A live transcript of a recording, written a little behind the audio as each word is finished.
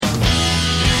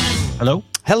Hello?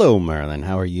 Hello, Marilyn.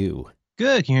 How are you?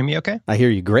 Good. Can you hear me okay? I hear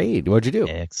you great. What'd you do?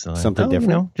 Excellent. Something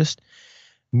different? Just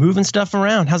moving stuff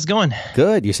around. How's it going?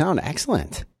 Good. You sound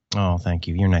excellent. Oh, thank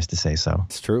you. You're nice to say so.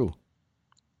 It's true.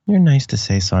 You're nice to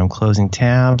say so. I'm closing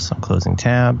tabs. Closing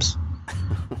tabs.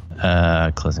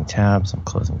 I'm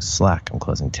closing Slack. I'm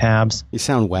closing tabs. You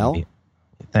sound well.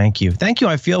 Thank you.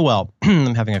 I feel well.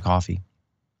 I'm having a coffee.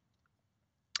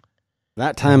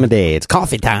 That time of day. It's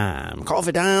coffee time.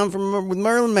 Coffee time with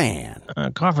Marilyn Mann.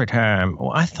 Coffee time.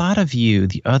 Well, I thought of you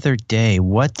the other day.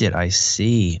 What did I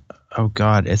see? Oh,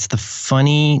 God. It's the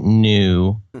funny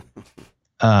new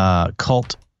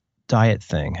cult diet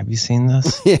thing. Have you seen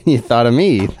this? You thought of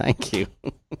me. Thank you.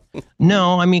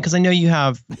 No, I mean, because I know you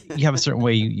have a certain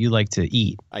way you like to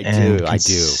eat. I do.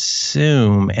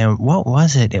 Consume. And what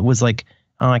was it? It was like,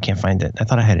 oh, I can't find it. I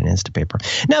thought I had an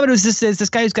Instapaper. No, but it was this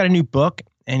guy who's got a new book,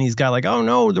 and he's got like, oh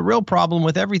no, the real problem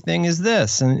with everything is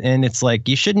this, and it's like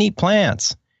you shouldn't eat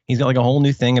plants. He's got like a whole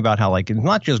new thing about how like it's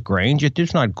not just grains, it's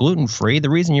just not gluten free. The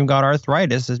reason you've got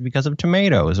arthritis is because of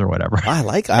tomatoes or whatever. I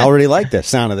already like the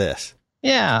sound of this.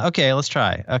 Yeah. Okay. Let's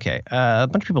try. Okay. A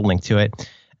bunch of people link to it.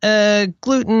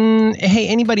 Gluten. Hey,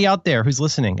 anybody out there who's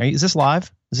listening? Is this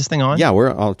live? Is this thing on? Yeah,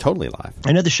 we're totally live.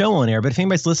 I know the show on air, but if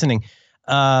anybody's listening,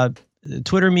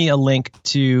 Twitter me a link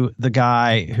to the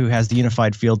guy who has the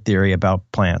unified field theory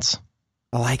about plants.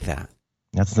 I like that.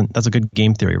 That's a good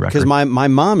game theory record. Because my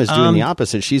mom is doing the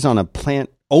opposite. She's on a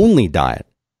plant-only diet.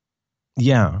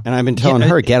 Yeah. And I've been telling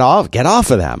her, get off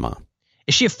of that, Mom.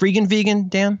 Is she a freaking vegan,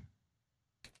 Dan?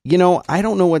 You know, I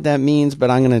don't know what that means, but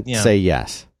I'm going to say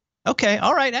yes. Okay.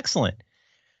 All right. Excellent.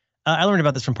 I learned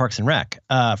about this from Parks and Rec.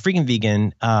 Freaking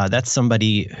vegan, that's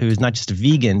somebody who's not just a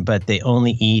vegan, but they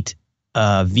only eat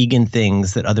vegan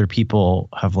things that other people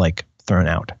have like thrown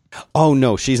out. Oh,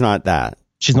 no, she's not that.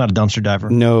 She's not a dumpster diver?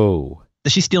 No.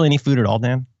 Does she steal any food at all,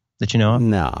 Dan, that you know of?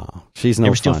 No. She's no You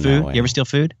ever steal fun food? that way. You ever steal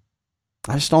food?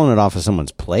 I've stolen it off of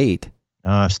someone's plate.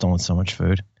 Oh, I've stolen so much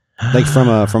food. Like from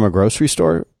a grocery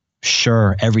store?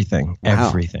 Sure. Everything. Wow.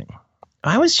 Everything.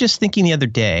 I was just thinking the other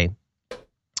day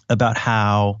about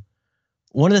how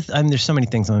one of the, there's so many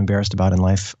things I'm embarrassed about in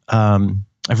life.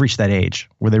 I've reached that age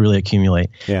where they really accumulate.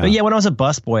 Yeah. But yeah, when I was a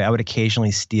busboy, I would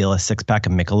occasionally steal a 6-pack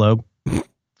of Michelob.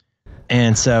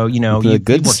 And so, you know, the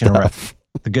good stuff.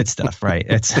 The good stuff, right?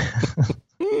 It's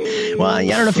well, I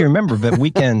don't know if you remember, but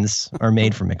weekends are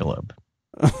made for Michelob.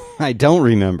 I don't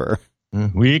remember.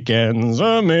 Weekends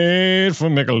are made for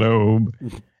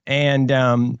Michelob.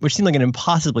 And which seemed like an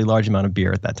impossibly large amount of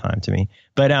beer at that time to me.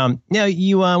 But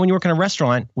you when you work in a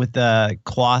restaurant with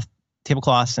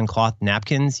tablecloths and cloth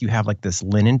napkins, you have like this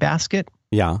linen basket.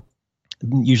 Yeah.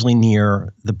 Usually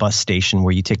near the bus station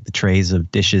where you take the trays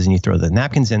of dishes and you throw the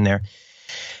napkins in there.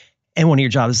 And one of your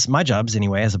jobs, my jobs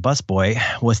anyway, as a busboy,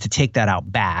 was to take that out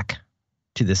back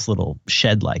to this little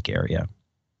shed-like area.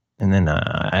 And then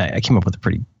I came up with a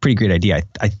pretty great idea.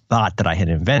 I thought that I had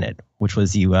invented, which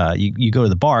was you go to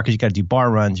the bar because you got to do bar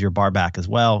runs, your bar back as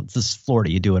well. This is Florida,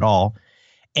 you do it all.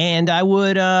 And I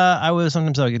would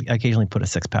occasionally put a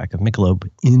 6-pack of Michelob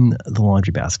in the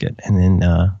laundry basket and then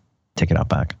take it out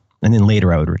back. And then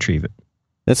later I would retrieve it.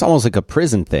 That's almost like a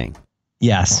prison thing.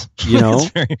 Yes. You know?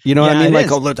 You know what I mean? Like,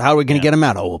 is. oh, look, how are we going to get them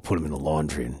out? Oh, we'll put them in the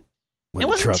laundry. And when It the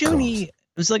wasn't truck too comes. many. It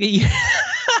was like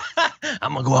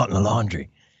I'm going to go out in the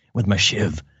laundry with my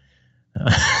shiv.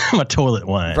 My toilet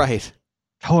wine. Right.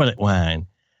 Toilet wine.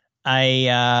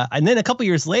 And then a couple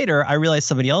years later, I realized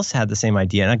somebody else had the same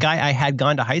idea. And a guy I had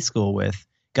gone to high school with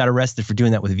got arrested for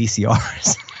doing that with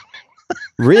VCRs.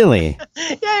 Really?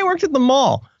 Yeah, he worked at the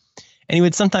mall. And he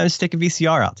would sometimes stick a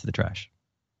VCR out to the trash.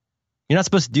 You're not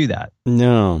supposed to do that.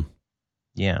 No.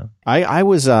 Yeah. I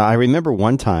remember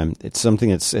one time, it's something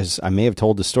that's, I may have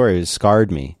told the story, it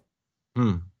scarred me.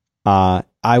 I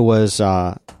was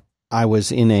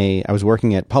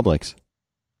working at Publix,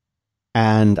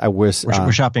 and I was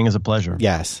Where shopping is a pleasure.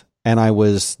 Yes, and I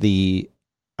was a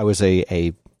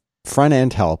front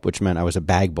end help, which meant I was a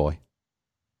bag boy,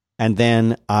 and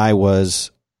then I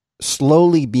was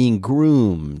slowly being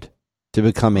groomed to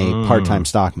become a part-time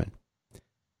stockman.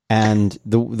 And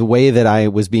the way that I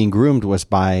was being groomed was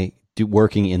by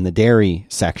working in the dairy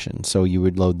section. So you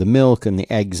would load the milk and the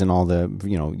eggs and all the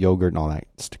yogurt and all that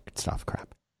stuff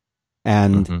crap.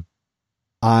 And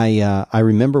I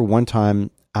remember one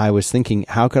time I was thinking,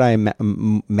 how could I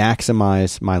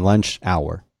maximize my lunch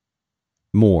hour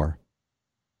more?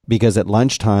 Because at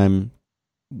lunchtime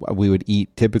we would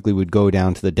typically would go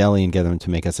down to the deli and get them to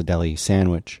make us a deli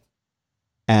sandwich.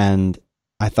 And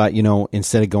I thought,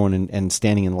 instead of going and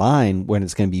standing in line when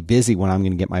it's going to be busy, when I'm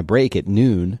going to get my break at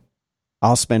noon,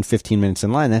 I'll spend 15 minutes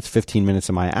in line. That's 15 minutes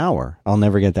of my hour. I'll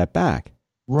never get that back.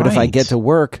 Right. But if I get to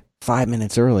work 5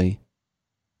 minutes early,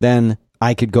 then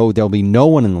I could go, there'll be no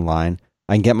one in the line.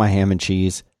 I can get my ham and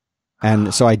cheese.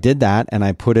 And so I did that, and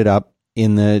I put it up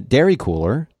in the dairy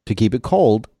cooler to keep it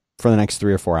cold for the next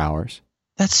 3 or 4 hours.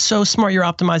 That's so smart. You're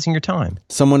optimizing your time.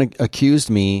 Someone accused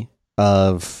me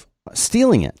of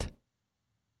stealing it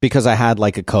because I had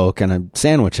like a Coke and a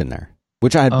sandwich in there,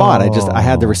 which I had bought. I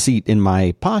had the receipt in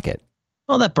my pocket.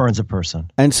 Oh, that burns a person.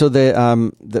 And so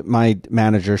my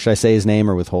manager, should I say his name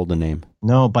or withhold the name?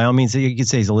 No, by all means, you could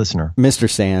say he's a listener. Mr.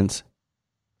 Sands.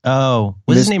 Oh,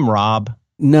 was his name Rob?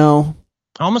 No.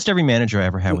 Almost every manager I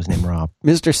ever had was named Rob.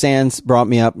 Mr. Sands brought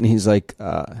me up and he's like,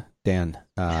 Dan,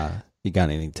 you got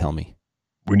anything to tell me?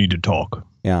 We need to talk.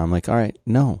 Yeah, I'm like, all right,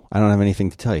 no, I don't have anything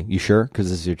to tell you. You sure? Because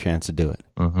this is your chance to do it.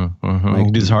 Mm-hmm, mm-hmm. Like, you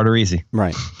can do this hard or easy.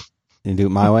 Right. You can do it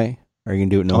my way or you can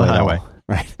do it no way. Highway.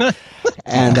 Right.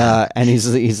 And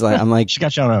he's like, I'm like, she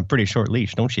got you on a pretty short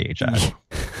leash, don't she, HI?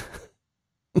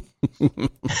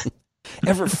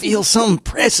 Ever feel something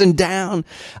pressing down?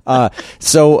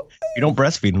 So you don't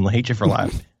breastfeed them, they'll hate you for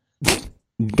life.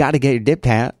 Got to get your dip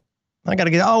tat. We got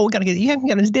to get, you haven't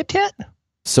got his dip tat?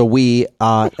 So we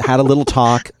had a little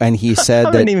talk, and he said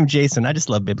I'm that going to name him Jason. I just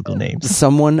love biblical names.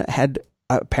 Someone had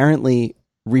apparently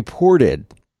reported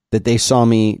that they saw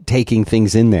me taking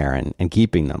things in there and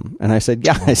keeping them. And I said,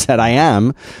 yeah, I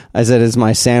am. I said, it's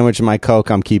my sandwich and my Coke.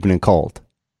 I'm keeping it cold.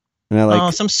 And I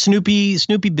like, some Snoopy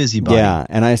busybody. Yeah.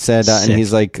 And I said, and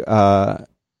he's like, do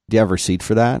you have a receipt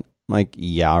for that? I'm like,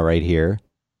 yeah, right here.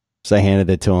 So I handed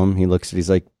it to him. He looks at it. He's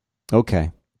like,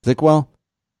 okay. He's like, well,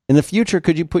 in the future,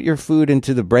 could you put your food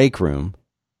into the break room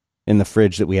in the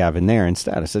fridge that we have in there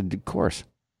instead? I said, of course.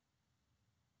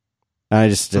 And I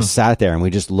just sat there and we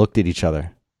just looked at each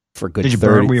other for a good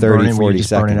 30, 40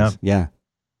 seconds. Yeah.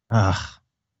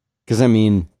 Because, I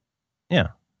mean, yeah,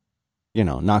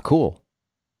 not cool.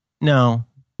 No.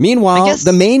 Meanwhile,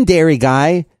 the main dairy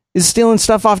guy is stealing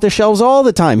stuff off the shelves all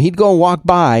the time. He'd go and walk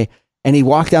by and he'd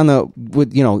walk down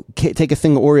take a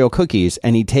thing of Oreo cookies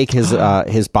and he'd take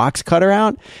his box cutter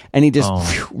out and he'd just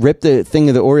rip the thing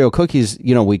of the Oreo cookies.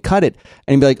 We cut it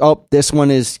and he'd be like, oh, this one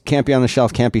can't be on the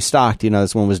shelf, can't be stocked.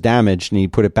 This one was damaged, and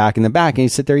he'd put it back in the back and he'd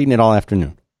sit there eating it all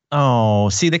afternoon. Oh,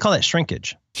 see, they call that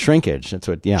shrinkage. Shrinkage. That's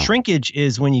what, yeah. Shrinkage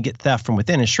is when you get theft from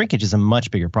within, and shrinkage is a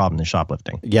much bigger problem than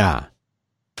shoplifting. Yeah.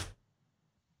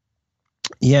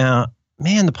 Yeah.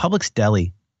 Man, the Publix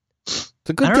deli. It's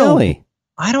a good deli.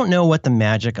 I don't know what the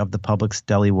magic of the Publix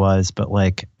deli was, but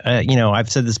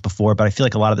I've said this before, but I feel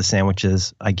like a lot of the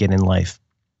sandwiches I get in life,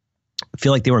 I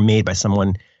feel like they were made by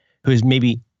someone who's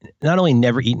maybe not only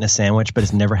never eaten a sandwich, but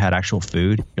has never had actual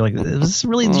food. You're like, was this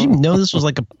really, did you know this was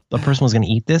like a person was going to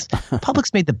eat this?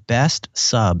 Publix made the best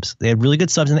subs. They had really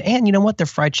good subs. And you know what? Their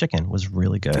fried chicken was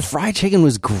really good. The fried chicken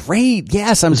was great.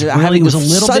 Yes. I'm having a little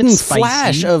sudden bit spicy.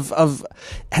 Flash of,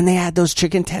 and they had those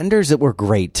chicken tenders that were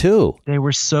great too. They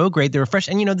were so great. They were fresh.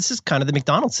 And this is kind of the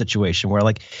McDonald's situation where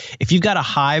if you've got a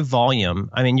high volume,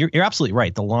 I mean, you're absolutely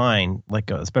right. The line,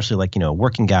 especially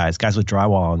working guys with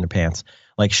drywall on their pants,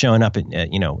 showing up at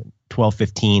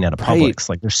 12:15 at a Publix.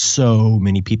 Right. There's so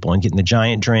many people and getting the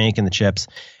giant drink and the chips,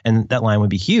 and that line would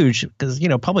be huge because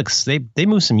Publix they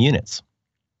move some units.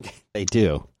 They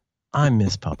do. I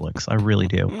miss Publix. I really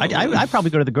do. I'd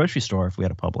probably go to the grocery store if we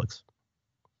had a Publix.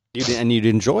 You'd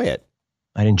enjoy it.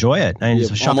 I'd enjoy it.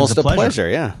 Almost a pleasure.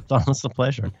 Yeah, it's almost a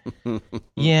pleasure.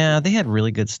 Yeah, they had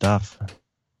really good stuff.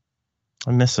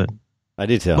 I miss it. I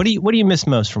do too. What do you miss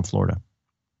most from Florida?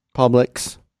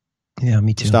 Publix. Yeah,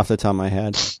 me too. Just off the top of my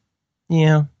head.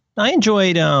 Yeah, I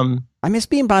enjoyed. I miss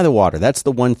being by the water. That's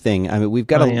the one thing. I mean, we've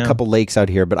got a couple lakes out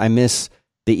here, but I miss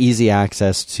the easy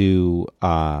access to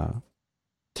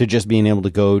just being able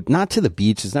to go not to the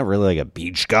beach. It's not really like a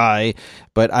beach guy,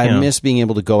 but I miss being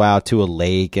able to go out to a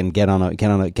lake and get on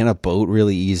a boat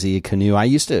really easy, a canoe. I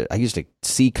used to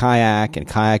sea kayak and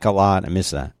kayak a lot. I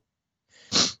miss that.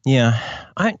 Yeah,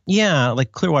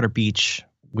 like Clearwater Beach,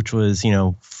 which was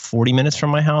 40 minutes from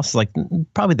my house,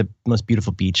 probably the most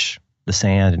beautiful beach. The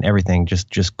sand and everything,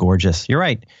 just gorgeous. You're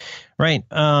right.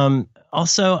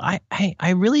 Also, I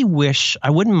really wish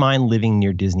I wouldn't mind living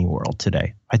near Disney World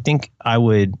today. I think I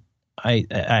would. I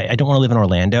don't want to live in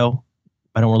Orlando.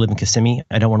 I don't want to live in Kissimmee.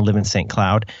 I don't want to live in St.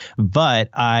 Cloud. But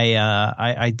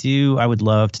I do. I would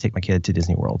love to take my kid to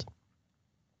Disney World.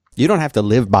 You don't have to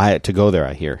live by it to go there,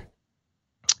 I hear.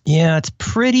 Yeah, it's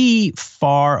pretty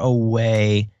far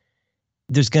away.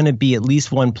 There's going to be at least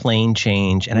one plane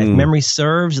change. And if memory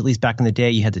serves, at least back in the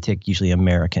day, you had to take usually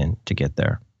American to get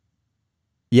there.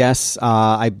 Yes,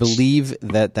 I believe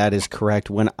that is correct.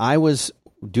 When I was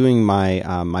doing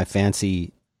my my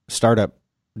fancy startup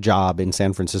job in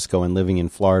San Francisco and living in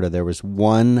Florida, there was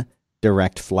one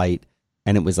direct flight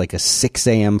and it was like a 6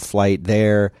 a.m. flight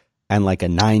there and like a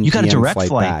 9 You got a p.m. direct flight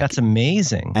flight. back. That's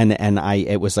amazing. And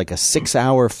it was like a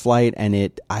 6-hour flight,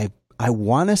 and I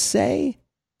want to say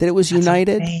that it was That's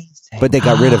United, amazing. but they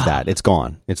got rid of that. It's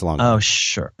gone. It's long gone. Oh,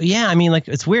 sure. Yeah, I mean, like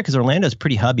it's weird because Orlando's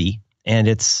pretty hubby, and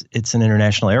it's an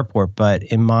international airport. But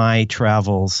in my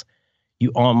travels,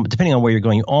 you depending on where you're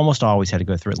going, you almost always had to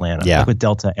go through Atlanta. Yeah. Like with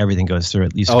Delta, everything goes through.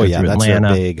 At least Oh go yeah, through that's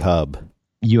Atlanta. a big hub.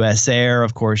 U.S. Air,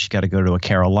 of course, you got to go to a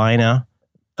Carolina.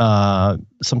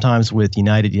 Sometimes with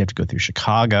United, you have to go through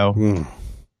Chicago. Mm.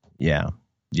 Yeah.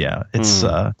 It's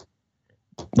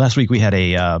last week we had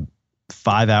a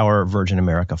 5-hour Virgin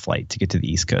America flight to get to the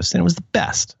East Coast, and it was the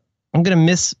best. I'm going to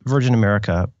miss Virgin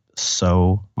America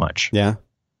so much. Yeah.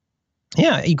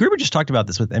 Yeah. Gruber just talked about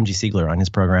this with MG Siegler on his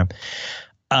program.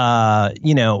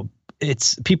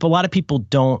 It's people. A lot of people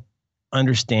don't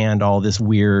understand all this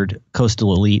weird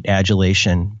coastal elite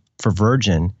adulation for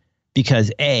Virgin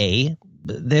because they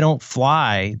don't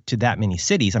fly to that many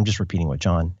cities. I'm just repeating what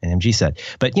John and MG said,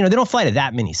 but they don't fly to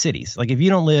that many cities. Like if you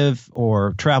don't live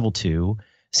or travel to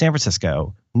San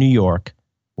Francisco, New York,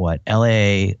 LA,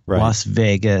 Right. Las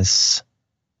Vegas,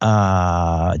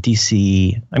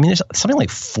 DC. I mean, there's something like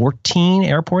 14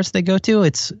 airports they go to.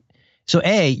 It's so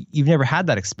you've never had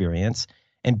that experience,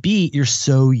 and B, you're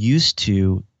so used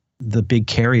to the big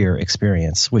carrier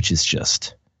experience, which is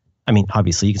just, I mean,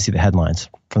 obviously you can see the headlines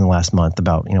from the last month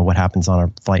about, what happens on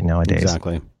a flight nowadays.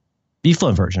 Exactly. You've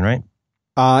flown Virgin, right?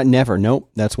 Never. Nope.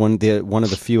 That's one of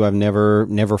the few I've never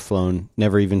flown,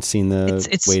 never even seen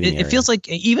the waiting area. It feels like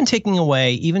even taking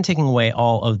away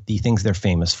all of the things they're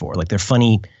famous for, like their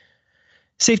funny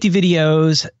safety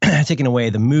videos, taking away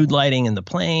the mood lighting in the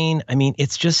plane. I mean,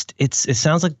 it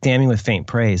sounds like damning with faint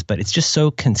praise, but it's just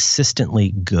so consistently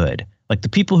good. Like the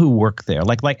people who work there,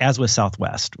 like as with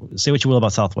Southwest, say what you will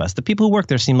about Southwest, the people who work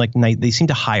there seem like they seem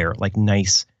to hire like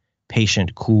nice,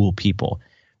 patient, cool people.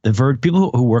 The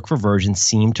people who work for Virgin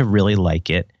seem to really like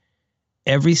it.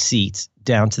 Every seat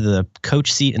down to the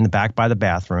coach seat in the back by the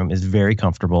bathroom is very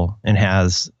comfortable and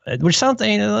which sounds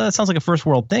like a first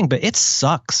world thing, but it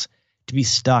sucks to be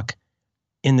stuck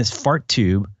in this fart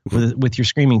tube with your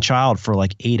screaming child for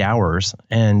like 8 hours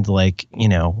and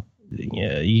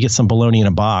you get some bologna in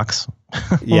a box.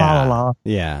 Yeah. La, la, la.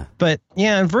 Yeah. But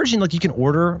yeah, in Virgin, like you can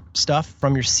order stuff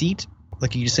from your seat.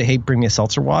 Like you just say, hey, bring me a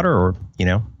seltzer water or,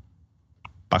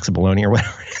 box of bologna or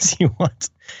whatever it is you want.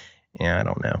 Yeah, I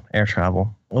don't know. Air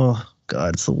travel. Oh,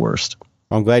 God, it's the worst.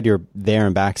 I'm glad you're there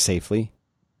and back safely.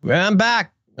 Well, I'm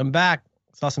back.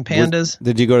 Saw some pandas.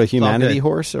 Did you go to Humanity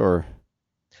Horse or?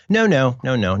 No.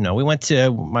 We went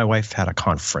to, my wife had a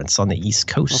conference on the East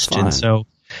Coast. And so,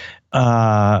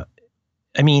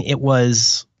 it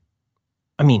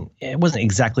wasn't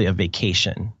exactly a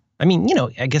vacation. I mean,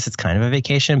 I guess it's kind of a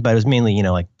vacation, but it was mainly,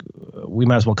 we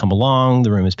might as well come along.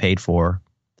 The room is paid for.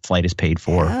 The flight is paid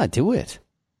for. Yeah, do it.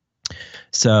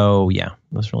 So, yeah,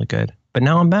 it was really good. But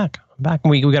now I'm back.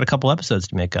 We got a couple episodes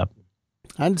to make up.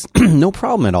 No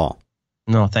problem at all.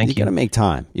 No, thank you. You got to make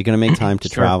time. You're going to make time to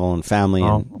Sure. travel and family.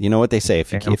 And you know what they say,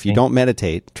 if you don't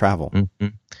meditate, travel. Mm-hmm.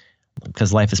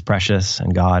 Because life is precious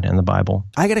and God and the Bible.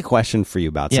 I got a question for you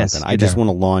about something. I just want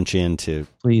to launch into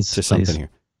something here.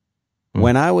 Mm.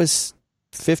 When I was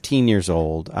 15 years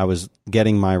old, I was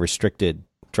getting my restricted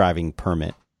driving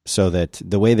permit so that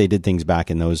the way they did things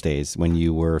back in those days, when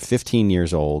you were 15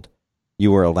 years old,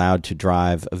 you were allowed to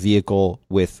drive a vehicle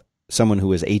with someone who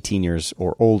was 18 years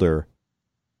or older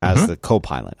as the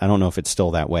co-pilot. I don't know if it's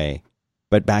still that way.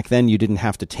 But back then you didn't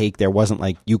have to there wasn't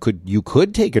like you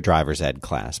could take a driver's ed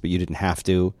class, but you didn't have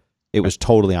to. It was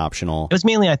totally optional. It was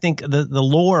mainly, I think, the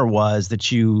lore was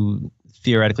that you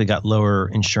theoretically got lower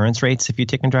insurance rates if you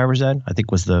take a driver's ed, I think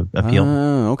was the appeal.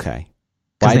 Oh, okay.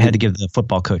 Because they had to give the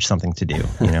football coach something to do,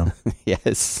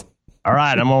 Yes. All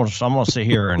right, I'm gonna sit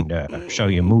here and show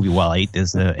you a movie while I eat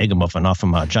this egg muffin off of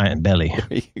my giant belly.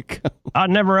 There you go. I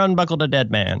never unbuckled a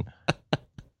dead man.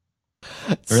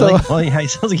 Really? Well, yeah, it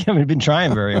sounds like you haven't been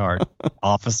trying very hard,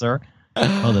 officer.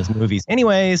 Oh, those movies.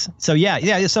 Anyways, so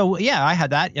yeah. So yeah, I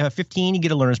had that. 15, you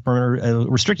get a learner's permit, a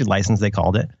restricted license, they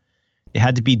called it. It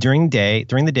had to be during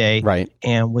the day, right?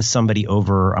 And was somebody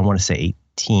over, I want to say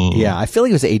 18. Yeah, I feel like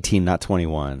it was 18, not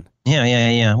 21.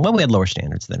 Yeah. Well, we had lower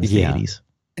standards then. It was the 80s.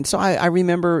 And so I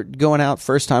remember going out,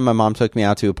 first time my mom took me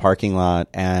out to a parking lot,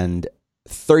 and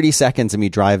 30 seconds of me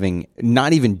driving,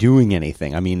 not even doing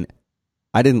anything. I mean,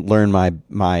 I didn't learn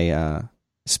my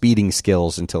speeding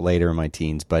skills until later in my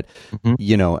teens, but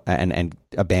and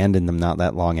abandoned them not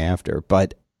that long after.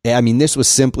 But I mean, this was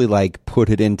simply like put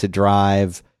it into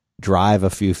drive a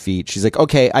few feet. She's like,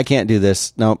 okay, I can't do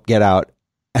this. No, get out.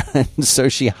 And so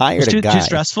she hired Too a guy. Too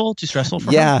stressful for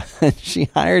her? Yeah, she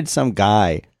hired some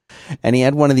guy, and he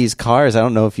had one of these cars. I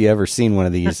don't know if you ever seen one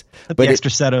of these, but but the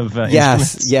extra set of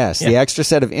instruments. Yes, the extra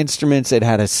set of instruments. It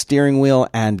had a steering wheel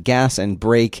and gas and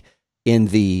brake in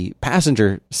the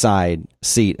passenger side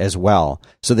seat as well,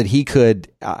 so that he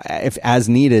could, if as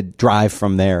needed, drive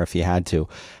from there if he had to.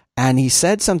 And he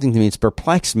said something to me. It's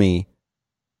perplexed me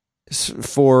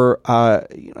for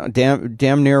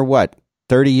damn near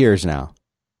 30 years now.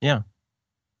 Yeah.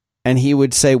 And he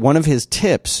would say one of his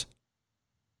tips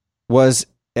was,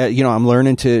 I'm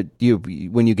learning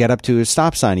when you get up to a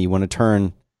stop sign, you want to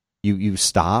turn, you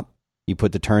stop, you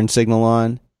put the turn signal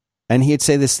on. And he'd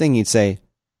say this thing, he'd say,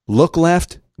 look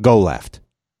left, go left.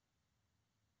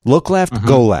 Look left,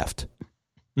 go left.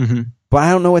 Mm-hmm. But I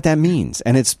don't know what that means.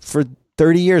 And it's for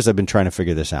 30 years I've been trying to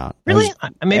figure this out. Really?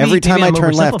 Every time I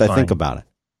turn left, I think about it.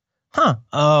 Huh.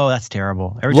 Oh, that's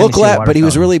terrible. Look left, but he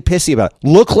was really pissy about it.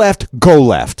 Look left, go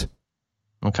left.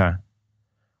 Okay.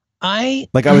 I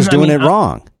was doing it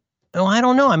wrong. Oh, I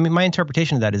don't know. I mean, my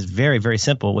interpretation of that is very, very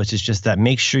simple, which is just that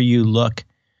make sure you look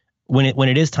when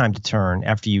it is time to turn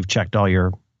after you've checked all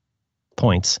your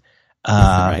points.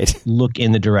 Right. Look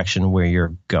in the direction where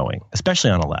you're going,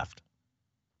 especially on a left.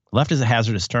 Left is a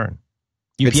hazardous turn.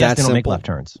 UPS, they don't make left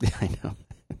turns. Yeah, I know.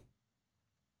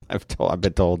 I've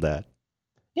been told that.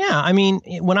 Yeah, I mean,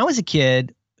 when I was a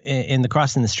kid in the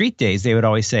crossing the street days, they would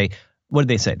always say, what did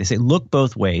they say? They say, look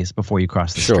both ways before you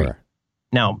cross the street.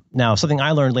 Now, something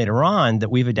I learned later on that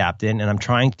we've adapted, and I'm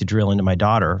trying to drill into my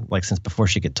daughter, like since before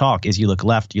she could talk, is you look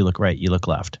left, you look right, you look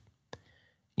left.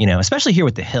 Especially here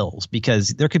with the hills,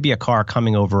 because there could be a car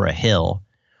coming over a hill.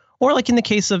 Or like in the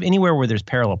case of anywhere where there's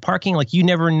parallel parking, like you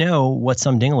never know what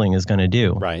some dingling is going to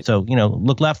do. Right. So,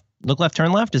 look left,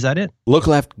 turn left. Is that it? Look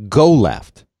left, go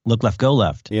left. Look left, go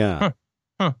left. Yeah.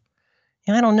 Huh.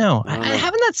 Yeah, I don't know.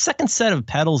 Having that second set of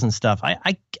pedals and stuff,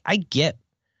 I get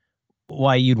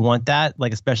why you'd want that,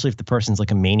 like especially if the person's like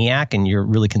a maniac and you're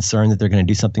really concerned that they're going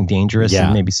to do something dangerous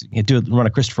and maybe run a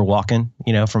Christopher Walken,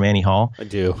 from Annie Hall. I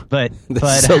do. But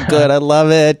so good. I love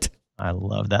it. I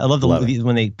love that. I love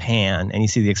when they pan and you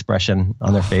see the expression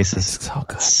on their faces. It's so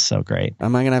good. It's so great.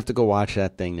 Am I going to have to go watch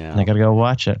that thing now? I got to go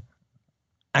watch it.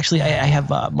 Actually, I have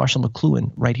Marshall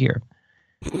McLuhan right here.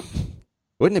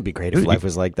 Wouldn't it be great if life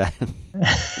was like that?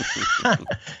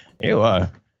 You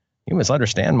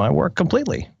misunderstand my work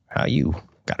completely. How you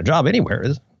got a job anywhere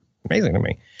is amazing to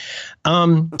me.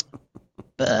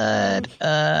 But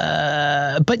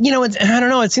I don't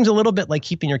know. It seems a little bit like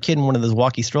keeping your kid in one of those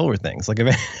walkie stroller things. Like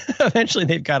eventually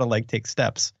they've got to like take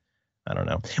steps. I don't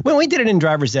know. When we did it in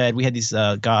driver's ed, we had these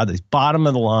these bottom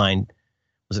of the line,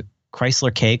 was it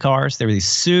Chrysler K cars? They were these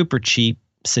super cheap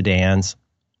sedans.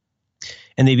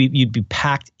 And you'd be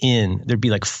packed in. There'd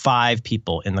be like 5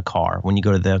 people in the car when you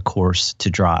go to the course to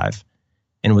drive.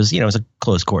 And it was a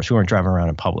closed course. We weren't driving around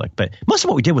in public. But most of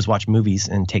what we did was watch movies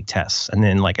and take tests. And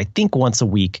then I think once a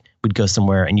week we'd go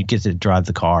somewhere and you'd get to drive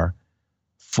the car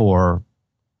for,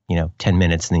 10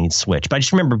 minutes and then you'd switch. But I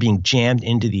just remember being jammed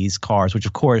into these cars, which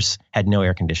of course had no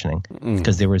air conditioning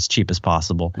because they were as cheap as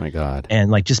possible. My God.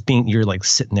 And you're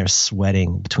sitting there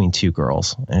sweating between 2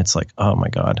 girls. And it's like, oh my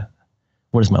God,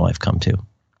 what does my life come to?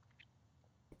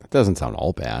 That doesn't sound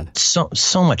all bad. So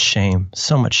much shame.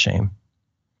 So much shame.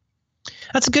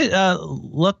 That's a good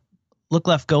look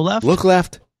left, go left. Look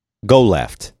left, go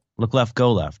left. Look left,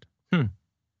 go left. Now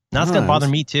it's going to bother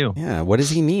me too. Yeah. What does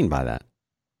he mean by that?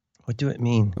 What do it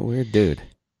mean? A weird dude.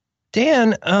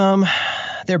 Dan,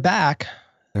 they're back.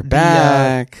 They're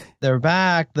back. They're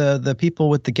back. The people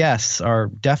with the guests are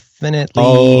definitely.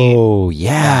 Oh,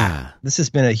 yeah. This has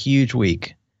been a huge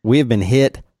week. We have been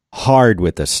hit hard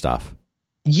with this stuff.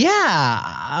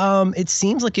 Yeah. It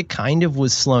seems like it kind of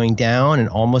was slowing down and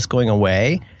almost going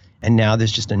away. And now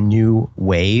there's just a new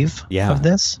wave of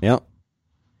this. Yep.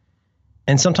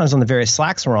 And sometimes on the various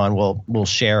Slacks we're on, we'll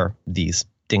share these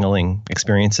dingling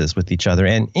experiences with each other.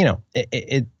 And,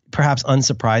 it perhaps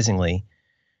unsurprisingly,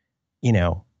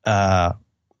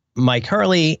 Mike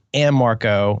Hurley and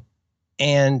Marco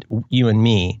and you and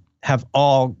me have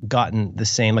all gotten the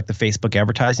same, like the Facebook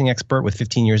advertising expert with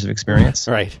 15 years of experience.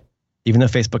 Right. Even though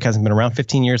Facebook hasn't been around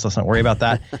 15 years, let's not worry about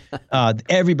that.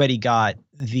 Everybody got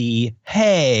the,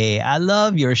 hey, I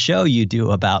love your show you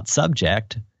do about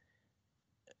subject.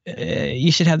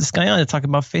 You should have this guy on to talk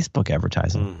about Facebook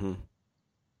advertising. Mm-hmm.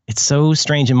 It's so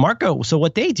strange. And Marco, so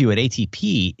what they do at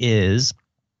ATP is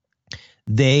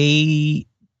they,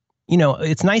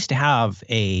 it's nice to have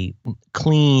a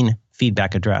clean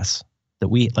feedback address that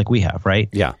we have, right?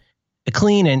 Yeah. A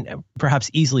clean and perhaps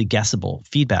easily guessable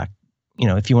feedback.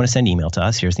 If you want to send email to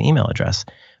us, here's the email address.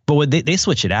 But they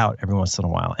switch it out every once in a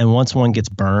while. And once one gets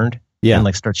burned and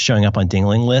like starts showing up on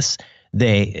dingling lists,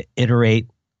 they iterate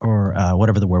or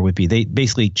whatever the word would be. They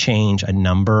basically change a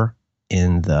number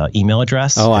in the email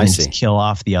address. Oh, and I see. Just kill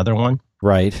off the other one.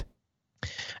 Right.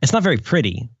 It's not very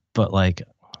pretty, but like,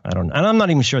 I don't know. And I'm not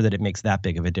even sure that it makes that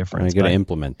big of a difference. I'm going to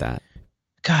implement that.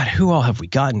 God, who all have we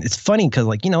gotten? It's funny because,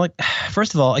 like,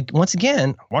 first of all, once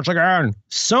again,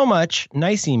 so much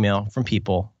nice email from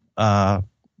people.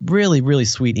 Really, really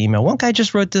sweet email. One guy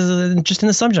just wrote just in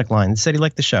the subject line, said he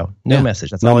liked the show. No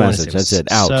message. That's no all I message. want to say.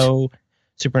 That's it. Out. So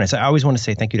super nice. I always want to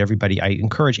say thank you to everybody. I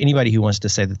encourage anybody who wants to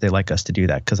say that they like us to do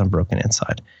that because I'm broken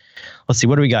inside. Let's see.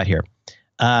 What do we got here?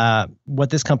 What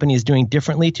this company is doing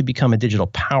differently to become a digital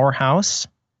powerhouse.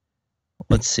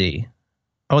 Let's see.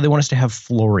 Oh, they want us to have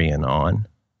Florian on.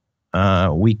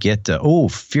 We get,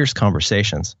 fierce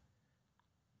conversations.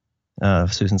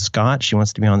 Susan Scott, she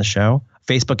wants to be on the show.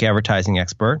 Facebook advertising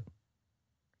expert.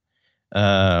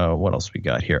 What else we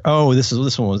got here? Oh, this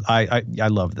one was, I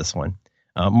love this one.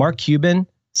 Mark Cuban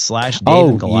 / Dave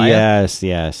and Goliath.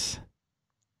 Yes.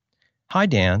 Hi,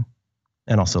 Dan.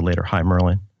 And also later, hi,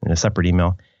 Merlin, in a separate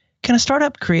email. Can a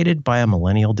startup created by a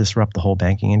millennial disrupt the whole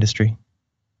banking industry?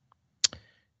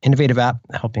 Innovative app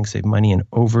helping save money in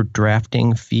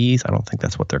overdrafting fees. I don't think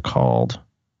that's what they're called.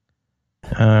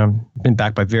 Been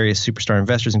backed by various superstar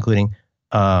investors, including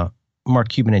Mark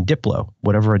Cuban and Diplo,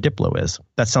 whatever a Diplo is.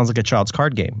 That sounds like a child's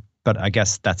card game, but I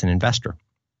guess that's an investor.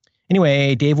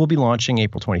 Anyway, Dave will be launching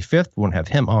April 25th. We won't have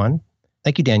him on.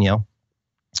 Thank you, Danielle.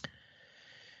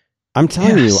 I'm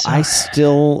telling you, I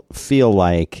still feel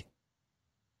like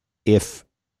if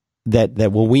that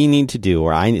what we need to do,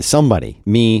 or somebody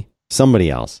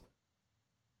else,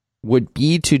 would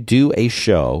be to do a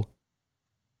show,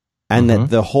 and that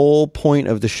the whole point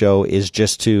of the show is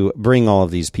just to bring all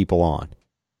of these people on.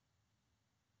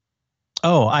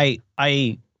 Oh, I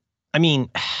mean,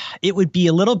 it would be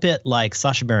a little bit like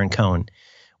Sacha Baron Cohen,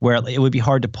 where it would be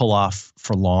hard to pull off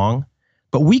for long.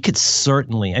 But we could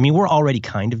certainly, we're already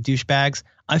kind of douchebags.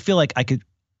 I feel like I could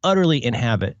utterly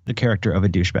inhabit the character of a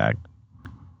douchebag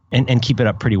and keep it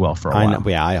up pretty well for a while.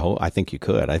 Yeah, I think you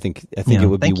could. I think it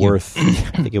would be worth. I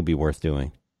think it would be worth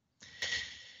doing.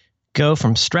 Go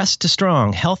from stress to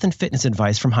strong. Health and fitness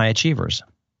advice from high achievers.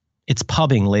 It's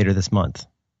pubbing later this month.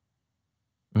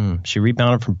 She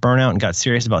rebounded from burnout and got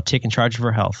serious about taking charge of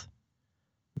her health.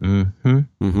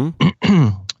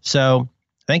 So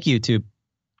thank you to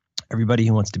everybody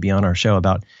who wants to be on our show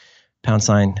about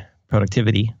 #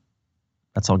 productivity.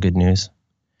 That's all good news.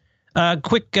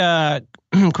 Quick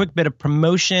bit of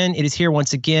promotion. It is here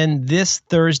once again this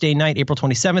Thursday night, April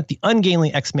 27th, the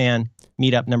Ungainly X-Man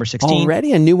meetup number 16.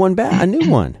 Already a new one back, a new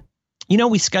one.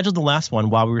 We scheduled the last one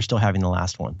while we were still having the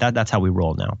last one. That's how we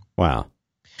roll now. Wow.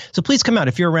 So please come out.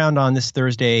 If you're around on this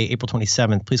Thursday, April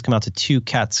 27th, please come out to Two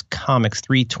Cats Comics,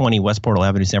 320 West Portal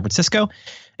Avenue, San Francisco.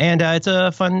 And it's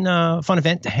a fun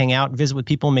event to hang out, visit with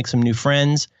people, make some new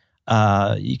friends.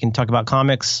 You can talk about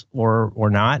comics or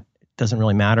not. It doesn't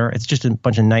really matter. It's just a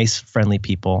bunch of nice, friendly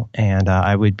people. And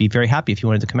I would be very happy if you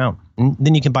wanted to come out. And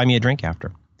then you can buy me a drink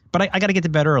after. But I got to get to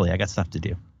bed early. I got stuff to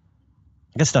do.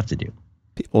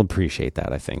 People appreciate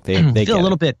that, I think. They feel a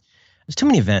little bit. There's too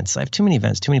many events. I have too many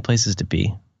events, too many places to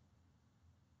be.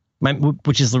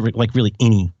 Which is like really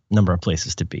any number of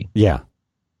places to be. Yeah.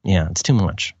 Yeah, it's too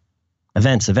much.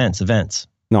 Events.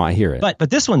 No, I hear it.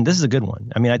 But this is a good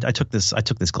one. I took this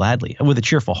gladly with a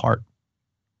cheerful heart.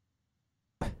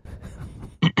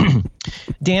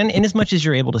 Dan, in as much as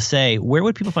you're able to say, where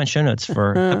would people find show notes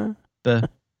for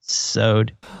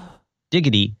episode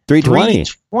diggity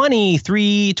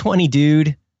 320,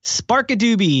 dude?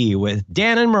 Spark-a-doobie with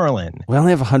Dan and Merlin. We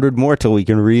only have 100 more till we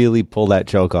can really pull that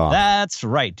joke off. That's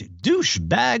right.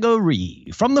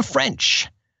 Douchebaggery from the French.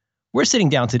 We're sitting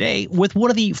down today with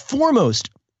one of the foremost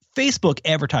Facebook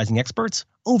advertising experts,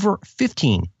 over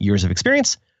 15 years of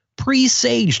experience,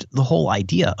 presaged the whole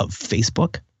idea of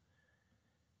Facebook.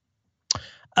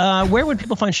 Where would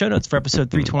people find show notes for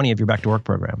episode 320 of your Back to Work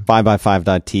program?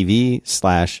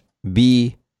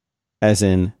 5by5.tv/B as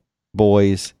in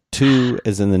boys, 2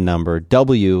 as in the number,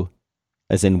 W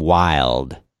as in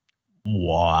wild.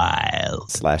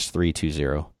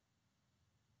 /320.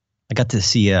 I got to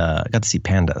see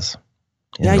pandas.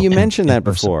 Yeah, you mentioned that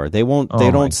before. They won't.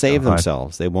 They don't save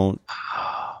themselves. They won't.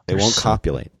 They won't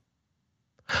copulate.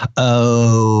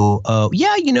 Oh,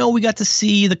 yeah. We got to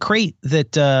see the crate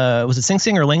that was it Sing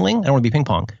Sing or Ling Ling? I don't want to be ping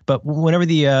pong, but whenever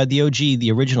the OG,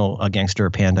 the original gangster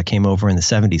panda came over in the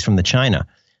 70s from the China,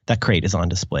 that crate is on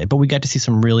display. But we got to see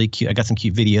some really cute. I got some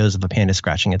cute videos of a panda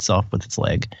scratching itself with its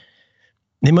leg.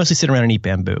 They mostly sit around and eat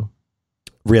bamboo.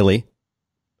 Really?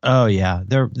 Oh yeah,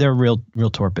 they're real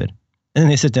torpid. And then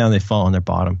they sit down, they fall on their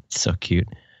bottom. It's so cute.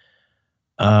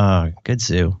 Good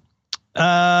zoo.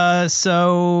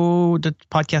 So the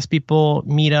podcast people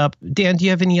meet up. Dan, do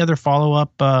you have any other follow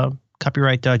up?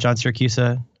 Copyright John Syracuse,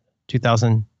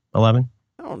 2011.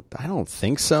 I don't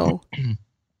think so. I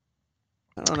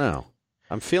don't know.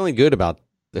 I'm feeling good about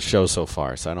the show so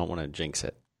far, so I don't want to jinx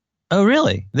it. Oh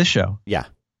really? This show? Yeah.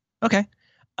 Okay.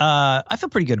 I feel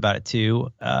pretty good about it too.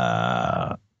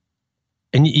 And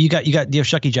do you have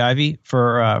Shucky Jivey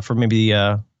for maybe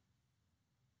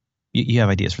you have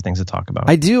ideas for things to talk about?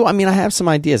 I do. I mean, I have some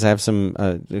ideas. I have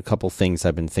a couple things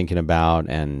I've been thinking about,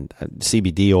 and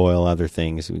CBD oil, other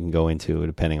things we can go into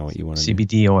depending on what you want to do.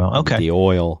 CBD oil. Okay. CBD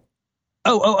oil.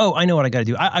 Oh! I know what I got to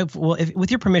do. With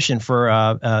your permission for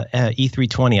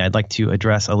E320, I'd like to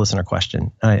address a listener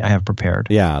question I have prepared.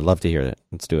 Yeah, I'd love to hear it.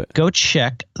 Let's do it. Go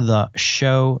check the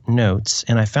show notes,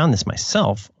 and I found this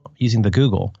myself using the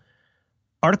Google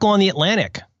article on The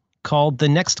Atlantic called "The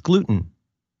Next Gluten: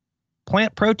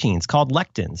 Plant Proteins Called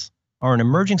Lectins Are an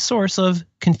Emerging Source of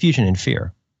Confusion and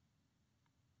Fear."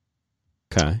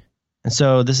 Okay. And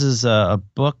so this is a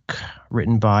book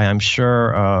written by, I'm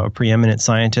sure, a preeminent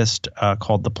scientist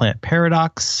called The Plant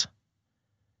Paradox.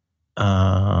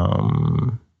 No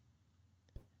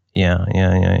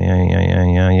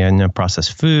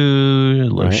processed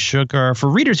food, low sugar. For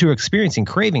readers who are experiencing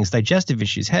cravings, digestive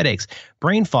issues, headaches,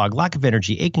 brain fog, lack of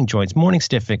energy, aching joints, morning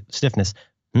stiffness.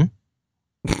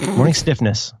 Morning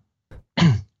stiffness.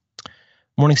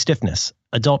 Morning stiffness,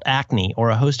 adult acne, or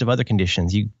a host of other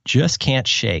conditions you just can't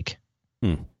shake.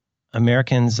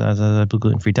 Americans,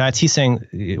 gluten-free diets. He's saying,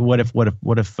 what if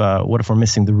we're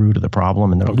missing the root of the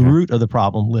problem? And the root of the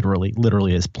problem,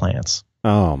 literally, is plants.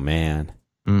 Oh man,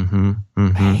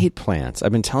 I hate plants.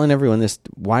 I've been telling everyone this.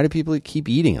 Why do people keep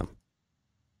eating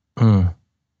them?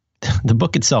 The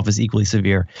book itself is equally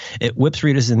severe. It whips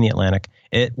readers in The Atlantic.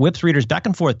 It whips readers back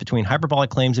and forth between hyperbolic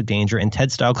claims of danger and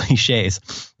TED-style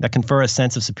cliches that confer a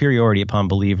sense of superiority upon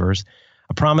believers.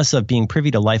 A promise of being privy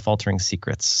to life-altering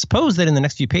secrets. Suppose that in the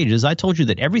next few pages, I told you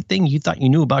that everything you thought you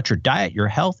knew about your diet, your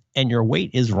health, and your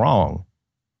weight is wrong.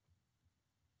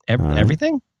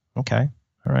 Everything? Okay.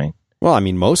 All right. Well, I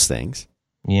mean, most things.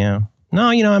 Yeah. No,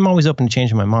 I'm always open to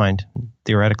changing my mind,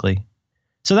 theoretically.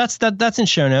 So that's in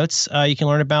show notes. You can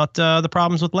learn about the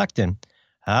problems with lectin.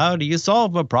 How do you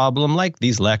solve a problem like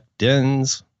these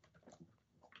lectins?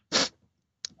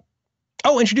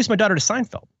 Oh, introduce my daughter to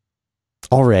Seinfeld.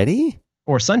 Already?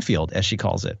 Or Sunfield, as she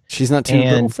calls it. She's not too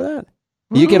little for that.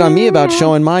 You get on me about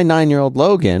showing my 9-year-old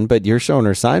Logan, but you're showing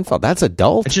her Seinfeld. That's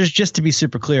adult. Just to be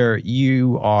super clear,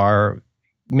 you are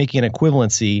making an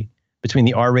equivalency between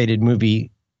the R-rated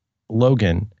movie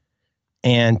Logan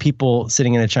and people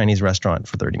sitting in a Chinese restaurant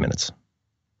for 30 minutes.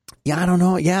 Yeah, I don't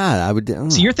know. Yeah, I would.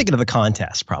 So you're thinking of the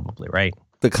contest, probably, right?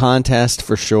 The contest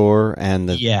for sure, and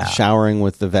the showering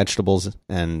with the vegetables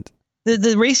and.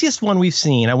 The raciest one we've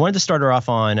seen, I wanted to start her off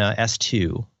on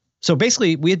S2. So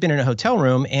basically, we had been in a hotel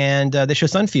room, and they show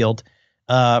Sunfield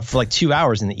for like 2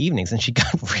 hours in the evenings, and she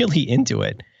got really into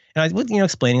it. And I was,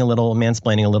 mansplaining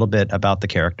a little bit about the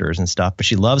characters and stuff, but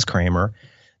she loves Kramer.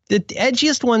 The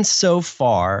edgiest one so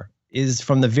far is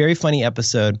from the very funny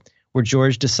episode where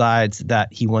George decides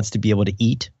that he wants to be able to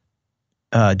eat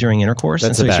during intercourse.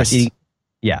 That's and so the he best. starts eating.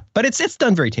 Yeah, but it's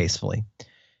done very tastefully.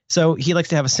 So he likes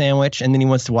to have a sandwich, and then he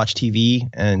wants to watch TV,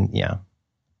 and yeah.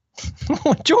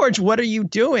 George, what are you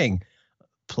doing?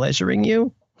 Pleasuring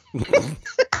you?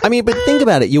 I mean, but think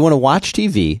about it. You want to watch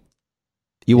TV.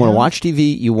 You want to watch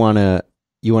TV. You want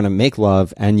to make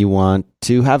love, and you want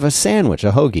to have a sandwich,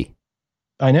 a hoagie.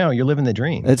 I know. You're living the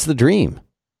dream. It's the dream.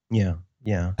 Yeah.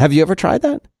 Yeah. Have you ever tried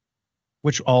that?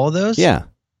 Which, all of those? Yeah.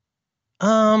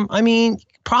 I mean,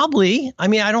 probably. I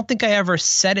mean, I don't think I ever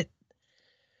set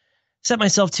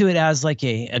myself to it as like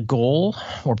a goal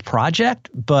or project,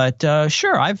 but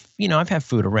sure, I've had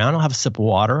food around. I'll have a sip of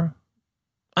water.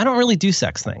 I don't really do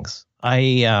sex things.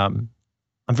 I'm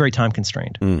very time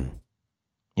constrained.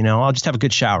 I'll just have a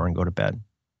good shower and go to bed.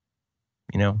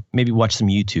 Maybe watch some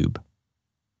YouTube.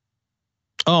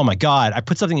 Oh my God, I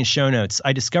put something in show notes.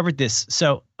 I discovered this.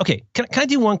 So, okay, can I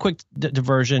do one quick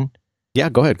diversion? Yeah,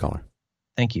 go ahead, caller.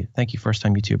 Thank you, first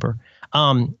time YouTuber.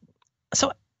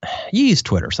 So you use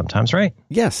Twitter sometimes, right?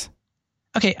 Yes.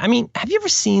 Okay, I mean, have you ever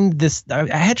seen this? I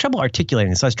had trouble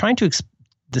articulating this. I was trying to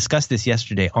discuss this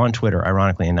yesterday on Twitter,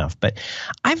 ironically enough, but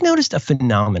I've noticed a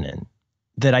phenomenon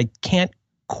that I can't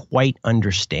quite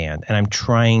understand, and I'm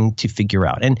trying to figure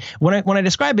out. And when I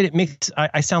describe it, it makes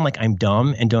I sound like I'm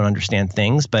dumb and don't understand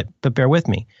things, but bear with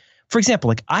me. For example,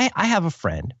 like I have a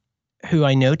friend who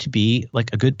I know to be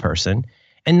like a good person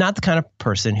and not the kind of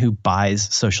person who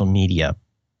buys social media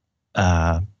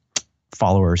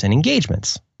followers and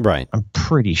engagements. Right. I'm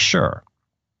pretty sure.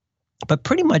 But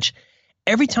pretty much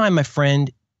every time my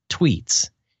friend tweets,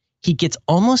 he gets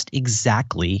almost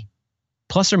exactly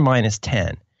plus or minus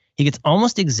 10. He gets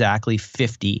almost exactly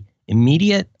 50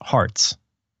 immediate hearts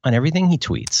on everything he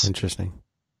tweets. Interesting.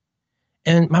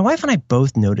 And my wife and I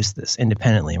both noticed this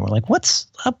independently. And we're like, what's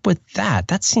up with that?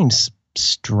 That seems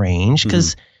strange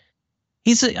because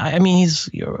he's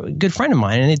a good friend of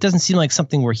mine. And it doesn't seem like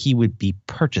something where he would be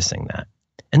purchasing that.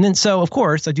 And then, so of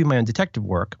course, I do my own detective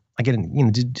work. I get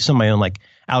in, do some of my own like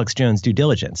Alex Jones due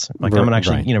diligence. Like I'm going to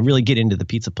actually, really get into the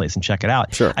pizza place and check it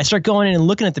out. Sure. I start going in and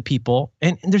looking at the people,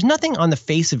 and there's nothing on the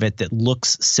face of it that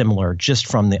looks similar just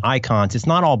from the icons. It's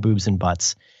not all boobs and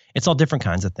butts. It's all different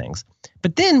kinds of things.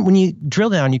 But then when you drill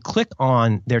down, you click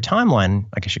on their timeline,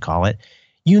 I guess you call it,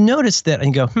 you notice that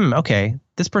and you go, okay,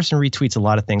 this person retweets a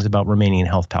lot of things about Romanian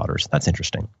health powders. That's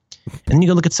interesting. And then you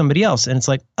go look at somebody else and it's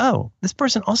like, oh, this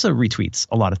person also retweets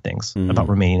a lot of things about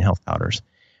Romanian health powders.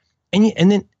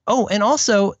 And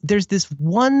also there's this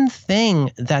one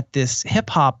thing that this hip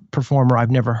hop performer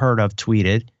I've never heard of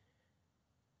tweeted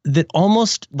that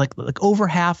almost like over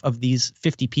half of these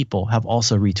 50 people have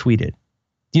also retweeted.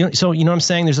 So you know what I'm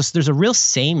saying? There's a real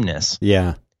sameness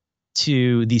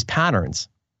to these patterns.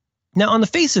 Now, on the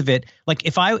face of it, like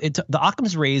the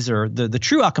Occam's razor, the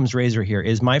true Occam's razor here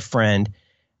is my friend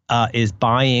is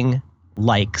buying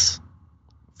likes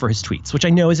for his tweets, which I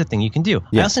know is a thing you can do.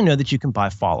 Yeah. I also know that you can buy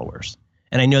followers,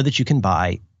 and I know that you can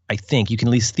buy. I think you can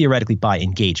at least theoretically buy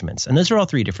engagements, and those are all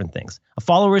three different things. A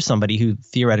follower is somebody who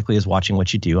theoretically is watching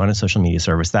what you do on a social media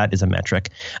service. That is a metric.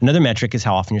 Another metric is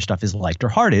how often your stuff is liked or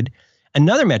hearted.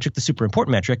 Another metric, the super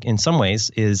important metric in some ways,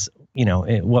 is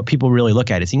what people really look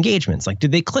at is engagements. Like,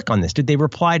 did they click on this? Did they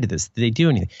reply to this? Did they do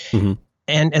anything? Mm-hmm.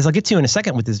 And as I'll get to in a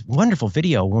second with this wonderful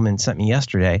video a woman sent me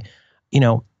yesterday,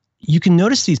 you can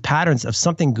notice these patterns of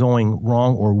something going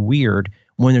wrong or weird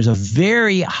when there's a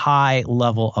very high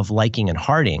level of liking and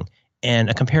hearting and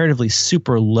a comparatively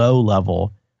super low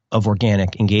level of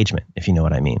organic engagement, if you know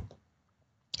what I mean.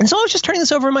 And so I was just turning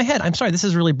this over in my head. I'm sorry, this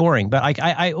is really boring, but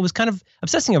I was kind of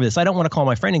obsessing over this. I don't want to call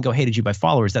my friend and go, hey, did you buy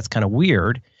followers? That's kind of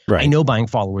weird. Right. I know buying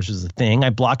followers is a thing.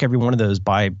 I block every one of those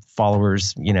buy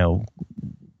followers,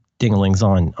 dinglings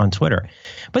on Twitter.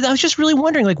 But I was just really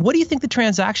wondering, like, what do you think the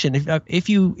transaction, if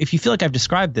you feel like I've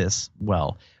described this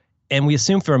well, and we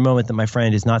assume for a moment that my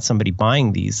friend is not somebody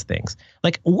buying these things,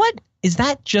 like, what is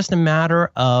that just a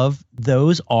matter of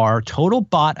those are total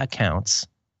bot accounts,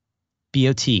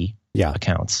 BOT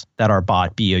accounts that are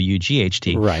bought,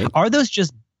 BOUGHT. Right. Are those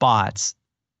just bots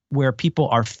where people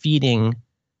are feeding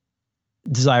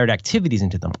desired activities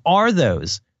into them? Are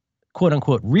those quote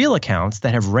unquote real accounts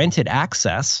that have rented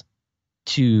access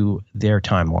to their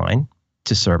timeline,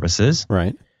 to services?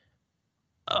 Right.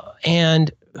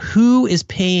 And who is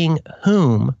paying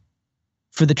whom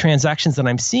for the transactions that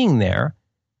I'm seeing there?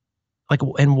 Like,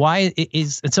 and why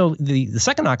is, and so the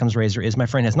second Occam's razor is my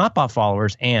friend has not bought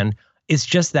followers, and it's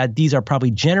just that these are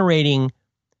probably generating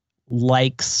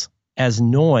likes as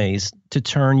noise to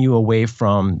turn you away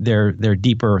from their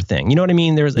deeper thing. You know what I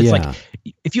mean? It's like,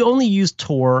 if you only use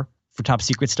Tor for top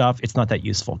secret stuff, it's not that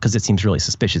useful because it seems really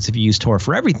suspicious. If you use Tor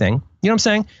for everything, you know what I'm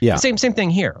saying? Yeah. Same thing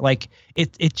here. Like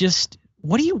it just,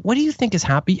 what do you think is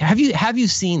happening? Have you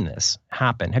seen this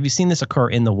happen? Have you seen this occur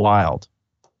in the wild?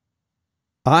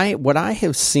 What I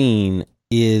have seen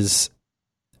is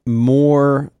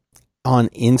more on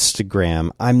Instagram.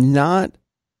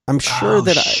 I'm sure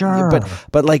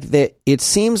but like it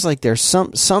seems like there's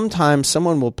sometimes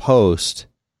someone will post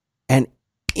and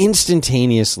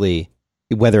instantaneously,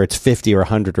 whether it's 50 or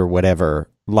 100 or whatever,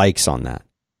 likes on that.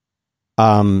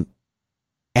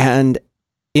 And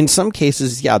in some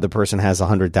cases, the person has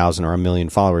 100,000 or 1 million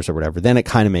followers or whatever, then it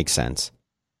kind of makes sense.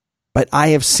 But I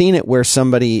have seen it where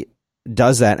somebody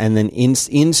does that and then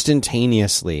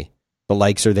instantaneously the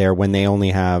likes are there when they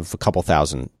only have a couple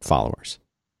thousand followers.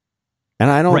 And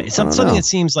I don't, something that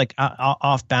seems like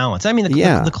off balance. I mean,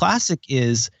 the classic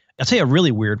is, I'll tell you a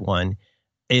really weird one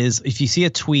is if you see a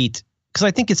tweet, because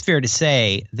I think it's fair to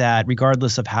say that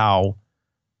regardless of how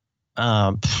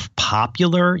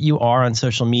popular you are on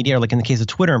social media, or like in the case of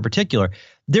Twitter in particular,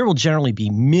 there will generally be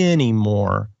many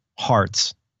more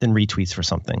hearts than retweets for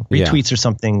something. Retweets are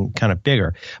something kind of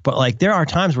bigger. But like there are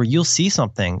times where you'll see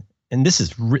something, and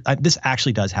this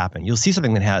actually does happen. You'll see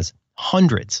something that has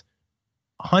hundreds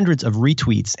of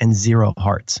retweets and 0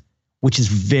 hearts, which is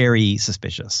very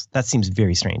suspicious. That seems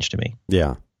very strange to me.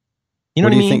 Yeah. You know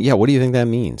what I mean? What do you think that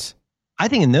means? I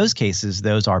think in those cases,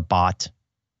 those are bot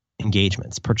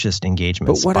engagements, purchased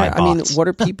engagements. But what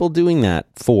are people doing that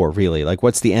for, really? Like,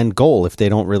 what's the end goal if they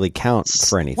don't really count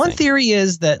for anything? One theory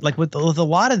is that, like, with a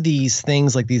lot of these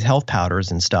things, like these health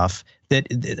powders and stuff, that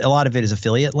a lot of it is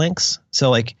affiliate links. So,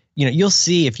 like, you'll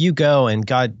see if you go and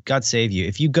God save you,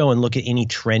 if you go and look at any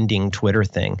trending Twitter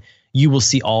thing, you will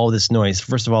see all this noise.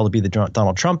 First of all, it'll be the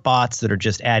Donald Trump bots that are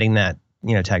just adding that,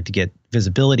 tag to get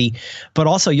visibility. But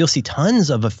also, you'll see tons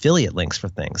of affiliate links for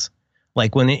things.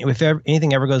 Like if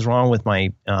anything ever goes wrong with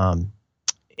my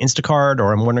Instacart,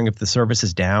 or I'm wondering if the service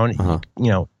is down,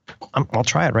 I'll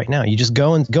try it right now. You just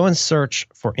go and search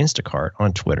for Instacart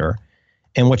on Twitter,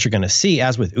 and what you're going to see,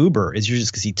 as with Uber, is you're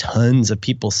just going to see tons of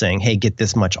people saying, "Hey, get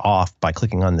this much off by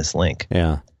clicking on this link."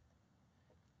 Yeah.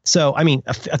 So, I mean,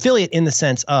 affiliate in the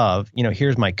sense of,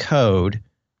 here's my code.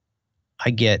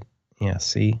 I get,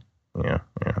 see, yeah.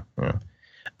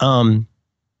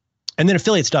 And then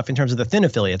affiliate stuff in terms of the thin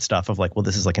affiliate stuff of like, well,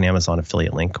 this is like an Amazon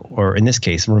affiliate link, or in this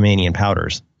case, Romanian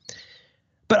powders.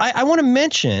 But I want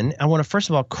to first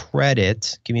of all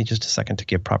credit, give me just a second to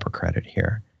give proper credit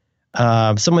here.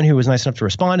 Someone who was nice enough to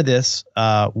respond to this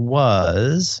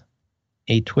was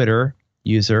a Twitter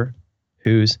user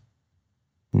whose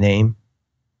name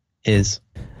is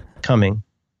coming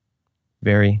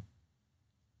very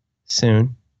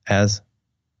soon, as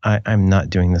I'm not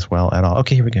doing this well at all.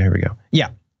 Okay, here we go. Yeah.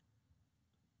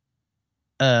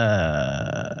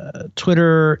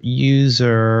 Twitter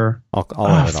user. I'll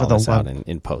edit all this out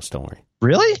in post. Don't worry.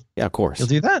 Really? Yeah, of course. You'll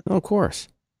do that? Oh, of course.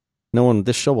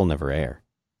 This show will never air.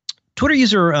 Twitter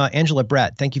user Angela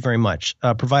Brett, thank you very much.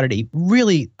 Provided a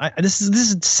really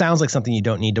this sounds like something you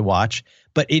don't need to watch,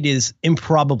 but it is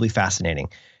improbably fascinating.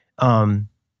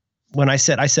 When I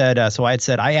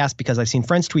asked because I've seen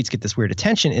friends' tweets get this weird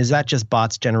attention. Is that just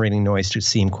bots generating noise to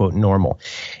seem, quote, normal?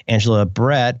 Angela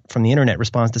Brett from the internet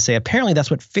responds to say, apparently that's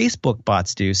what Facebook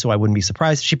bots do, so I wouldn't be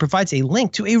surprised. She provides a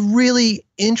link to a really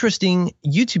interesting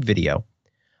YouTube video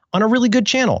on a really good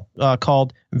channel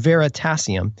called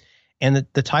Veritasium. And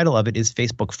the title of it is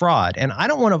Facebook Fraud. And I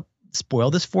don't want to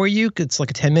spoil this for you. It's like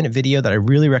a 10-minute video that I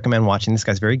really recommend watching. This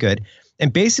guy's very good.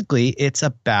 And basically, it's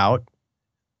about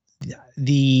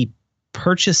the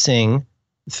purchasing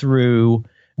through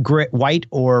white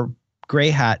or gray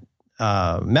hat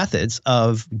methods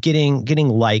of getting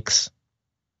likes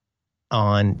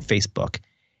on Facebook.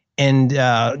 And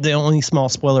the only small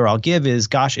spoiler I'll give is,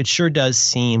 gosh, it sure does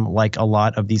seem like a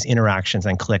lot of these interactions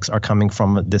and clicks are coming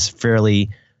from this fairly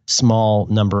small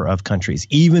number of countries.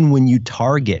 Even when you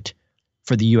target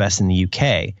for the US and the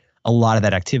UK, a lot of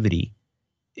that activity.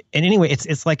 And anyway,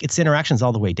 it's like it's interactions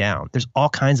all the way down. There's all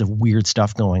kinds of weird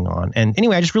stuff going on. And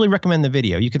anyway, I just really recommend the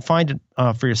video. You can find it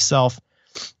for yourself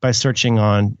by searching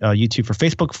on YouTube for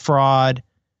Facebook Fraud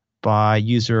by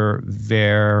user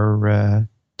Veritasium.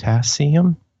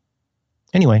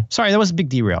 Anyway, sorry, that was a big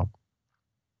derail.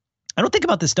 I don't think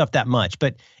about this stuff that much,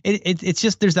 but it's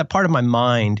just there's that part of my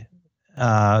mind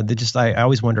that just I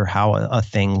always wonder how a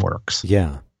thing works.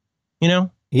 Yeah.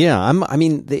 Yeah,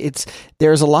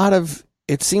 there's a lot of,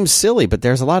 it seems silly, but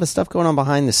there's a lot of stuff going on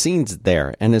behind the scenes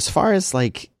there. And as far as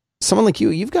like someone like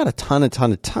you've got a ton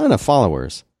of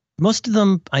followers. Most of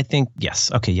them, I think, yes.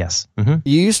 Okay, yes. Mm-hmm.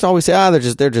 You used to always say,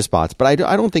 they're just bots, but I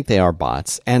don't think they are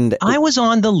bots. And I was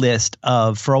on the list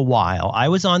for a while. I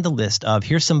was on the list of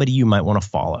here's somebody you might want to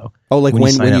follow. Oh, like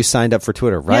when you signed up for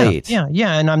Twitter, right? Yeah.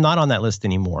 And I'm not on that list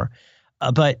anymore.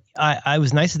 But I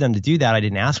was nice of them to do that. I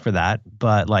didn't ask for that,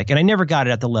 but and I never got it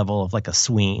at the level of like a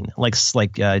Sween, like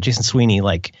Jason Sweeney,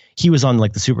 like he was on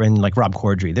like the super, and like Rob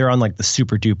Corddry, they're on like the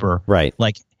super duper, right?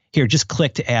 Like here, just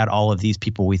click to add all of these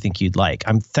people we think you'd like.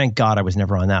 Thank God I was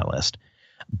never on that list,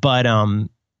 but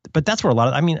that's where a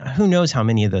lot of, who knows how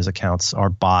many of those accounts are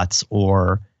bots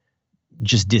or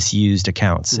just disused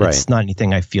accounts. Right. It's not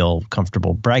anything I feel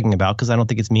comfortable bragging about because I don't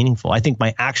think it's meaningful. I think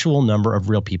my actual number of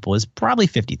real people is probably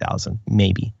 50,000,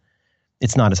 maybe.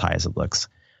 It's not as high as it looks.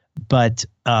 But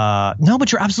no,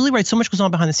 but you're absolutely right. So much goes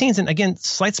on behind the scenes. And again,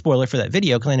 slight spoiler for that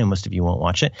video, because I know most of you won't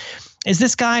watch it, is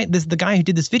the guy who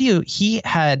did this video,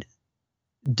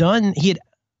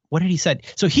 what did he say?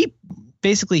 So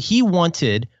he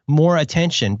wanted more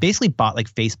attention, basically bought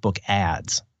like Facebook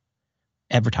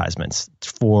advertisements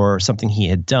for something he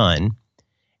had done.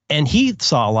 And he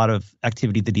saw a lot of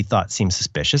activity that he thought seemed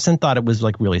suspicious and thought it was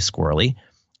like really squirrely.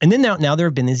 And then now there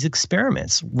have been these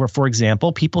experiments where, for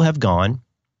example, people have gone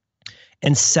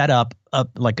and set up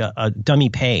a dummy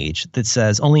page that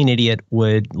says only an idiot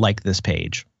would like this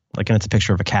page. And it's a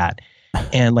picture of a cat.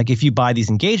 And if you buy these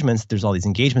engagements, there's all these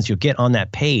engagements you'll get on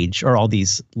that page, or all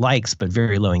these likes, but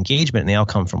very low engagement. And they all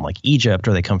come from Egypt,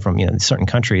 or they come from certain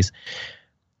countries.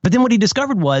 But then what he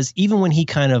discovered was, even when he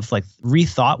kind of like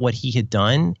rethought what he had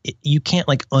done, you can't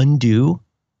like undo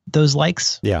those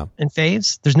likes and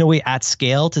faves. There's no way at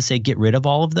scale to say get rid of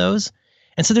all of those.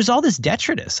 And so there's all this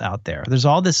detritus out there. There's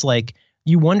all this like,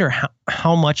 you wonder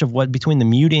how much of what between the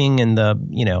muting and the,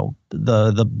 you know,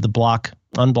 the block,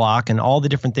 unblock, and all the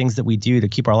different things that we do to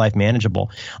keep our life manageable.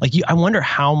 Like I wonder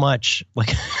how much like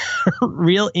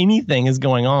real anything is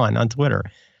going on Twitter.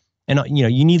 And, you know,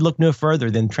 you need look no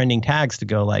further than trending tags to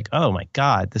go like, oh my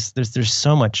God, there's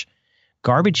so much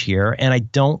garbage here. And I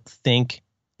don't think,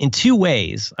 in two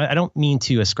ways, I don't mean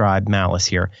to ascribe malice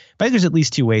here, but I think there's at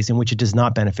least two ways in which it does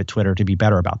not benefit Twitter to be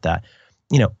better about that.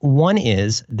 You know, one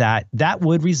is that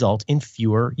would result in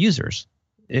fewer users,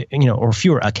 you know, or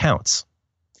fewer accounts,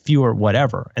 fewer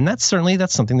whatever. And that's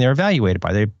something they're evaluated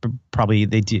by. They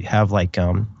do have like,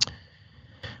 what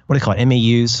do they call it?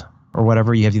 MAUs or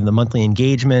whatever. You have the monthly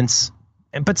engagements.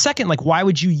 But second, like, why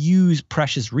would you use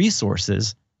precious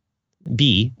resources?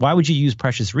 Why would you use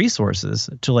precious resources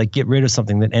to like get rid of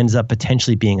something that ends up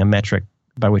potentially being a metric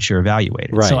by which you're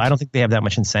evaluated? Right. So I don't think they have that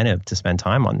much incentive to spend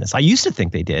time on this. I used to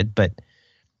think they did, but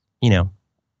you know,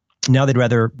 now they'd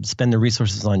rather spend the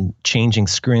resources on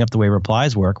screwing up the way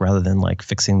replies work rather than like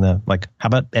fixing how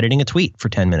about editing a tweet for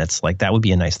 10 minutes? Like that would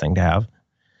be a nice thing to have.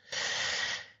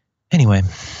 Anyway.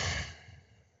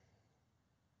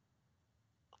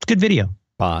 Good video.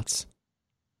 Bots.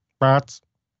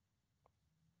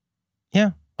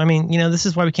 Yeah. I mean, you know, this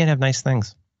is why we can't have nice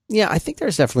things. Yeah, I think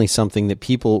there's definitely something that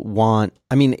people want.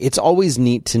 I mean, it's always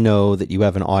neat to know that you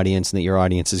have an audience and that your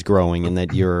audience is growing and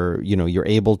that you're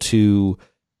able to,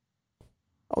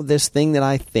 this thing that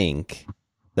I think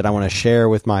that I want to share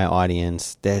with my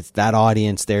audience, that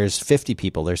audience, there's 50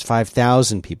 people, there's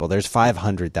 5,000 people, there's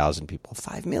 500,000 people,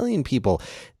 5 million people.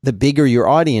 The bigger your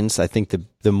audience, I think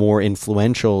the more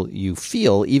influential you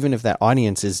feel, even if that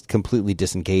audience is completely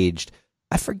disengaged.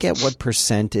 I forget what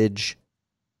percentage.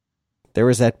 There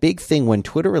was that big thing when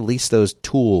Twitter released those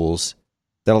tools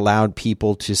that allowed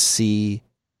people to see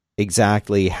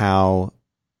exactly how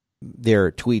their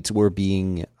tweets were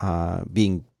being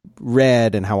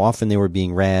read and how often they were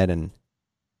being read and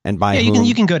by whom.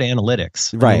 You can go to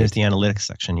analytics. Right. There's the analytics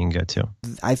section you can go to.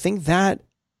 I think that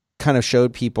kind of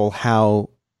showed people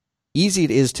how easy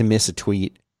it is to miss a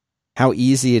tweet, how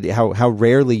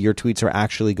rarely your tweets are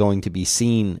actually going to be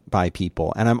seen by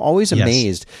people. And I'm always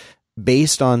amazed,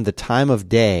 based on the time of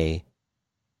day,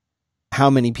 how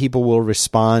many people will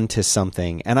respond to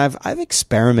something. And I've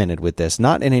experimented with this,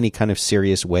 not in any kind of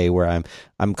serious way where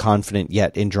I'm confident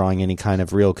yet in drawing any kind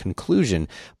of real conclusion.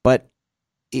 But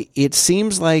it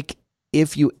seems like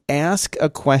if you ask a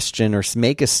question or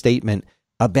make a statement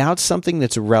about something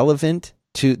that's relevant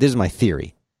to, this is my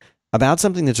theory, about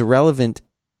something that's relevant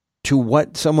to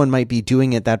what someone might be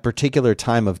doing at that particular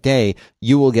time of day,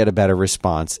 you will get a better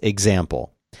response.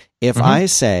 Example, if I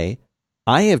say,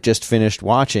 I have just finished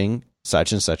watching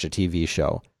such and such a TV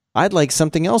show, I'd like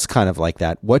something else kind of like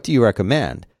that. What do you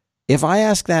recommend? If I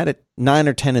ask that at 9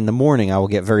 or 10 in the morning, I will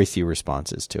get very few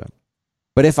responses to it.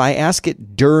 But if I ask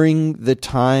it during the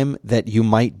time that you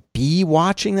might be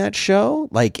watching that show,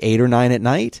 like 8 or 9 at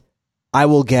night, I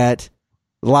will get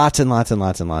lots and lots and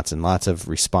lots and lots and lots of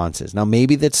responses. Now,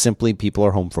 maybe that's simply people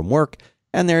are home from work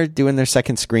and they're doing their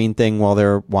second screen thing while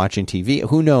they're watching TV.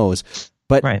 Who knows?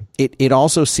 But it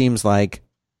also seems like,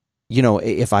 you know,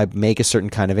 if I make a certain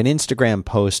kind of an Instagram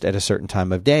post at a certain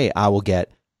time of day, I will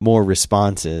get more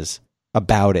responses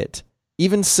about it.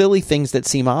 Even silly things that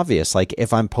seem obvious, like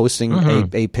if I'm posting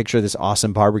a picture of this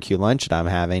awesome barbecue lunch that I'm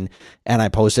having and I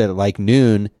post it at like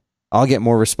noon, I'll get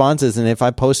more responses than if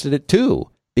I posted it at 2.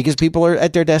 Because people are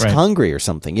at their desk hungry or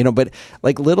something, you know, but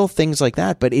like little things like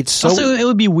that. But it's so. Also, it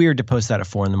would be weird to post that at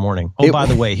 4 a.m. Oh, by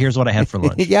the way, here's what I had for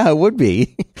lunch. Yeah, it would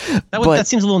be. That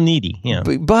seems a little needy. Yeah.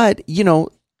 But you know,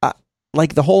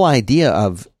 like the whole idea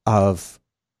of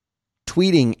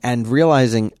tweeting and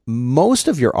realizing most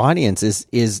of your audience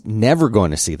is never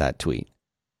going to see that tweet.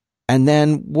 And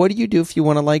then what do you do if you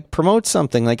want to like promote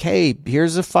something like, hey,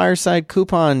 here's a Fireside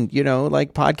coupon, you know,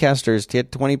 like podcasters to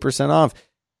get 20% off.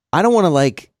 I don't want to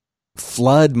like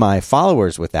flood my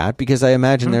followers with that because I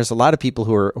imagine there's a lot of people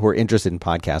who are interested in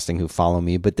podcasting who follow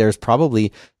me, but there's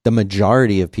probably the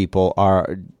majority of people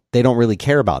they don't really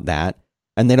care about that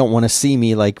and they don't want to see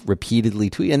me like repeatedly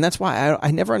tweet. And that's why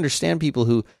I never understand people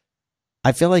who,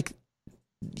 I feel like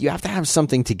you have to have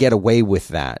something to get away with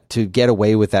that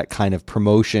kind of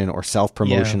promotion or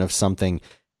self-promotion of something.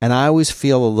 And I always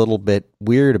feel a little bit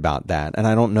weird about that. And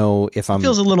I don't know if it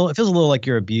feels a little like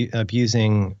you're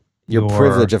abusing your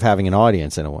privilege of having an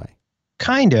audience in a way.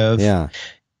 Kind of. Yeah.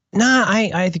 Nah,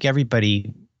 I think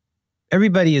everybody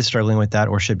everybody is struggling with that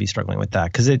or should be struggling with that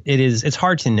because it's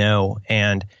hard to know.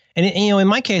 And in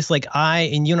my case, like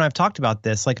and you and I have talked about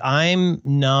this, like I'm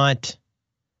not,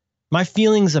 my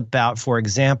feelings about, for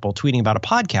example, tweeting about a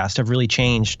podcast have really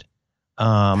changed.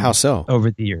 How so?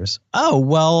 Over the years. Oh,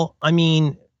 well, I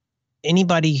mean,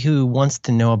 anybody who wants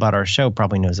to know about our show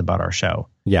probably knows about our show.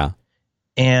 Yeah.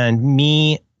 And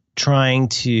me trying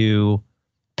to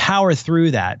power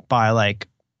through that by like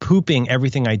pooping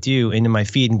everything I do into my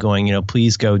feed and going,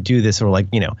 please go do this, or like,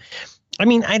 I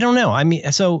mean, I don't know. I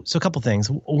mean, so a couple things.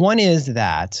 One is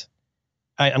that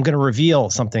I'm going to reveal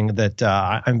something that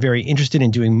I'm very interested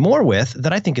in doing more with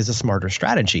that I think is a smarter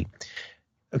strategy.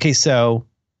 Okay, so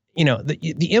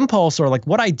the impulse, or like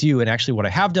what I do, and actually what I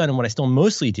have done and what I still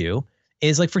mostly do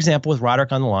is, like, for example, with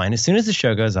Roderick on the Line, as soon as the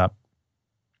show goes up,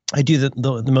 I do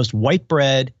the most white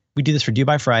bread. We do this for Do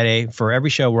by Friday for every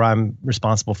show where I'm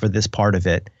responsible for this part of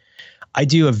it. I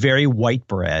do a very white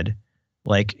bread.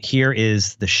 Like, here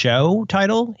is the show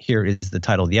title, here is the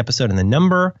title of the episode and the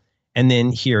number, and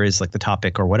then here is like the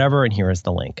topic or whatever, and here is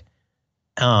the link.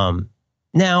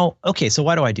 Now, okay, so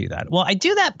why do I do that? Well, I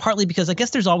do that partly because I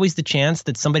guess there's always the chance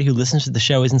that somebody who listens to the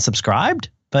show isn't subscribed.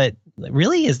 But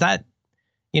really, is that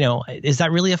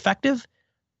really effective?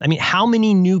 I mean, how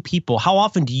many new people, how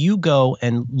often do you go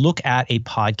and look at a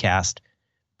podcast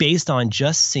based on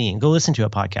just go listen to a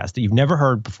podcast that you've never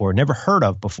heard before, never heard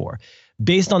of before,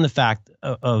 based on the fact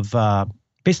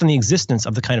based on the existence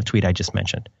of the kind of tweet I just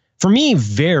mentioned? For me,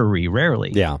 very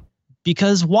rarely. Yeah.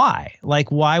 Because why?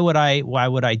 Like, why would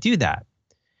I do that?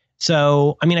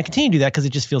 So, I mean, I continue to do that because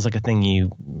it just feels like a thing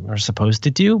you are supposed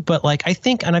to do. But like, I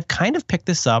think, and I've kind of picked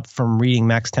this up from reading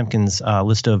Max Temkin's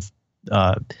list of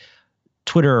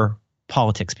Twitter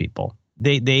politics people.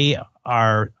 They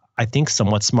are, I think,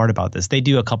 somewhat smart about this. They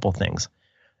do a couple things.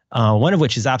 One of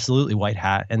which is absolutely white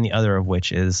hat, and the other of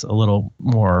which is a little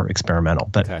more experimental.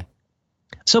 But okay.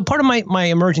 So part of my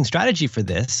emerging strategy for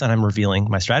this, and I'm revealing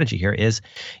my strategy here, is,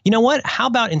 you know what? How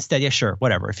about instead, yeah, sure,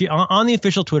 whatever. If you're on the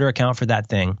official Twitter account for that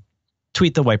thing,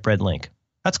 tweet the white bread link.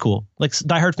 That's cool. Like,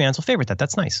 diehard fans will favorite that.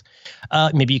 That's nice.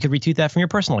 Maybe you could retweet that from your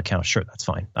personal account. Sure, that's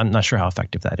fine. I'm not sure how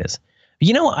effective that is.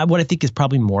 You know what I think is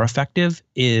probably more effective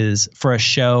is for a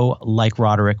show like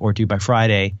Roderick or Do by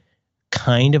Friday,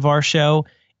 kind of our show,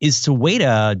 is to wait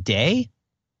a day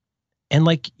and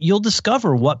like you'll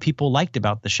discover what people liked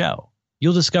about the show.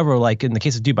 You'll discover, like in the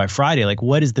case of Do by Friday, like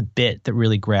what is the bit that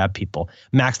really grabbed people?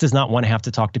 Max does not want to have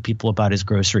to talk to people about his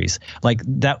groceries. Like,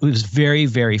 that was very,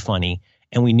 very funny.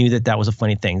 And we knew that was a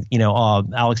funny thing.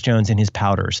 Alex Jones and his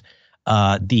powders,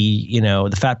 the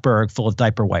Fatberg full of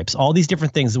diaper wipes, all these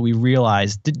different things that we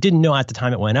realized didn't know at the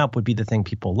time it went up would be the thing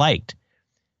people liked.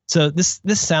 So this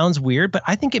sounds weird, but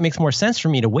I think it makes more sense for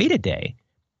me to wait a day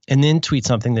and then tweet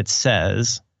something that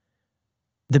says,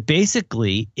 that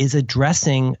basically is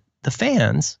addressing the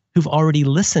fans who've already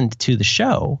listened to the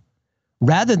show,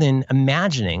 rather than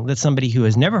imagining that somebody who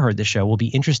has never heard the show will be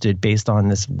interested based on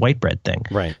this white bread thing.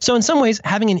 Right. So in some ways,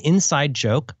 having an inside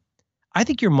joke, I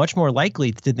think you're much more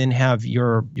likely to then have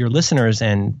your listeners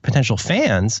and potential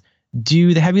fans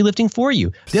do the heavy lifting for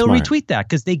you. They'll retweet that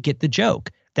because they get the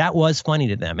joke. That was funny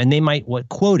to them. And they might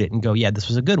quote it and go, yeah, this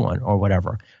was a good one, or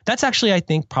whatever. That's actually, I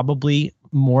think, probably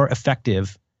more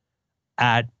effective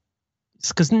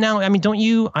because now, I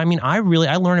mean, I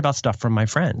learn about stuff from my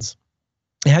friends.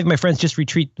 And having my friends just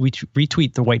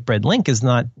retweet the white bread link is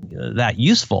not that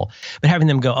useful. But having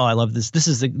them go, oh, I love this. This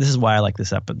is why I like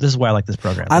this episode. This is why I like this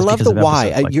program. I love the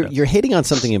why. Like you're hitting on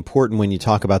something important when you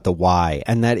talk about the why.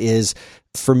 And that is,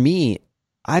 for me,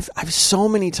 I've so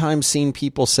many times seen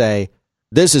people say,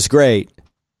 this is great,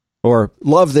 or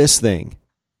love this thing.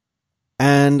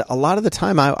 And a lot of the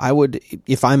time I would,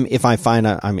 if I find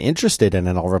I'm interested in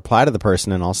it, I'll reply to the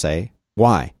person and I'll say,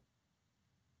 why?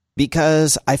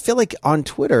 Because I feel like on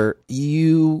Twitter,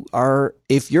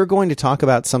 if you're going to talk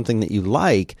about something that you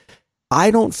like, I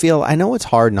know it's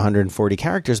hard in 140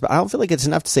 characters, but I don't feel like it's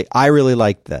enough to say, I really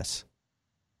like this.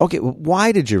 Okay,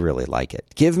 why did you really like it?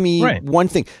 Give me one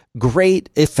thing. Great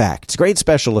effects, great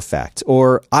special effects,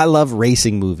 or I love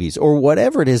racing movies, or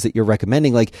whatever it is that you're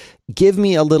recommending. Like, give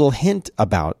me a little hint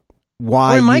about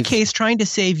why. Or in my case, trying to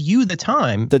save you the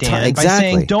time, Dan, exactly. by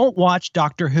saying, don't watch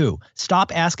Doctor Who.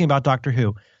 Stop asking about Doctor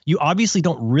Who. You obviously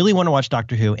don't really want to watch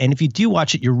Doctor Who. And if you do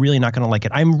watch it, you're really not going to like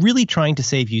it. I'm really trying to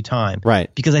save you time.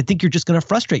 Right. Because I think you're just going to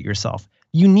frustrate yourself.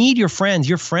 You need your friends.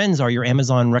 Your friends are your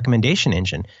Amazon recommendation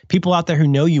engine. People out there who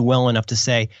know you well enough to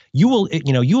say, you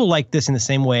will like this in the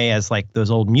same way as like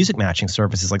those old music matching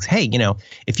services. Like, hey,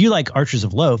 if you like Archers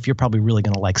of Loaf, you're probably really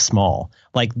going to like Small.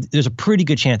 Like, there's a pretty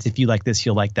good chance if you like this,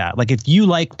 you'll like that. Like, if you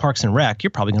like Parks and Rec,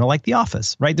 you're probably going to like The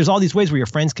Office, right? There's all these ways where your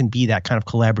friends can be that kind of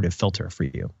collaborative filter for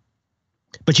you.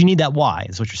 But you need that why,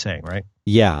 is what you're saying, right?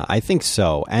 Yeah, I think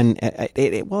so. And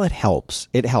it helps.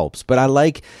 It helps. But I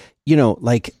like,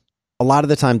 like a lot of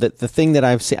the time that the thing that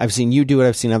I've seen you do it,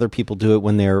 I've seen other people do it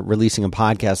when they're releasing a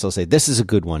podcast. They'll say, this is a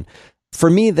good one. For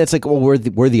me, that's like, well, were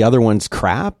the other ones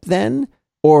crap then?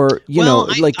 Or,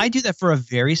 I do that for a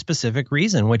very specific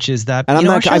reason, which is that, and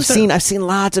I've seen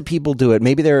lots of people do it.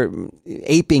 Maybe they're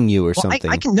aping you or something.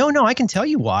 I can tell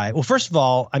you why. Well, first of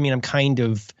all, I mean, I'm kind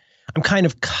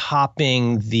of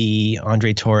copying the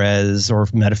Andre Torres or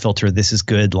Metafilter "This is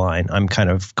good" line. I'm kind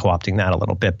of co-opting that a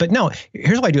little bit. But no,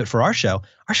 here's why I do it for our show.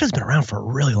 Our show's been around for a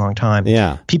really long time.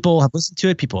 Yeah. People have listened to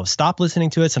it. People have stopped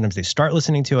listening to it. Sometimes they start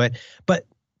listening to it. But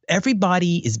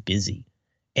everybody is busy.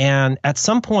 And at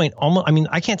some point,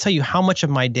 I can't tell you how much of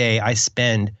my day I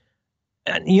spend.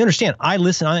 And you understand, I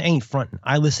ain't fronting.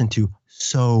 I listen to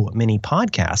so many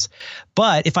podcasts.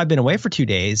 But if I've been away for 2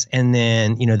 days and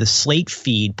then, the Slate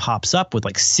feed pops up with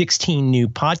like 16 new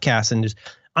podcasts and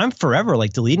I'm forever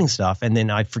like deleting stuff and then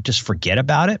I just forget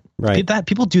about it. Right.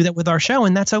 People do that with our show,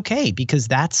 and that's okay, because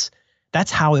that's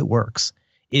how it works,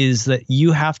 is that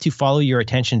you have to follow your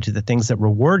attention to the things that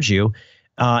reward you.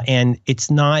 And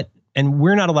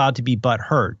we're not allowed to be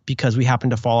butthurt because we happen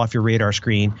to fall off your radar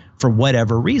screen for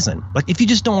whatever reason. Like, if you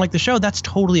just don't like the show, that's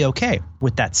totally okay.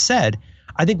 With that said,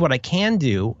 I think what I can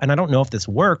do, and I don't know if this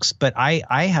works, but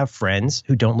I have friends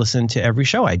who don't listen to every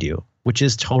show I do, which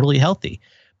is totally healthy.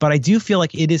 But I do feel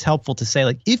like it is helpful to say,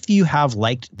 like, if you have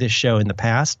liked this show in the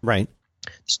past, right,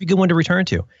 this would be a good one to return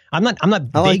to. I'm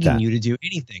not begging you to do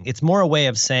anything. It's more a way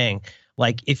of saying,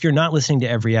 like, if you're not listening to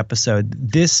every episode,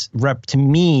 this to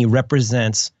me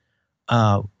represents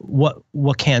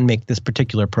what can make this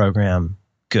particular program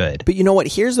good. But you know what?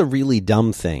 Here's a really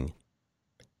dumb thing.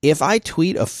 If I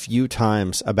tweet a few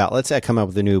times about, let's say I come up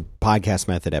with a new podcast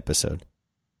method episode,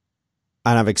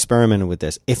 and I've experimented with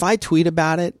this. If I tweet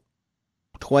about it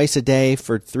twice a day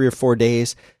for 3 or 4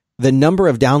 days, the number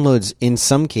of downloads in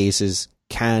some cases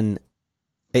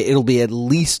it'll be at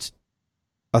least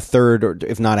a third, or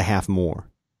if not a half more.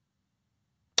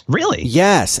 Really?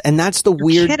 Yes, and that's the You're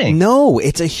weird. kidding. No,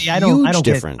 it's a huge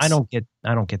difference. I don't get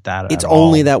that. It's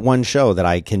only that one show that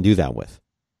I can do that with.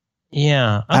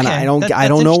 Yeah, okay. And I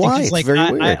don't know why. It's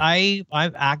very weird. I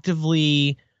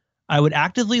would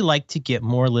actively like to get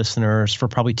more listeners for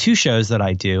probably 2 shows that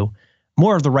I do.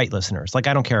 More of the right listeners. Like,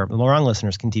 I don't care. The wrong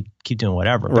listeners can keep doing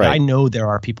whatever. But right. I know there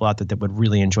are people out there that would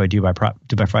really enjoy Do by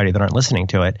Friday that aren't listening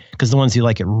to it, because the ones who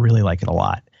like it really like it a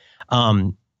lot.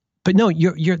 But no,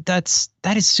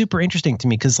 that is super interesting to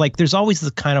me, because like there's always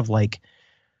the kind of like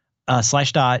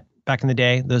Slashdot back in the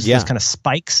day, those kind of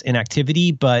spikes in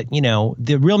activity. But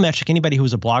the real metric, anybody who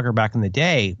was a blogger back in the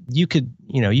day, you could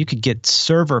get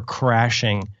server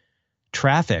crashing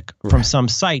traffic from some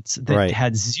sites that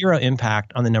had zero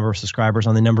impact on the number of subscribers,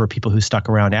 on the number of people who stuck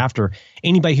around after,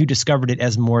 anybody who discovered it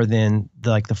as more than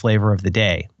the flavor of the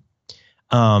day.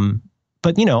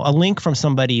 But a link from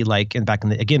somebody like back in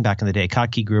the day,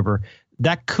 Kottke Gruber,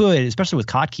 that could, especially with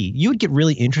Kottke, you would get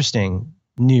really interesting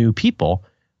new people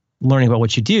learning about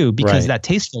what you do, because that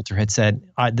taste filter had said,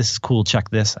 this is cool, check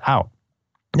this out.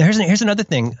 Now, here's another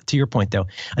thing to your point, though.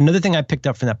 Another thing I picked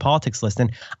up from that politics list,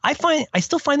 and I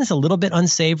still find this a little bit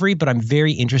unsavory, but I'm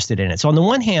very interested in it. So on the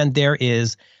one hand, there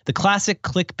is the classic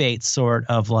clickbait sort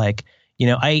of like,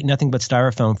 I ate nothing but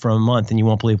styrofoam for a month and you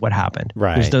won't believe what happened.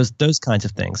 Right. There's those kinds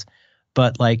of things.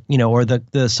 But like, or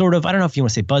the sort of, I don't know if you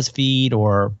want to say BuzzFeed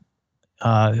or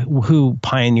who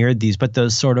pioneered these, but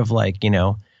those sort of like,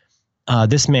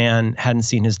 this man hadn't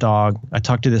seen his dog. I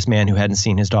talked to this man who hadn't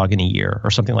seen his dog in a year,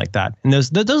 or something like that. And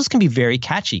those can be very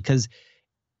catchy, because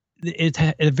it's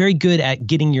very good at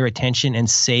getting your attention and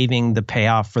saving the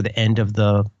payoff for the end of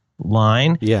the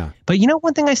line. Yeah. But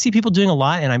one thing I see people doing a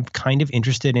lot, and I'm kind of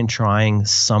interested in trying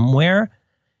somewhere,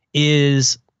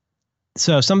 is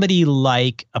somebody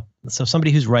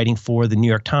who's writing for the New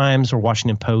York Times or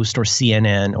Washington Post or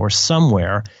CNN or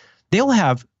somewhere, they'll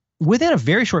have, within a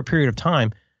very short period of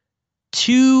time,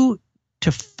 2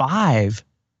 to 5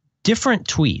 different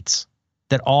tweets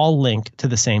that all link to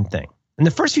the same thing. And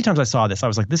the first few times I saw this, I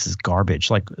was like, this is garbage.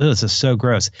 Like, this is so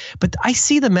gross. But I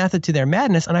see the method to their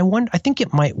madness, and I think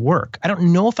it might work. I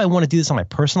don't know if I want to do this on my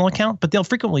personal account, but they'll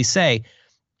frequently say,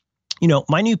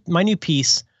 my new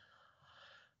piece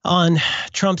on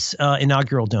Trump's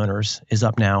inaugural donors is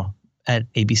up now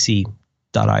at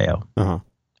abc.io. Uh-huh.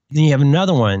 Then you have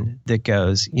another one that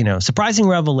goes, surprising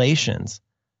revelations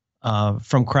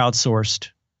from crowdsourced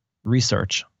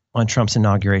research on Trump's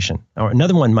inauguration. Or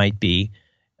another one might be,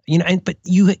 but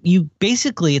you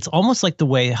basically, it's almost like the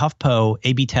way HuffPo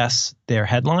A/B tests their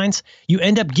headlines. You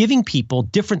end up giving people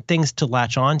different things to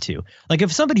latch onto. Like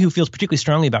if somebody who feels particularly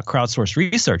strongly about crowdsourced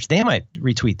research, they might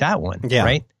retweet that one,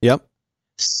 right? Yep.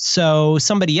 So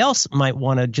somebody else might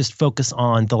want to just focus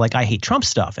on the I hate Trump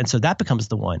stuff. And so that becomes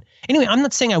the one. Anyway, I'm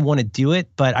not saying I want to do it,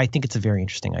 but I think it's a very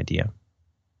interesting idea.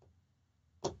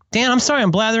 Dan, I'm sorry,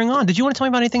 I'm blathering on. Did you want to tell me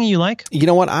about anything you like? You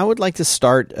know what? I would like to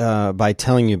start by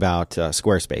telling you about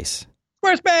Squarespace.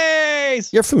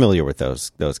 Squarespace! You're familiar with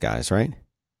those guys, right?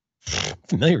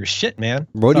 Familiar as shit, man.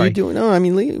 What are you doing? No, I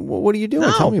mean, what are you doing?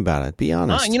 No. Tell me about it. Be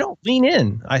honest. Lean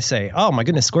in. I say, oh my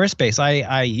goodness, Squarespace.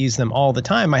 I use them all the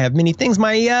time. I have many things.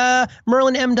 My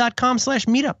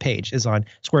merlinm.com/meetup page is on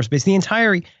Squarespace. The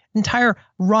entire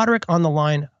Roderick on the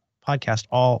Line podcast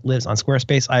all lives on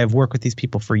Squarespace. I have worked with these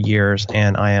people for years,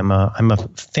 and I'm a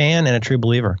fan and a true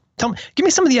believer. Give me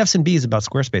some of the F's and B's about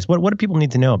Squarespace. What do people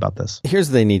need to know about this? Here's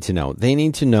what they need to know. They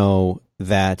need to know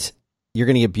that you're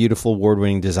going to get beautiful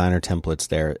award-winning designer templates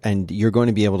there, and you're going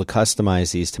to be able to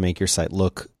customize these to make your site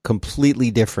look completely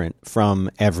different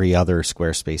from every other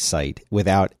Squarespace site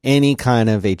without any kind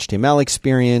of HTML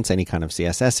experience, any kind of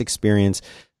CSS experience.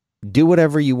 Do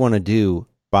whatever you want to do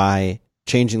by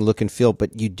changing look and feel,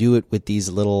 but you do it with these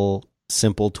little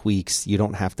simple tweaks. You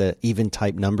don't have to even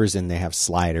type numbers in. They have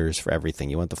sliders for everything.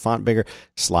 You want the font bigger,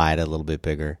 slide a little bit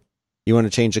bigger. You want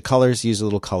to change the colors, use a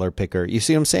little color picker. You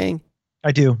see what I'm saying?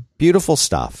 I do. Beautiful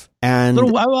stuff. And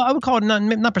I would call it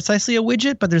not precisely a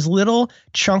widget, but there's little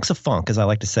chunks of funk, as I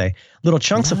like to say. Little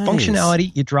chunks of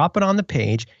functionality. You drop it on the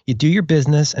page, you do your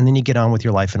business, and then you get on with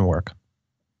your life and work.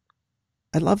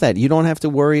 I love that. You don't have to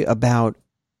worry about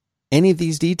any of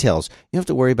these details. You don't have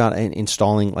to worry about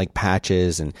installing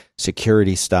patches and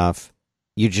security stuff.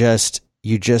 You just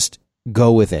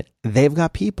go with it. They've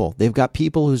got people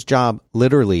whose job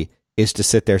literally is to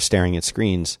sit there staring at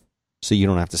screens, so you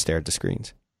don't have to stare at the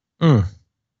screens. Boy,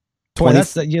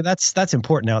 that's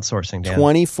important outsourcing, Dan.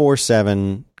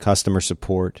 24/7 customer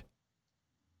support.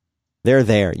 They're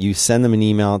there. You send them an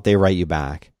email, they write you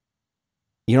back.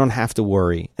 You don't have to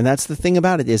worry. And that's the thing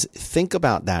about it is think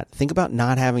about that. Think about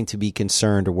not having to be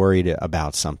concerned or worried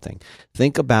about something.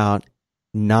 Think about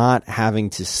not having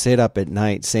to sit up at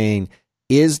night saying,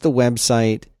 is the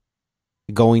website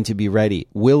going to be ready?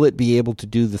 Will it be able to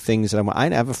do the things that I want? I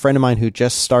have a friend of mine who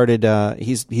just started,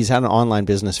 he's had an online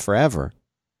business forever.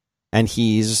 And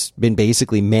he's been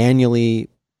basically manually,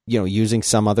 using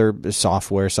some other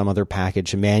software, some other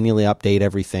package to manually update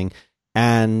everything.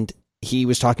 And he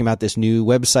was talking about this new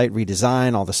website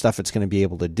redesign, all the stuff it's going to be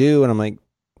able to do. And I'm like,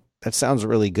 that sounds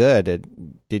really good.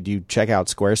 Did you check out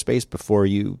Squarespace before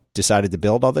you decided to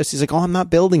build all this? He's like, oh, I'm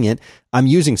not building it. I'm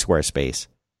using Squarespace.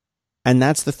 And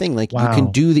that's the thing. Wow. You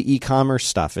can do the e-commerce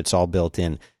stuff. It's all built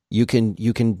in. You can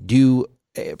do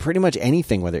pretty much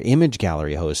anything, whether image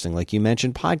gallery hosting, like you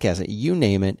mentioned, podcasting, you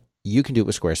name it, you can do it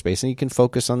with Squarespace, and you can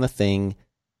focus on the thing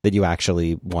that you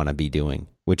actually want to be doing,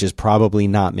 which is probably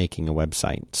not making a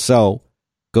website. So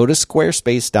go to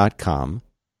squarespace.com.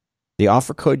 The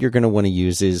offer code you're going to want to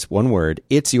use is one word,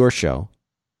 it's your show.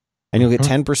 And you'll get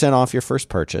 10% off your first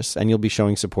purchase, and you'll be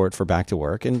showing support for Back to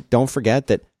Work. And don't forget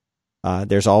that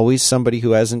there's always somebody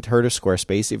who hasn't heard of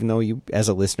Squarespace, even though you, as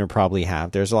a listener, probably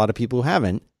have. There's a lot of people who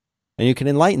haven't. And you can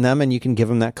enlighten them, and you can give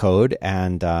them that code.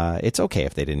 And it's okay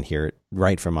if they didn't hear it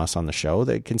right from us on the show.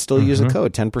 They can still use the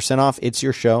code. 10% off, it's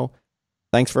your show.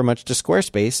 Thanks very much to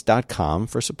squarespace.com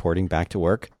for supporting Back to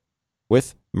Work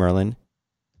with Merlin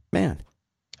Mann.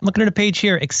 I'm looking at a page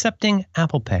here, accepting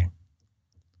Apple Pay.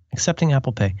 Accepting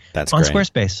Apple Pay. That's on great.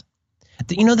 Squarespace.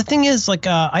 The thing is,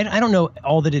 I don't know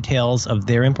all the details of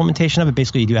their implementation of it.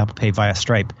 Basically, you do Apple Pay via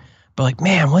Stripe. But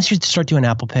man, once you start doing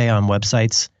Apple Pay on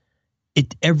websites,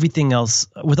 everything else,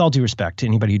 with all due respect to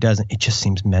anybody who doesn't, it just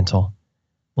seems mental.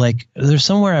 There's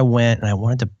somewhere I went and I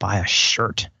wanted to buy a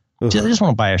shirt. I just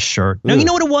want to buy a shirt. No, you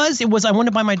know what it was? It was I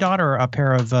wanted to buy my daughter a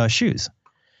pair of shoes.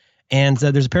 And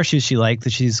there's a pair of shoes she liked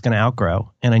that she's going to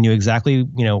outgrow. And I knew exactly,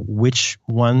 which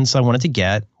ones I wanted to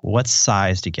get, what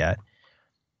size to get.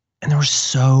 And there were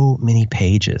so many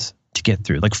pages to get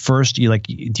through. First, do you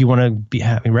want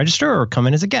to register or come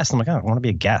in as a guest? I'm like, I don't want to be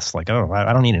a guest. I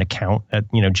don't need an account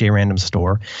at, JRandom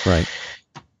store. Right.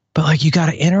 But you got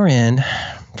to enter in.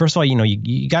 First of all,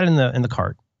 you got it in the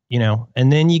cart,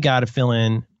 and then you got to fill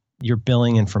in your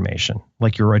billing information,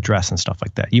 like your address and stuff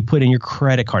like that. You put in your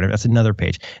credit card. That's another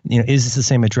page. Is this the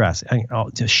same address?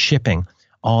 Just shipping,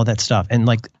 all that stuff. And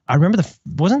like, I remember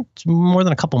wasn't more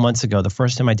than a couple months ago, the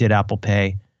first time I did Apple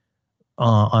Pay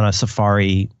on a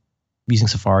Safari, using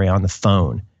Safari on the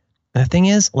phone. And the thing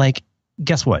is, like,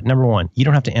 guess what? Number one, you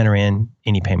don't have to enter in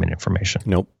any payment information.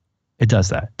 Nope. It does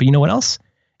that. But you know what else?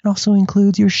 It also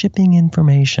includes your shipping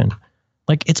information.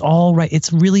 Like, it's all right. It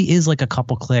really is like a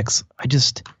couple clicks. It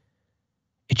just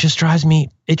drives me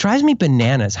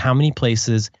bananas how many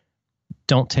places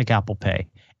don't take Apple Pay.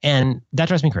 And that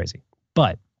drives me crazy.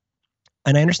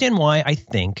 And I understand why. I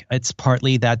think it's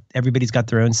partly that everybody's got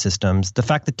their own systems. The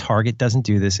fact that Target doesn't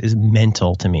do this is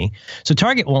mental to me. So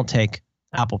Target won't take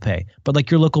Apple Pay, but like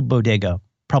your local bodega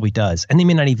probably does. And they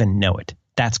may not even know it.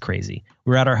 That's crazy.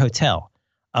 We're at our hotel.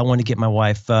 I want to get my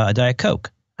wife a Diet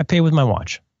Coke. I pay with my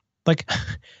watch. Like,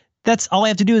 that's all I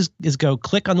have to do is go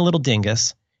click on the little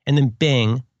dingus, and then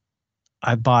bing,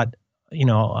 I bought,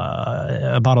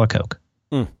 a bottle of Coke.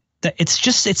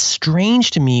 It's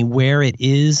strange to me where it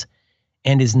is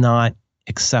and is not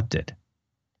accepted.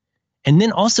 And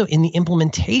then also in the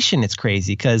implementation, it's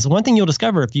crazy because one thing you'll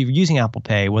discover if you're using Apple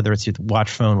Pay, whether it's your watch,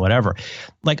 phone, whatever,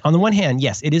 like on the one hand,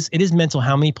 yes, it is mental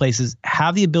how many places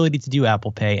have the ability to do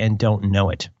Apple Pay and don't know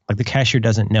it. Like the cashier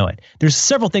doesn't know it. There's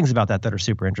several things about that are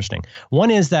super interesting. One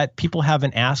is that people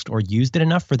haven't asked or used it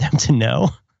enough for them to know.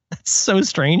 That's so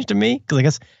strange to me because I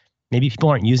guess maybe people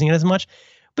aren't using it as much.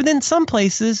 But then some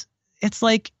places, it's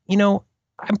like,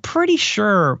 I'm pretty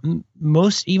sure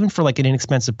most, even for like an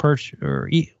inexpensive purchase, or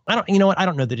I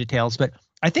don't know the details, but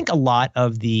I think a lot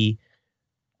of the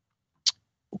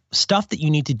stuff that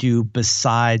you need to do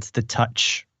besides the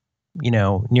touch,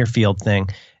 near field thing,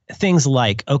 things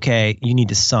like, okay, you need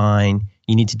to sign,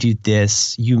 you need to do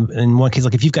this. In one case,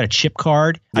 like if you've got a chip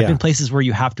card, I've been places where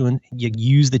you have to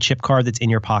use the chip card that's in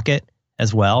your pocket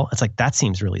as well. It's like, that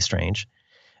seems really strange.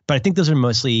 But I think those are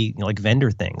mostly like vendor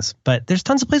things. But there's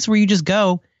tons of places where you just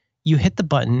go, you hit the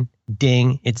button,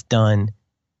 ding, it's done.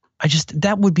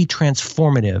 That would be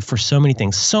transformative for so many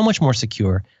things, so much more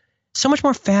secure, so much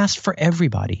more fast for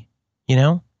everybody.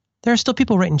 There are still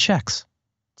people writing checks.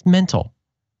 It's mental.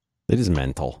 It is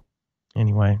mental.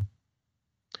 Anyway.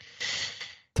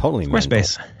 Totally mental.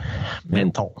 Squarespace.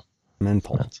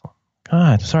 Mental.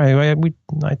 God, sorry,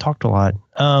 I talked a lot.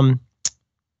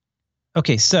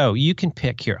 Okay, so you can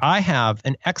pick here. I have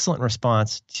an excellent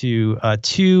response to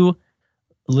 2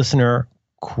 listener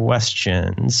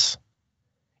questions.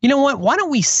 You know what? Why don't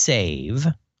we save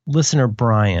listener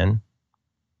Brian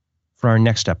for our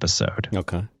next episode?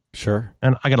 Okay, sure.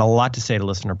 And I got a lot to say to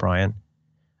listener Brian.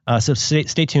 So stay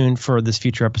tuned for this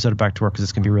future episode of Back to Work because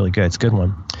it's going to be really good. It's a good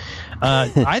one.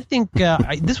 I think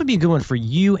this would be a good one for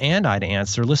you and I to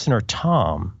answer. Listener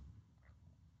Tom.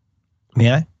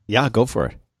 May I? Yeah, go for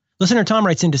it. Listener Tom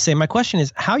writes in to say, my question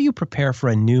is how you prepare for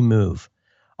a new move.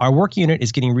 Our work unit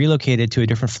is getting relocated to a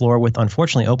different floor with,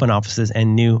 unfortunately, open offices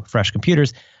and new, fresh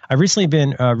computers. I've recently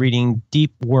been reading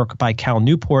Deep Work by Cal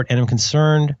Newport, and I'm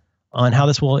concerned on how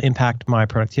this will impact my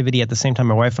productivity. At the same time,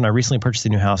 my wife and I recently purchased a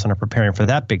new house and are preparing for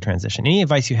that big transition. Any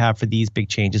advice you have for these big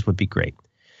changes would be great.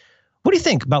 What do you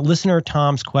think about listener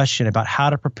Tom's question about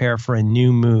how to prepare for a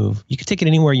new move? You could take it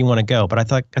anywhere you want to go, but I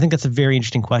think that's a very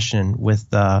interesting question with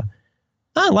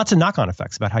lots of knock-on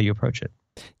effects about how you approach it.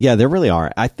 Yeah, there really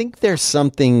are. I think there's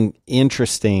something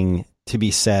interesting to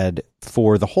be said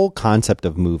for the whole concept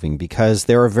of moving because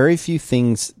there are very few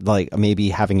things, like maybe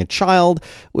having a child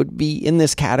would be in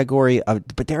this category,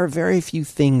 but there are very few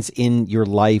things in your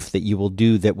life that you will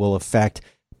do that will affect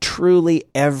truly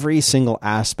every single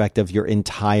aspect of your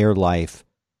entire life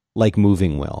like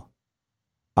moving will.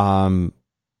 I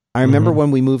remember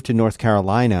when we moved to North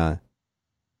Carolina,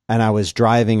 and I was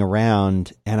driving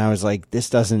around and I was like, this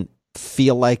doesn't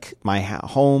feel like my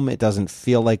home. It doesn't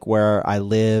feel like where I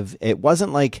live. It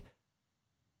wasn't like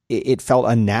it felt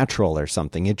unnatural or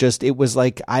something. It was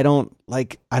like, I don't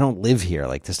live here.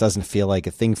 Like this doesn't feel like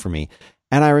a thing for me.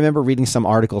 And I remember reading some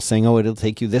article saying, oh, it'll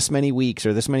take you this many weeks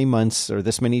or this many months or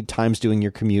this many times doing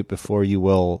your commute before you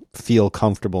will feel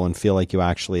comfortable and feel like you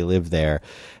actually live there.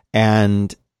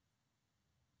 And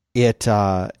it,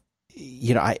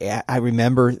 I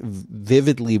remember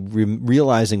vividly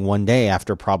realizing one day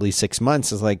after probably 6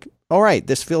 months, is like, all right,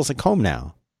 this feels like home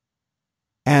now.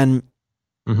 And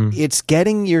it's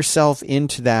getting yourself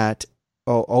into that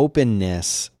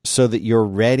openness so that you're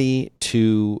ready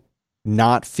to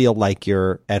not feel like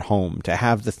you're at home, to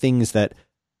have the things that,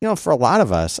 for a lot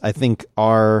of us, I think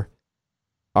our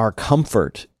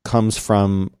comfort comes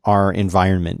from our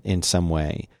environment in some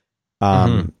way.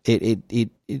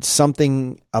 It's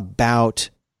something about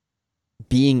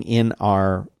being in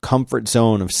our comfort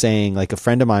zone of saying, like a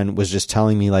friend of mine was just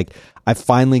telling me, like, I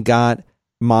finally got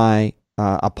my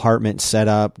apartment set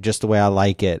up just the way I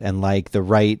like it, and like the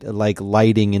right like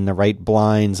lighting and the right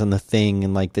blinds on the thing,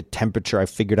 and like the temperature. I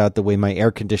figured out the way my air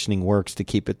conditioning works to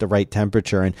keep it the right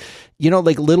temperature. And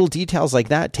like little details like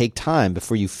that take time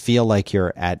before you feel like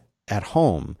you're at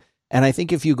home. And I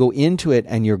think if you go into it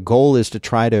and your goal is to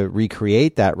try to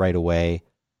recreate that right away,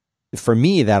 for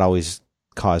me that always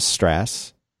caused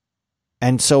stress.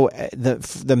 And so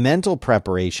the mental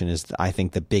preparation is, I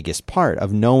think, the biggest part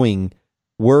of knowing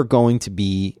we're going to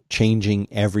be changing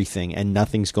everything and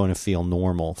nothing's going to feel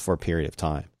normal for a period of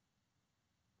time.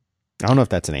 I don't know if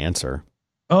that's an answer.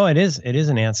 Oh, it is. It is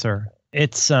an answer.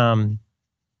 It's, one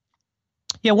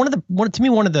of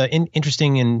the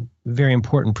interesting and very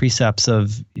important precepts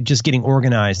of just getting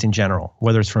organized in general,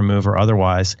 whether it's for a move or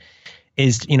otherwise,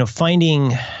 is,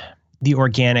 finding the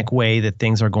organic way that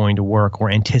things are going to work,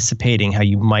 or anticipating how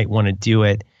you might want to do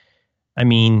it. I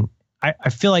mean,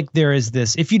 I feel like there is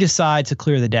this, if you decide to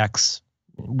clear the decks,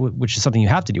 which is something you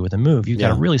have to do with a move, you've got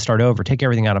to really start over, take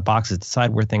everything out of boxes, decide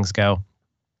where things go.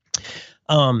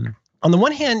 On the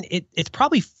one hand, it's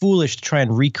probably foolish to try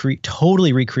and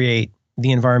totally recreate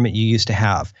the environment you used to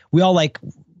have. We all like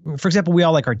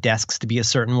our desks to be a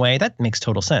certain way. That makes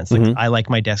total sense. Like, I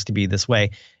like my desk to be this way.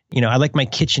 I like my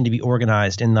kitchen to be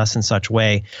organized in thus and such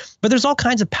way. But there's all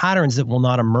kinds of patterns that will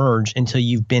not emerge until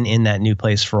you've been in that new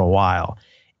place for a while.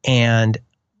 And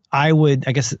I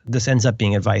guess this ends up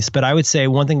being advice, but I would say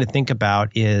one thing to think about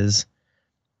is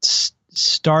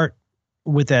start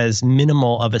with as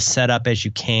minimal of a setup as you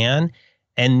can.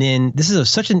 And then this is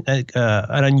such an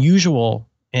unusual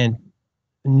and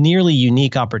nearly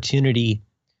unique opportunity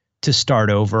to start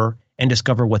over and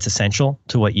discover what's essential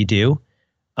to what you do.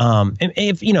 And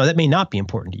if, that may not be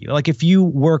important to you. Like if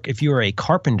you're a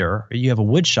carpenter or you have a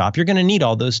wood shop, you're going to need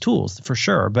all those tools for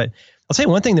sure. But I'll say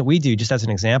one thing that we do, just as an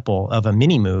example of a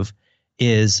mini move,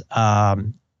 is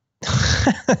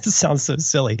this sounds so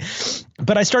silly,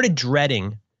 but I started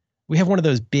dreading. We have one of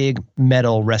those big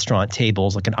metal restaurant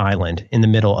tables, like an island in the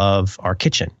middle of our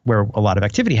kitchen where a lot of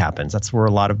activity happens. That's where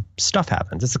a lot of stuff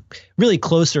happens. It's really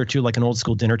closer to like an old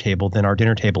school dinner table than our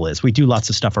dinner table is. We do lots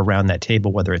of stuff around that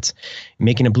table, whether it's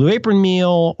making a Blue Apron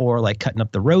meal or like cutting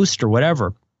up the roast or whatever.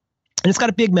 And it's got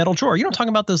a big metal drawer. You know what I'm talking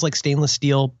about? Those like stainless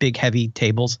steel, big, heavy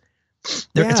tables. It's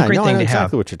a great thing to have.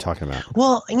 Exactly what you're talking about.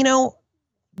 Well, you know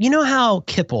how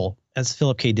kipple, as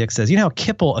Philip K. Dick says, how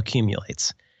kipple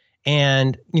accumulates.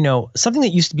 And, something that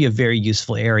used to be a very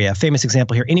useful area, famous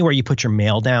example here, anywhere you put your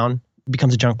mail down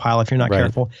becomes a junk pile if you're not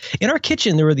careful. In our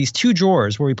kitchen, there were these 2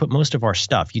 drawers where we put most of our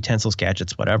stuff, utensils,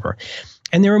 gadgets, whatever.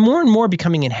 And they were more and more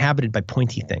becoming inhabited by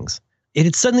pointy things.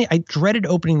 I dreaded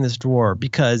opening this drawer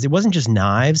because it wasn't just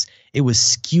knives, it was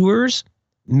skewers,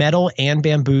 metal and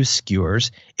bamboo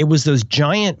skewers. It was those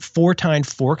giant 4-tine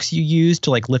forks you use to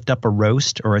like lift up a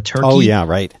roast or a turkey. Oh yeah,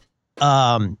 right.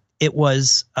 It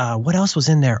was what else was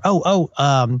in there?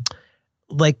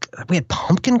 Like we had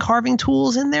pumpkin carving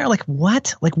tools in there. Like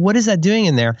what? Like what is that doing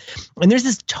in there? And there's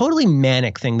this totally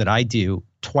manic thing that I do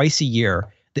twice a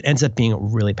year that ends up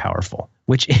being really powerful,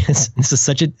 which is, this is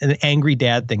such an angry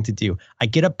dad thing to do. I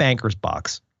get a banker's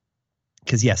box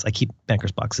because yes, I keep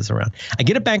banker's boxes around. I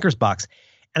get a banker's box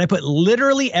and I put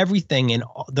literally everything in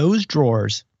those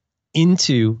drawers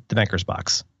into the banker's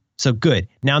box. So good.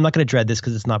 Now I'm not going to dread this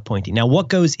because it's not pointy. Now what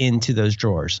goes into those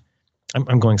drawers?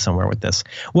 I'm going somewhere with this.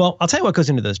 Well, I'll tell you what goes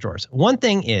into those drawers. One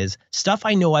thing is stuff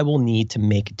I know I will need to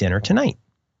make dinner tonight.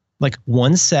 Like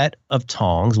one set of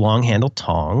tongs, long handled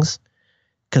tongs,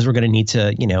 because we're going to need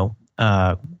to,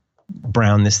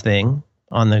 brown this thing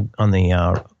on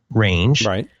the range.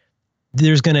 Right.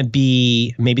 There's going to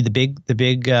be maybe the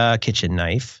big kitchen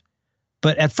knife.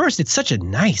 But at first, it's such a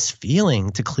nice feeling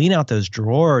to clean out those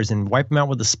drawers and wipe them out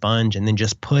with a sponge and then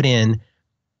just put in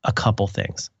a couple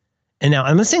things. And now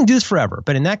I'm not saying do this forever,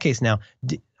 but in that case now,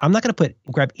 I'm not going to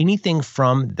grab anything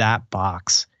from that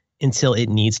box until it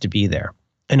needs to be there.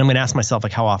 And I'm going to ask myself,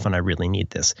 like, how often I really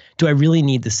need this? Do I really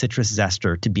need the citrus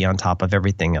zester to be on top of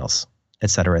everything else,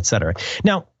 et cetera, et cetera?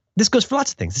 Now, this goes for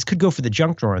lots of things. This could go for the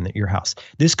junk drawer in your house.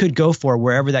 This could go for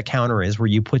wherever that counter is where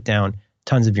you put down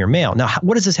tons of your mail. Now,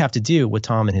 what does this have to do with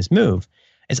Tom and his move?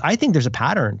 Is I think there's a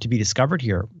pattern to be discovered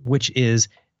here, which is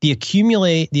the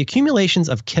accumulations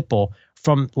of kipple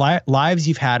from lives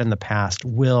you've had in the past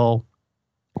will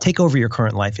take over your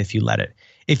current life if you let it.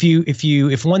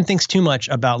 If one thinks too much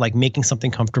about like making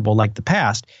something comfortable like the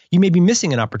past, you may be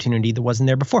missing an opportunity that wasn't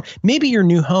there before. Maybe your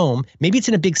new home, maybe it's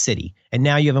in a big city and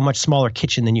now you have a much smaller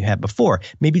kitchen than you had before.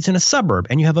 Maybe it's in a suburb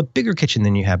and you have a bigger kitchen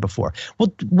than you had before.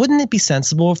 Well, wouldn't it be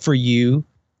sensible for you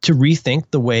to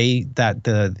rethink the way that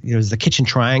there's the kitchen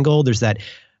triangle. There's that,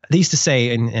 they used to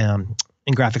say in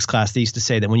graphics class, they used to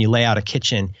say that when you lay out a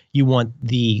kitchen, you want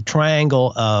the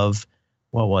triangle of,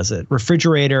 what was it,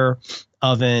 refrigerator,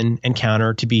 oven, and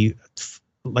counter to be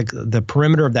like the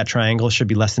perimeter of that triangle should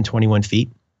be less than 21 feet.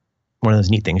 One of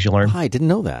those neat things you learn. I didn't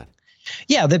know that.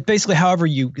 Yeah, that basically, however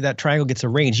that triangle gets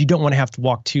arranged, you don't want to have to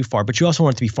walk too far, but you also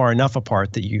want it to be far enough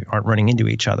apart that you aren't running into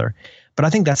each other. But I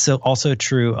think that's also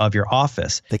true of your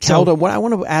office. I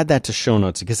want to add that to show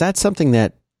notes because that's something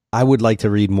that I would like to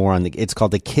read more on. It's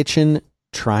called the kitchen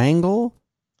triangle.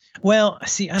 Well,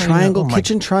 see, I don't triangle know.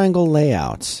 Kitchen triangle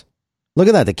layouts. Look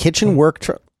at that, the kitchen work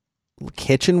triangle.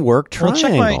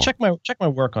 Well, check my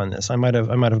work on this. I might have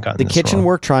gotten the this kitchen wrong.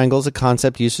 work triangle is a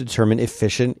concept used to determine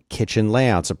efficient kitchen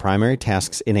layouts. The primary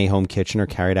tasks in a home kitchen are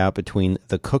carried out between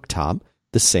the cooktop,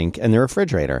 the sink, and the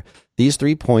refrigerator. These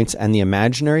 3 points and the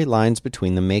imaginary lines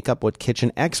between them make up what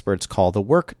kitchen experts call the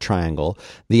work triangle.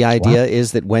 The idea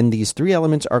is that when these 3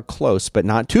 elements are close, but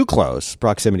not too close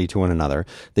proximity to one another,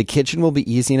 the kitchen will be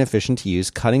easy and efficient to use,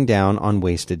 cutting down on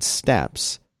wasted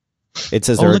steps. It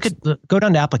says, go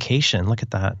down to application. Look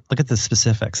at that. Look at the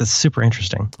specifics. It's super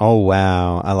interesting. Oh,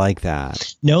 wow. I like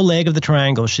that. No leg of the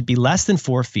triangle should be less than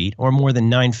 4 feet or more than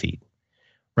 9 feet,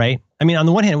 right? I mean, on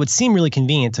the one hand, it would seem really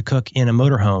convenient to cook in a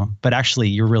motorhome, but actually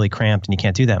you're really cramped and you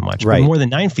can't do that much. Right. But more than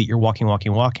 9 feet, you're walking.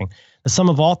 The sum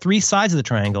of all 3 sides of the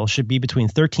triangle should be between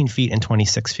 13 feet and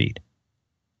 26 feet.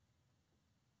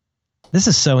 This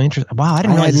is so interesting. Wow, I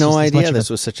had no idea this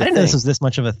was such a thing. I didn't know this was this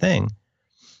much of a thing.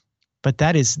 But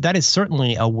that is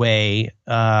certainly a way.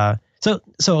 So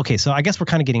I guess we're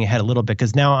kind of getting ahead a little bit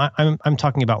because now I'm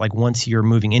talking about like once you're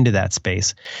moving into that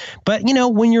space. But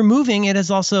when you're moving, it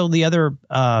is also the other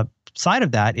side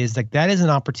of that is like that is an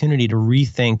opportunity to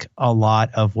rethink a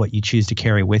lot of what you choose to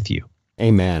carry with you.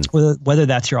 Amen. Whether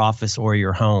that's your office or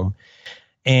your home,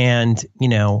 and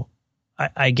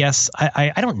I guess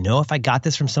I don't know if I got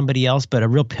this from somebody else, but a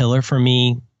real pillar for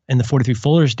me in the 43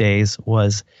 Folders days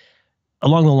was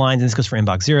along the lines, and this goes for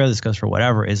Inbox Zero, this goes for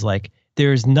whatever, is like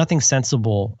there's nothing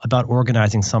sensible about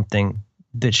organizing something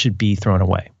that should be thrown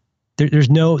away. There's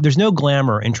no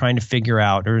glamour in trying to figure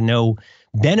out, or no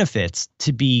benefits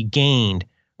to be gained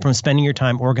from spending your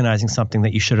time organizing something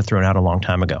that you should have thrown out a long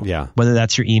time ago. Yeah. Whether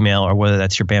that's your email or whether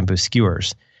that's your bamboo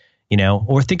skewers,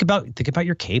 or think about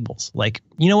your cables. Like,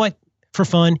 you know what? For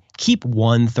fun, keep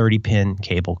one 30-pin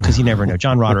cable because you never know.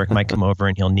 John Roderick might come over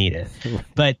and he'll need it.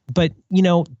 But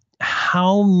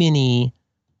how many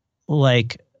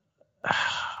like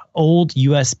old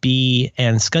USB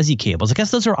and SCSI cables? I guess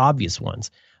those are obvious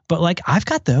ones, but like I've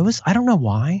got those. I don't know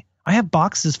why. I have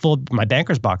boxes full of my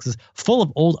banker's boxes full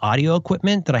of old audio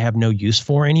equipment that I have no use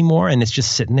for anymore. And it's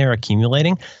just sitting there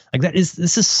accumulating. Like this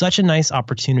is such a nice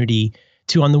opportunity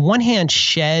to, on the one hand,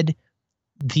 shed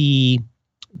the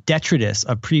detritus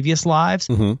of previous lives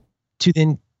to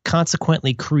then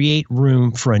consequently create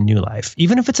room for a new life,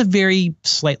 even if it's a very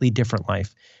slightly different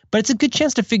life. But it's a good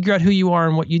chance to figure out who you are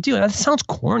and what you do. And that sounds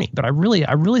corny, but I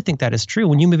really think that is true.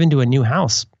 When you move into a new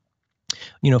house,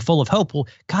 full of hope, well,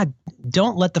 God,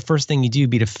 don't let the first thing you do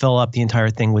be to fill up the entire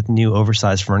thing with new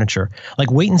oversized furniture. Like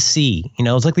wait and see.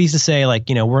 It's like they used to say, like,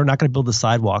 we're not going to build the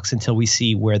sidewalks until we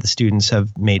see where the students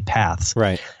have made paths.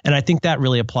 Right. And I think that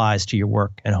really applies to your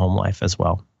work and home life as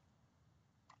well.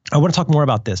 I want to talk more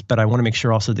about this, but I want to make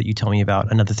sure also that you tell me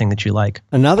about another thing that you like.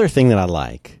 Another thing that I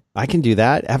like. I can do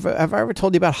that. Have I ever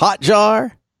told you about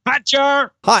Hotjar?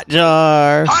 Hotjar!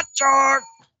 Hotjar! Hotjar!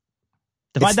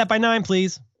 Divide that by 9,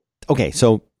 please. Okay,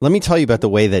 so let me tell you about the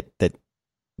way that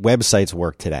websites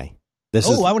work today. I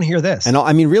want to hear this. And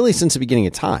I mean, really, since the beginning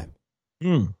of time.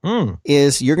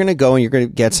 Is you're going to go and you're going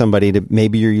to get somebody to,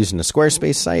 maybe you're using a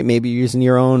Squarespace site, maybe you're using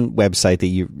your own website that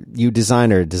you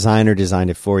designed, or a designer designed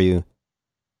it for you.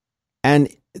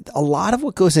 And a lot of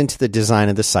what goes into the design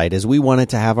of the site is we wanted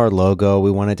to have our logo,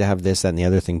 we wanted to have this, that, and the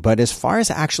other thing. But as far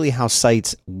as actually how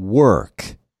sites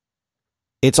work,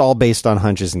 it's all based on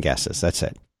hunches and guesses. That's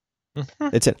it.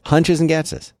 That's it. Hunches and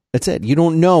guesses. That's it. You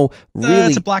don't know really.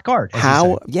 It's a black art.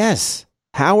 How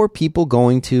are people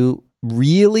going to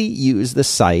really use the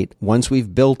site once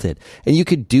we've built it? And you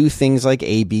could do things like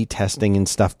A/B testing and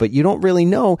stuff, but you don't really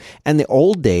know. And the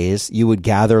old days, you would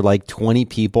gather like 20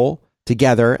 people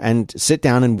together and sit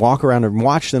down and walk around and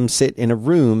watch them sit in a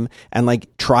room and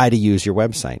like try to use your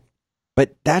website.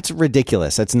 But that's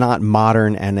ridiculous. That's not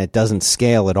modern and it doesn't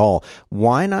scale at all.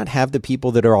 Why not have the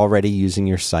people that are already using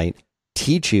your site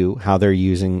teach you how they're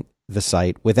using the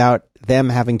site without them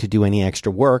having to do any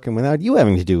extra work and without you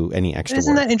having to do any extra work?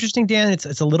 Isn't that interesting, Dan?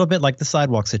 It's a little bit like the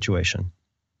sidewalk situation.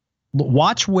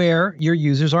 Watch where your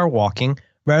users are walking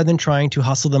rather than trying to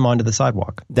hustle them onto the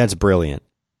sidewalk. That's brilliant.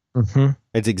 Mm-hmm.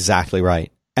 It's exactly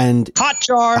right. And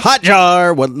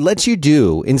Hotjar, what lets you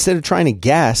do, instead of trying to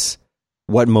guess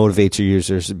what motivates your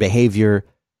users' behavior,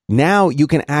 now you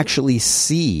can actually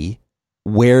see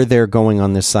where they're going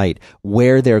on the site,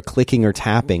 where they're clicking or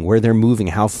tapping, where they're moving,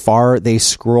 how far they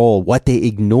scroll, what they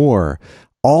ignore.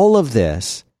 All of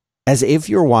this as if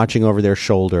you're watching over their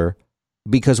shoulder,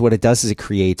 because what it does is it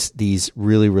creates these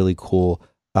really, really cool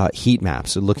heat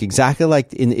maps. It look exactly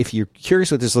like, if you're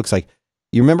curious what this looks like,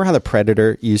 you remember how the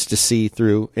Predator used to see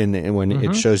through, and when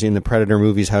it shows you in the Predator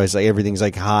movies how it's like everything's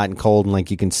like hot and cold, and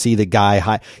like you can see the guy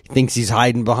he thinks he's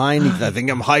hiding behind. I think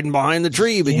I'm hiding behind the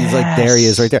tree, but he's like, there he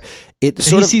is, right there. He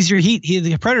sees your heat.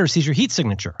 The Predator sees your heat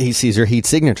signature. He sees your heat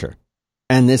signature,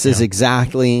 and this is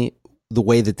exactly the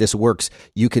way that this works.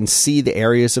 You can see the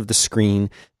areas of the screen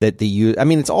that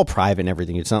it's all private and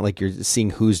everything. It's not like you're seeing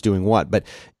who's doing what, but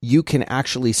you can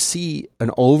actually see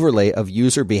an overlay of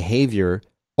user behavior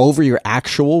over your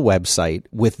actual website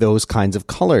with those kinds of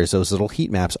colors, those little heat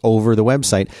maps over the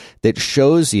website that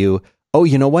shows you, oh,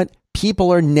 you know what?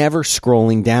 People are never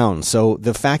scrolling down. So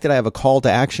the fact that I have a call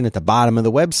to action at the bottom of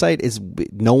the website is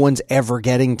no one's ever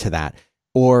getting to that.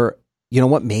 Or, you know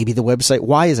what? Maybe the website,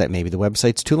 why is that? Maybe the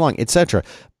website's too long, etc.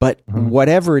 But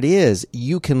whatever it is,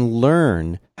 you can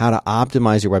learn how to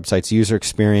optimize your website's user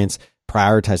experience,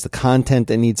 prioritize the content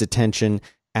that needs attention.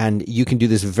 And you can do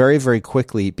this very, very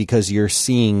quickly because you're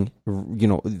seeing,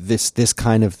 this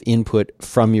kind of input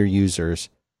from your users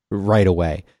right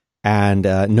away, and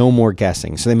no more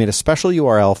guessing. So they made a special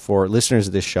URL for listeners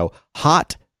of this show,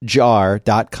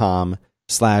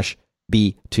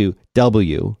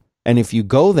 hotjar.com/B2W. And if you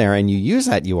go there and you use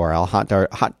that URL,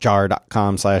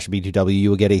 hotjar.com/B2W, you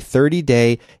will get a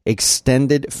 30-day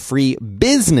extended free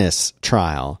business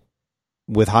trial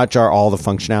with Hotjar, all the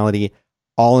functionality,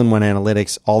 all-in-one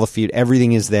analytics, all the feed,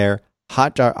 everything is there.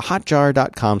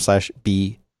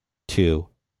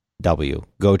 Hotjar.com/B2W.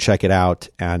 Go check it out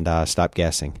and stop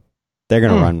guessing. They're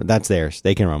going to run. That's theirs.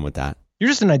 They can run with that.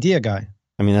 You're just an idea guy.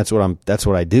 I mean, that's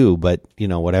what I do, but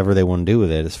whatever they want to do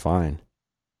with it is fine.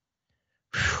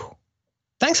 Whew.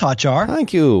 Thanks, Hotjar.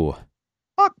 Thank you.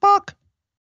 Bok.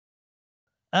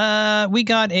 We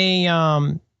got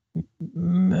an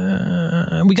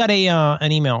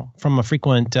email from a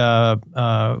frequent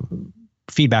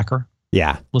feedbacker.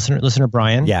 Yeah. Listener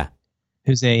Brian. Yeah.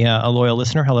 Who's a loyal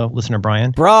listener. Hello, listener Brian.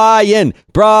 Brian.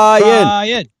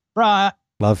 Brian.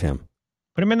 Love him.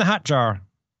 Put him in the hot jar.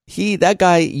 That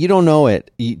guy, you don't know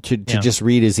it to just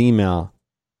read his email,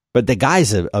 but the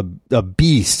guy's a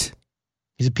beast.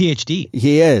 He's a PhD.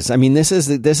 He is. I mean, this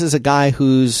is a guy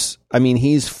he's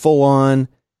full on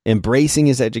embracing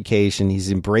his education.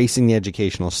 He's embracing the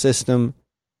educational system.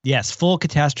 Yes, full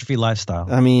catastrophe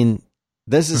lifestyle. I mean,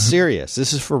 this is serious.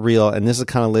 This is for real, and this is the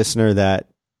kind of listener that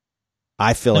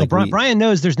I feel like Brian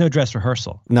knows there's no dress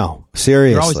rehearsal. No,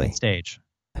 seriously. You're always on stage.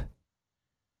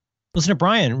 Listener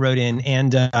Brian wrote in,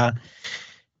 and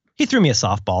he threw me a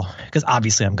softball because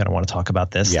obviously I'm going to want to talk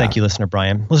about this. Yeah. Thank you, listener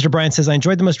Brian. Listener Brian says, I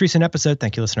enjoyed the most recent episode.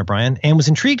 Thank you, listener Brian. And was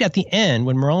intrigued at the end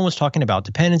when Merlin was talking about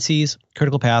dependencies,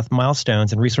 critical path,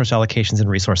 milestones, and resource allocations and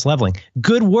resource leveling.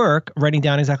 Good work writing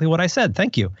down exactly what I said.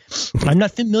 Thank you. I'm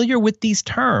not familiar with these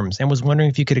terms and was wondering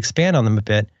if you could expand on them a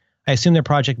bit. I assume they're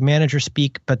project manager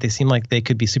speak, but they seem like they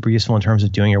could be super useful in terms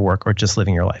of doing your work or just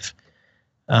living your life.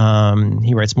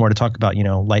 He writes more to talk about,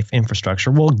 life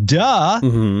infrastructure. Well, duh.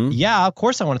 Mm-hmm. Yeah, of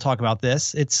course I want to talk about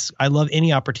this. I love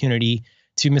any opportunity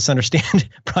to misunderstand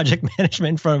project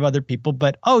management in front of other people.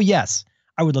 But, yes,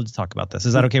 I would love to talk about this.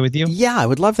 Is that okay with you? Yeah, I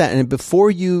would love that. And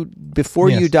before you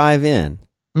dive in,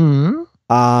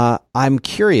 I'm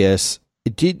curious,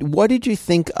 what did you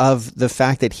think of the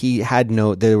fact that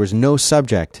there was no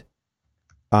subject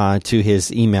to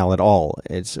his email at all?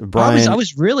 It's Brian. I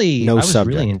was really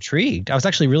intrigued. I was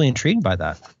actually really intrigued by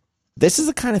that. This is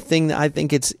the kind of thing that I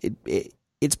think it's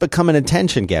become an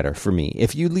attention getter for me.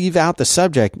 If you leave out the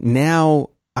subject, now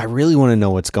I really want to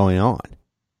know what's going on.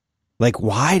 Like,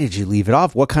 why did you leave it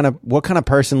off? What kind of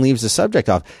person leaves the subject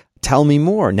off? Tell me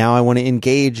more. Now I want to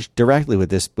engage directly with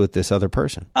this other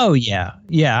person. Oh yeah.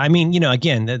 Yeah. I mean,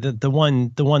 again, the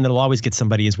one that'll always get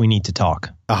somebody is we need to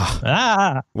talk.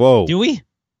 Whoa. Do we?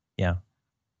 Yeah.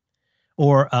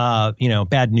 Or,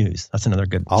 bad news. That's another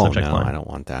good subject line. I don't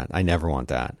want that. I never want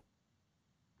that.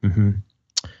 Mm-hmm.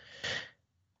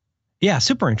 Yeah,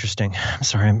 super interesting. I'm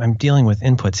sorry. I'm dealing with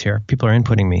inputs here. People are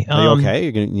inputting me. Are you okay?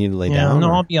 You're going to need to lay down?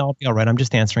 No, I'll be all right. I'm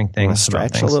just answering things.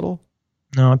 Stretch a little?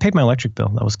 No, I paid my electric bill.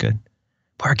 That was good.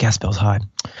 Boy, our gas bill's high.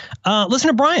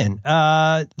 Listener Brian,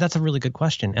 that's a really good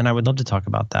question, and I would love to talk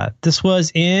about that. This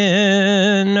was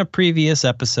in a previous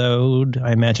episode.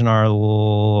 I imagine our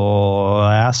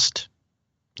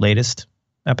latest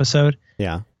episode.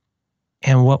 Yeah.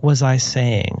 And what was I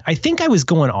saying? I think I was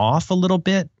going off a little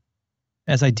bit,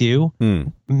 as I do.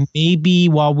 Maybe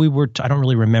while we were, I don't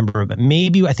really remember, but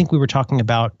maybe I think we were talking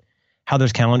about how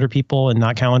there's calendar people and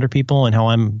not calendar people, and how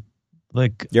I'm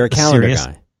like, you're a calendar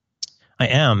guy. I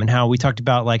am. And how we talked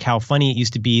about like how funny it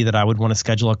used to be that I would want to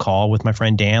schedule a call with my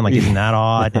friend Dan, like, isn't that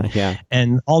odd? And, yeah.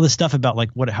 And all this stuff about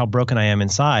like how broken I am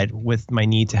inside with my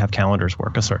need to have calendars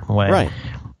work a certain way. Right.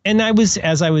 And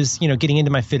as I was, getting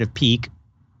into my fit of peak,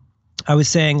 I was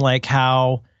saying like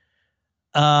how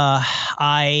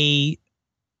I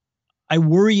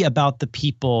worry about the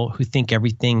people who think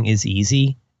everything is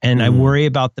easy. And I worry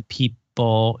about the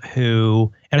people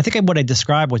who, and I think what I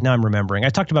described was, now I'm remembering, I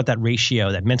talked about that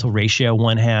ratio, that mental ratio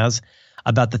one has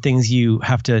about the things you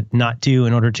have to not do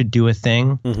in order to do a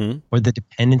thing, or the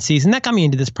dependencies. And that got me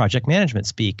into this project management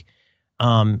speak.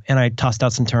 And I tossed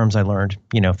out some terms I learned,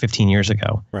 15 years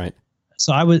ago. Right.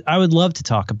 So I would love to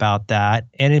talk about that.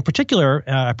 And in particular,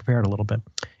 I prepared a little bit.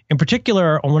 In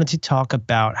particular, I wanted to talk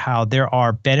about how there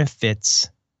are benefits.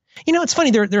 It's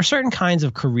funny. There are certain kinds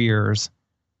of careers,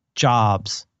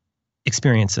 jobs,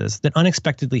 experiences that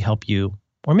unexpectedly help you,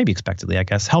 or maybe expectedly, I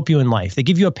guess, help you in life. They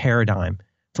give you a paradigm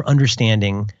for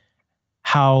understanding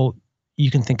how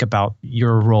you can think about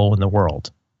your role in the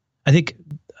world. I think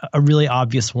a really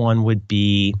obvious one would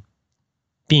be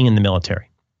being in the military.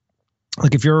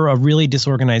 Like if you're a really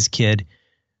disorganized kid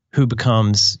who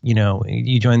becomes,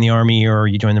 you join the Army or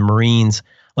you join the Marines,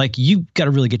 like you got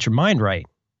to really get your mind right.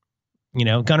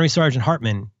 Gunnery Sergeant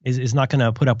Hartman is not going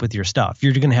to put up with your stuff.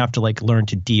 You're going to have to like learn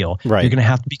to deal. Right. You're going to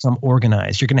have to become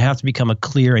organized. You're going to have to become a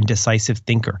clear and decisive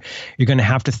thinker. You're going to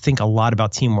have to think a lot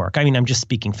about teamwork. I mean, I'm just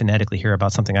speaking phonetically here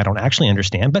about something I don't actually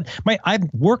understand, but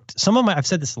I've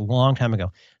said this a long time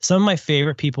ago. Some of my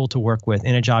favorite people to work with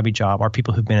in a jobby job are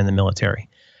people who've been in the military.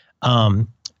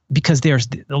 Because there's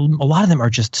a lot of them are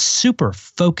just super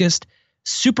focused,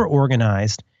 super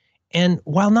organized. And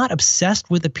while not obsessed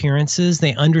with appearances,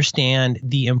 they understand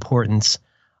the importance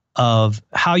of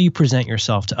how you present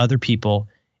yourself to other people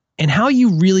and how you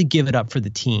really give it up for the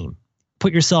team.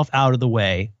 Put yourself out of the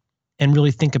way and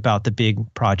really think about the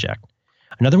big project.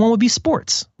 Another one would be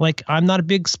sports. Like I'm not a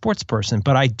big sports person,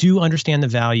 but I do understand the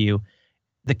value,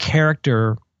 the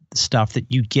character stuff that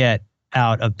you get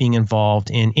out of being involved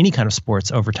in any kind of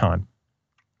sports over time.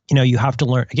 You have to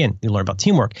learn, again, you learn about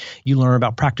teamwork, you learn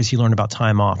about practice, you learn about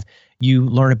time off, you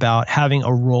learn about having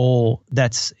a role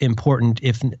that's important,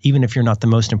 even if you're not the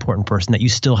most important person, that you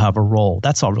still have a role.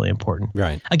 That's all really important.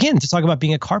 Right. Again, to talk about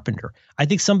being a carpenter, I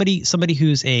think somebody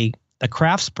who's a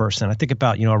crafts person, I think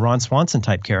about, a Ron Swanson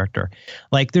type character.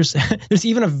 Like there's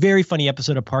even a very funny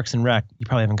episode of Parks and Rec you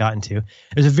probably haven't gotten to.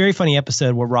 There's a very funny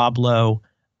episode where Rob Lowe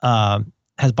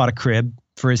has bought a crib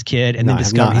for his kid and then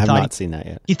discovered I've not seen that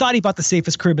yet. He thought he bought the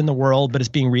safest crib in the world, but it's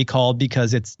being recalled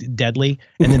because it's deadly.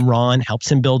 And then Ron helps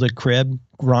him build a crib.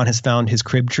 Ron has found his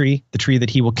crib tree, the tree that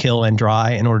he will kill and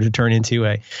dry in order to turn into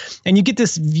and you get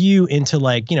this view into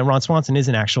like, Ron Swanson is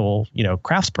an actual,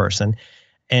 crafts person,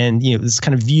 and, this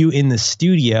kind of view in the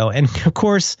studio. And of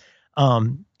course,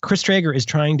 Chris Traeger is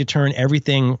trying to turn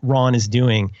everything Ron is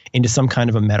doing into some kind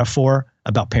of a metaphor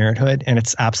about parenthood. And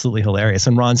it's absolutely hilarious.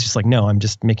 And Ron's just like, no, I'm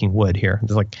just making wood here.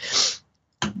 It's like,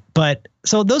 but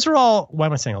so those are all, why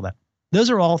am I saying all that? Those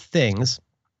are all things,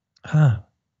 people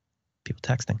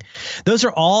texting. Those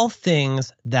are all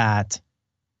things that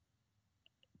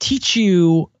teach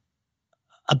you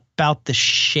about the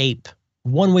shape,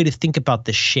 one way to think about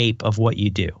the shape of what you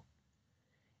do.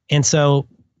 And so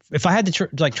if I had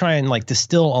to try and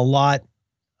distill a lot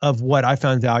of what I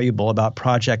found valuable about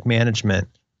project management,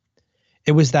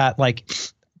 it was that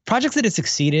projects that had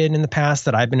succeeded in the past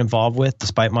that I've been involved with,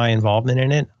 despite my involvement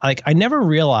in it, I never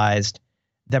realized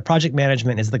that project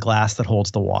management is the glass that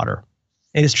holds the water.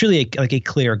 It is truly a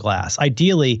clear glass.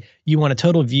 Ideally, you want a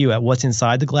total view at what's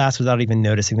inside the glass without even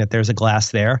noticing that there's a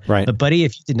glass there. Right. But buddy,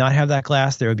 if you did not have that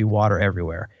glass, there would be water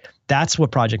everywhere. That's what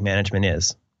project management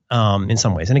is. In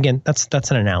some ways. And again,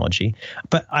 that's an analogy.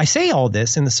 But I say all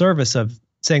this in the service of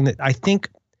saying that I think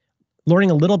learning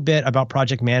a little bit about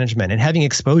project management and having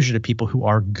exposure to people who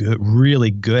are good, really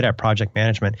good at project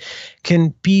management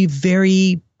can be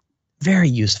very, very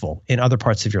useful in other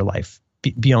parts of your life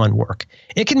beyond work.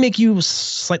 It can make you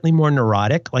slightly more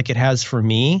neurotic like it has for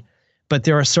me, but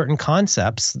there are certain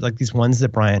concepts like these ones that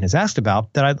Brian has asked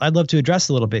about that I'd love to address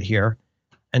a little bit here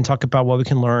and talk about what we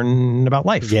can learn about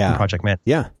life in project management.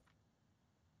 Yeah.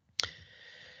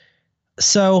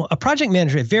 So a project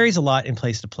manager, it varies a lot in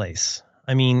place to place.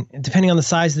 I mean, depending on the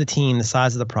size of the team, the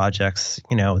size of the projects,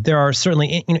 there are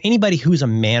certainly, anybody who's a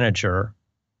manager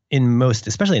in most,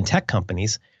 especially in tech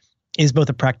companies, is both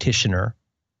a practitioner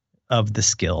of the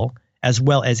skill, as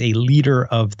well as a leader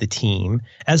of the team,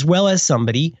 as well as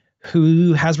somebody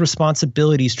who has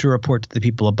responsibilities to report to the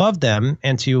people above them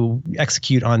and to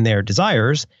execute on their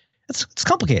desires. It's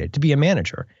complicated to be a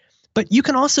manager. But you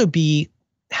can also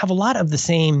have a lot of the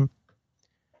same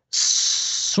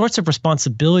sorts of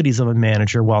responsibilities of a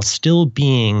manager while still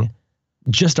being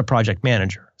just a project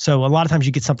manager. So a lot of times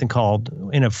you get something called,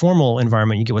 in a formal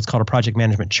environment, you get what's called a project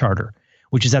management charter,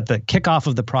 which is at the kickoff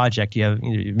of the project. You have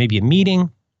maybe a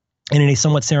meeting, and in a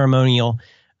somewhat ceremonial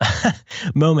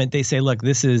moment, they say, look,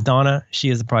 this is Donna. She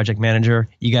is the project manager.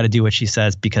 You got to do what she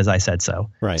says because I said so.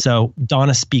 Right. So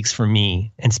Donna speaks for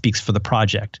me and speaks for the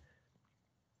project.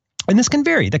 And this can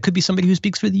vary. That could be somebody who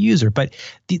speaks for the user. But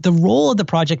the role of the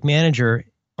project manager,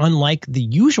 unlike the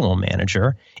usual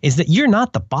manager, is that you're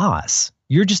not the boss.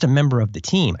 You're just a member of the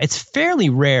team. It's fairly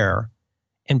rare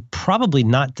and probably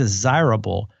not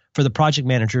desirable for the project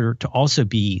manager to also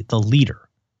be the leader,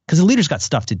 because the leader's got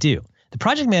stuff to do. The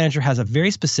project manager has a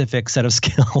very specific set of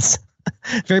skills,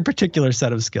 very particular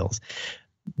set of skills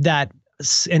that,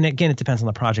 and again, it depends on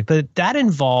the project, but that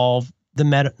involve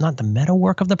not the meta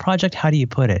work of the project. How do you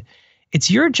put it? It's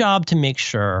your job to make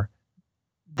sure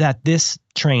that this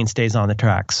train stays on the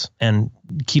tracks and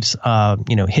keeps,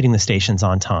 hitting the stations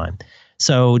on time.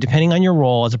 So depending on your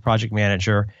role as a project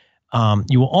manager,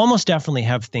 you will almost definitely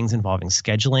have things involving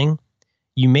scheduling.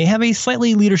 You may have a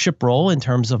slightly leadership role in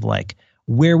terms of like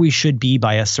where we should be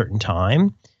by a certain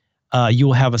time. You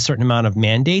will have a certain amount of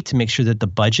mandate to make sure that the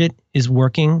budget is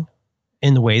working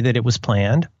in the way that it was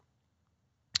planned.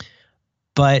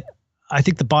 But I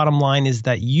think the bottom line is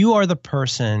that you are the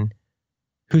person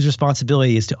whose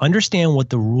responsibility is to understand what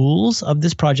the rules of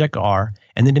this project are,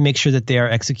 and then to make sure that they are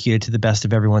executed to the best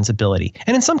of everyone's ability.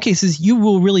 And in some cases, you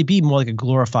will really be more like a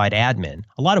glorified admin.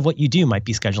 A lot of what you do might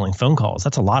be scheduling phone calls.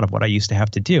 That's a lot of what I used to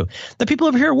have to do. The people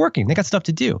over here are working. They got stuff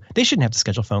to do. They shouldn't have to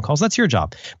schedule phone calls. That's your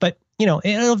job. But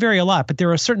it'll vary a lot. But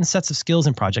there are certain sets of skills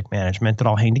in project management that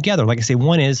all hang together. Like I say,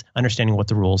 one is understanding what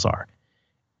the rules are.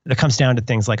 That comes down to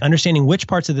things like understanding which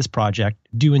parts of this project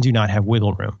do and do not have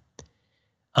wiggle room.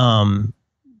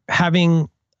 Having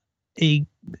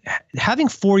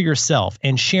for yourself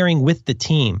and sharing with the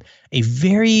team a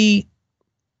very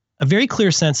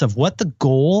clear sense of what the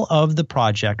goal of the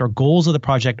project or goals of the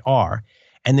project are,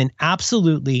 and then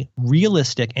absolutely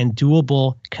realistic and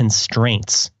doable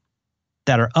constraints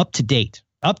that are up to date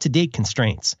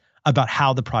constraints about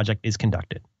how the project is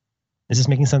conducted. Is this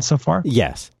making sense so far?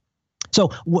 Yes. So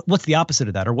what's the opposite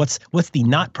of that, or what's the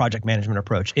not project management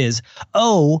approach is,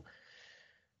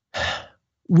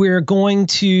 we're going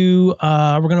to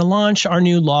launch our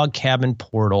new log cabin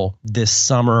portal this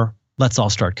summer. Let's all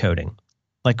start coding.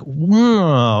 Like,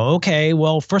 okay,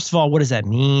 well, first of all, what does that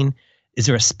mean? Is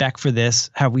there a spec for this?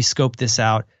 Have we scoped this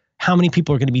out? How many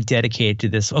people are going to be dedicated to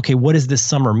this? Okay, what does this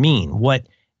summer mean? What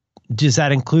does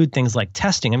that include? Things like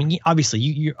testing? I mean,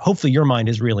 obviously, hopefully your mind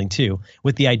is reeling too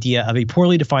with the idea of a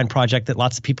poorly defined project that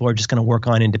lots of people are just going to work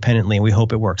on independently, and we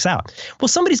hope it works out. Well,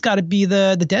 somebody's got to be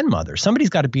the den mother. Somebody's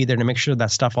got to be there to make sure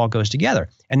that stuff all goes together.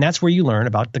 And that's where you learn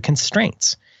about the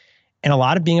constraints. And a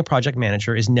lot of being a project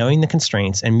manager is knowing the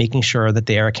constraints and making sure that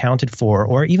they are accounted for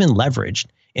or even leveraged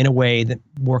in a way that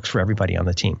works for everybody on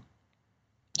the team.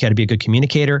 You got to be a good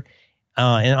communicator.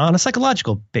 And on a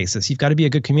psychological basis, you've got to be a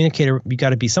good communicator. You've got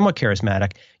to be somewhat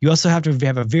charismatic. You also have to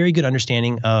have a very good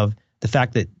understanding of the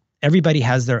fact that everybody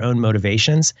has their own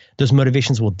motivations. Those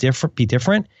motivations will be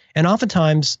different. And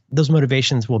oftentimes, those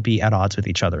motivations will be at odds with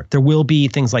each other. There will be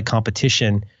things like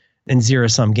competition and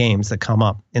zero-sum games that come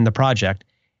up in the project.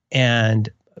 And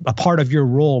a part of your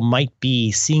role might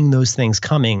be seeing those things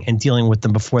coming and dealing with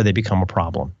them before they become a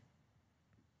problem.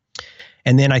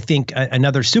 And then I think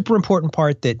another super important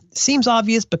part that seems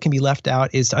obvious but can be left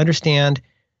out is to understand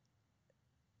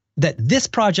that this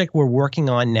project we're working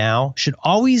on now should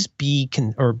always be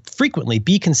or frequently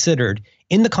be considered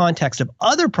in the context of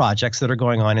other projects that are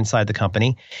going on inside the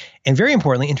company, and very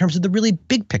importantly, in terms of the really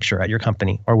big picture at your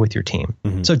company or with your team.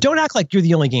 Mm-hmm. So don't act like you're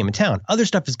the only game in town. Other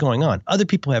stuff is going on. Other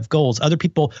people have goals. Other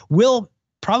people will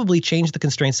probably change the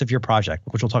constraints of your project,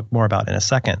 which we'll talk more about in a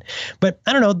second. But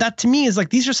I don't know, that to me is like,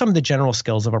 these are some of the general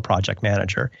skills of a project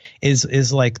manager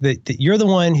is like that you're the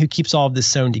one who keeps all of this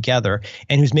sewn together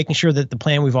and who's making sure that the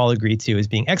plan we've all agreed to is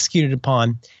being executed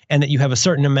upon, and that you have a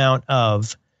certain amount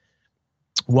of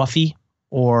wuffy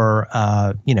or,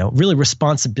 really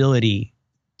responsibility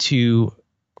to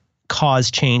cause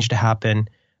change to happen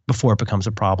before it becomes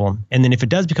a problem. And then if it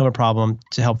does become a problem,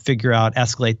 to help figure out,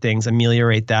 escalate things,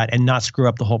 ameliorate that, and not screw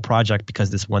up the whole project because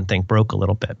this one thing broke a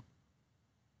little bit.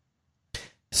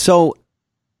 So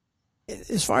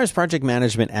As far as project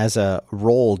management as a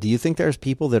role, do you think there's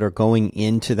people that are going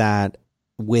into that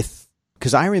with,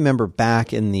 because I remember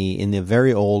back in the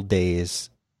very old days,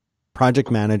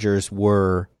 project managers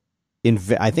were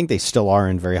I think they still are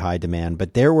in very high demand,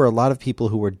 but there were a lot of people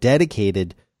who were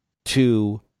dedicated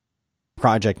to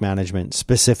project management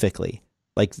specifically.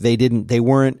 Like they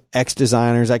weren't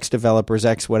ex-designers, ex-developers,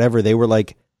 ex-whatever. They were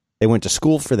like, they went to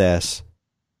school for this,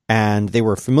 and they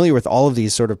were familiar with all of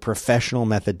these sort of professional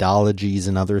methodologies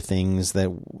and other things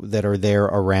that are there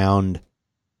around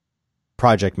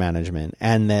project management.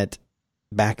 And that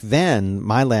back then,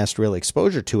 my last real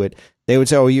exposure to it, they would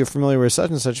say, "Oh, you're familiar with such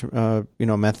and such,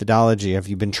 methodology. Have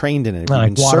you been trained in it? Have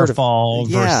you been waterfall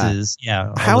versus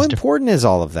How important is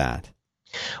all of that?"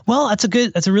 Well,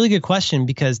 that's a really good question,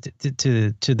 because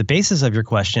to the basis of your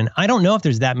question, I don't know if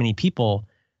there's that many people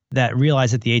that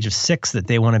realize at the age of 6 that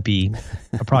they want to be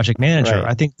a project manager.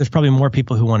 Right. I think there's probably more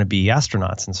people who want to be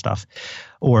astronauts and stuff,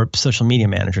 or social media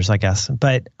managers, I guess.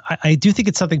 But I do think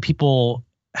it's something people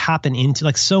happen into,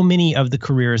 like so many of the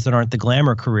careers that aren't the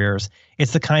glamour careers.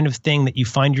 It's the kind of thing that you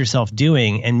find yourself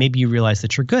doing and maybe you realize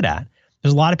that you're good at.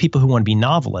 There's a lot of people who want to be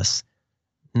novelists.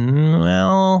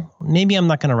 Well, maybe I'm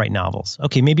not going to write novels.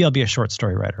 Okay, maybe I'll be a short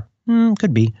story writer.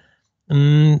 Could be.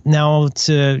 Now,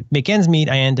 to make ends meet,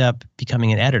 I end up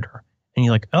becoming an editor. And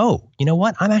you're like, oh, you know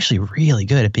what? I'm actually really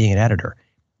good at being an editor.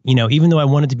 Even though I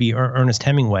wanted to be Ernest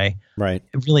Hemingway, right?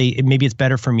 Maybe it's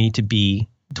better for me to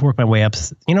work my way up.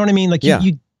 You know what I mean? Like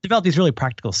you develop these really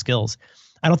practical skills.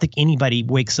 I don't think anybody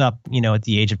wakes up, at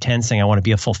the age of 10 saying, I want to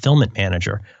be a fulfillment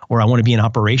manager, or I want to be an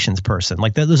operations person.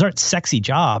 Like those aren't sexy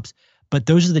jobs. But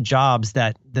those are the jobs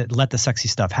that let the sexy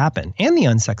stuff happen, and the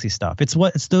unsexy stuff.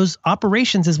 It's those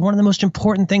operations is one of the most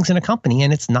important things in a company,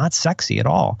 and it's not sexy at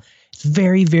all. It's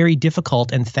very, very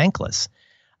difficult and thankless.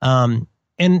 And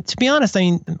to be honest,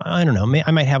 I don't know.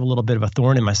 I might have a little bit of a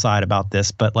thorn in my side about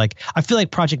this, but I feel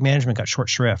like project management got short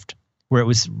shrift, where it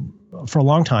was for a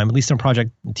long time, at least on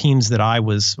project teams that I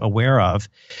was aware of,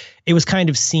 it was kind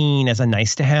of seen as a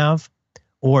nice to have,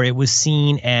 or it was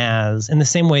seen as, in the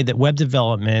same way that web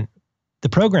development, the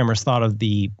programmers thought of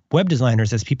the web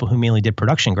designers as people who mainly did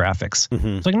production graphics.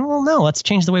 Mm-hmm. It's like, well, no, let's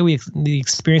change the way the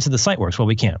experience of the site works. Well,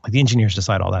 we can't. Like the engineers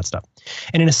decide all that stuff.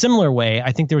 And in a similar way,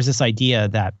 I think there was this idea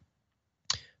that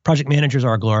project managers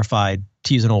are glorified,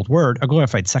 to use an old word, a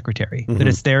glorified secretary. Mm-hmm.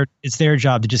 That it's their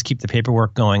job to just keep the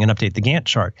paperwork going and update the Gantt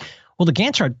chart. Well, the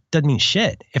Gantt chart doesn't mean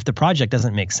shit if the project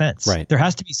doesn't make sense. Right. There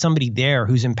has to be somebody there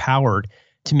who's empowered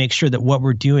to make sure that what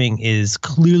we're doing is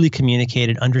clearly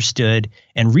communicated, understood,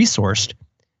 and resourced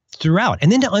throughout.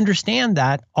 And then to understand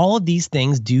that all of these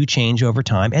things do change over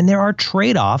time, and there are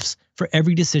trade-offs for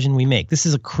every decision we make. This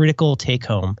is a critical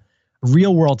take-home,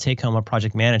 real-world take-home of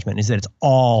project management, is that it's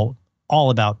all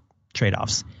about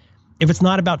trade-offs. If it's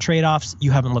not about trade-offs,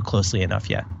 you haven't looked closely enough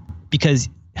yet, because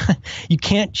you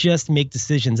can't just make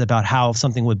decisions about how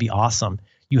something would be awesome.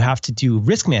 You have to do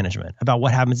risk management about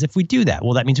what happens if we do that.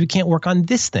 Well, that means we can't work on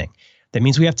this thing. That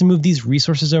means we have to move these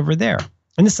resources over there.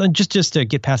 And this just to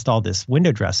get past all this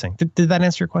window dressing. Did that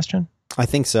answer your question? I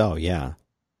think so. Yeah.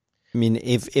 I mean,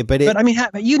 but I mean,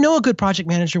 a good project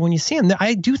manager when you see them.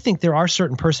 I do think there are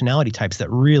certain personality types that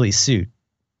really suit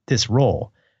this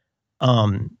role.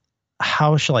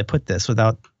 How shall I put this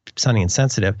without sounding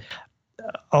insensitive?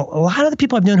 A lot of the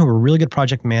people I've known who are really good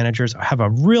project managers have a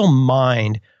real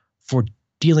mind for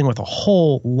dealing with a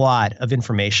whole lot of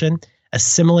information,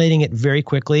 assimilating it very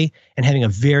quickly, and having a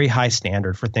very high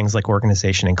standard for things like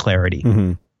organization and clarity.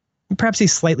 Mm-hmm. Perhaps a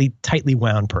slightly tightly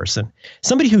wound person.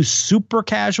 Somebody who's super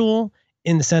casual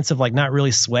in the sense of like not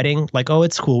really sweating, like, oh,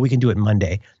 it's cool, we can do it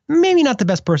Monday. Maybe not the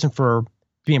best person for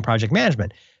being project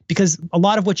management, because a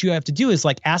lot of what you have to do is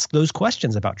like ask those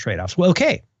questions about trade-offs. Well,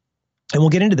 okay. And we'll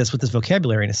get into this with this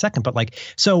vocabulary in a second, but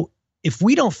so if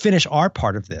we don't finish our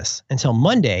part of this until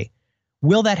Monday,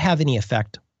 will that have any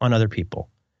effect on other people?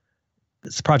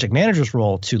 It's the project manager's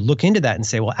role to look into that and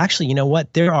say, well, actually, you know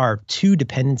what? There are two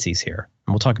dependencies here.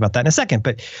 And we'll talk about that in a second.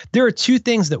 But there are two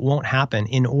things that won't happen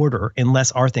in order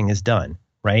unless our thing is done,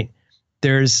 right?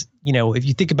 There's, if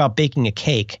you think about baking a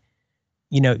cake,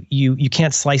 you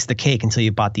can't slice the cake until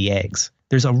you've bought the eggs.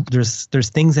 There's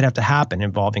things that have to happen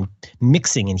involving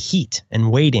mixing and heat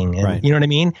and waiting, and right. You know what I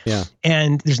mean? Yeah.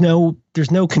 And there's no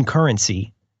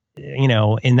concurrency.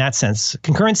 In that sense,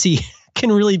 concurrency can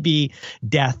really be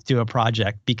death to a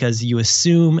project, because you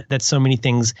assume that so many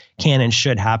things can and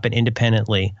should happen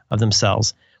independently of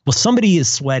themselves. Well, somebody is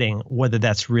sweating whether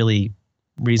that's really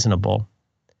reasonable.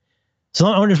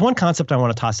 So there's one concept I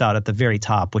want to toss out at the very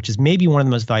top, which is maybe one of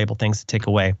the most valuable things to take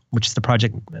away, which is the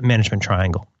project management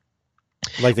triangle.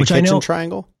 Like the kitchen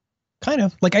triangle? Kind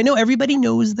of. Like, I know everybody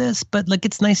knows this, but like,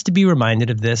 it's nice to be reminded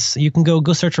of this. You can go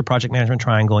search for project management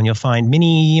triangle and you'll find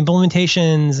many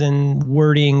implementations and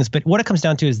wordings. But what it comes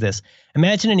down to is this.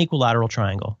 Imagine an equilateral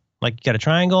triangle. Like, you got a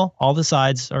triangle, all the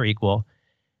sides are equal.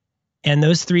 And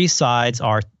those three sides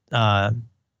are, time.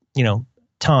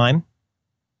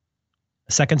 The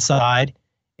second side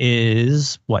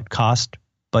is what? Cost,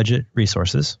 budget,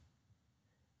 resources.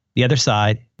 The other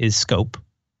side is scope,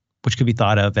 which could be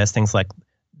thought of as things like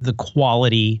the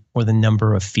quality or the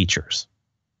number of features,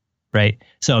 right?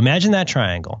 So imagine that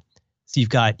triangle. So you've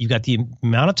got the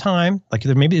amount of time, like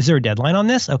maybe is there a deadline on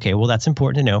this? Okay, well, that's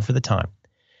important to know for the time.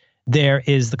 There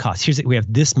is the cost. We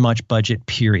have this much budget,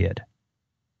 period.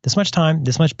 This much time,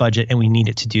 this much budget, and we need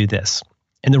it to do this.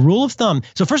 And the rule of thumb,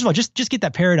 so first of all, just get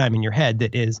that paradigm in your head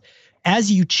that is,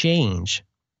 as you change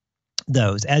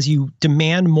those, as you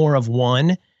demand more of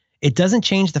one, it doesn't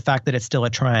change the fact that it's still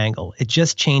a triangle. It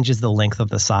just changes the length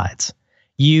of the sides.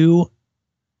 It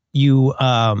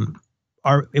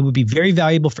would be very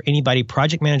valuable for anybody,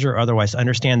 project manager or otherwise, to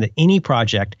understand that any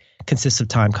project consists of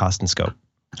time, cost, and scope.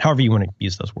 However you want to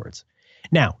use those words.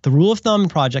 Now, the rule of thumb in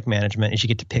project management is you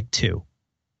get to pick two.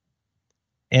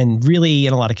 And really,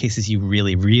 in a lot of cases, you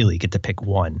really, really get to pick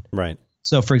one. Right.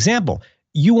 So, for example,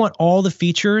 you want all the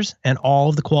features and all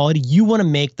of the quality. You want to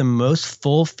make the most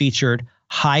full-featured,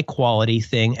 high-quality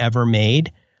thing ever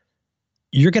made.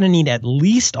 You're going to need at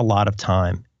least a lot of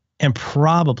time and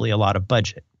probably a lot of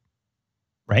budget,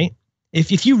 right?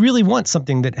 If you really want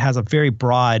something that has a very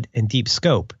broad and deep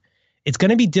scope, it's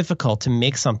going to be difficult to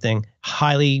make something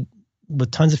highly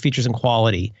with tons of features and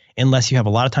quality unless you have a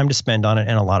lot of time to spend on it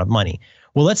and a lot of money.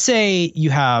 Well, let's say you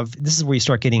have, this is where you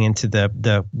start getting into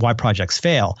the why projects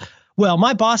fail. Well,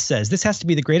 my boss says this has to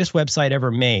be the greatest website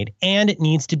ever made, and it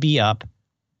needs to be up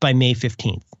by May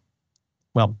 15th.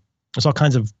 Well, there's all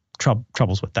kinds of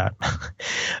troubles with that.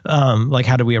 Like,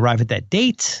 how do we arrive at that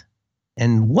date?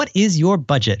 And what is your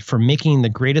budget for making the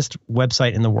greatest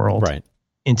website in the world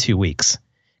in 2 weeks?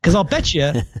 Because I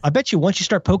bet you once you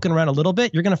start poking around a little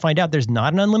bit, you're going to find out there's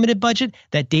not an unlimited budget.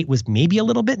 That date was maybe a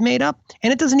little bit made up,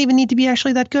 and it doesn't even need to be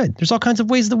actually that good. There's all kinds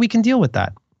of ways that we can deal with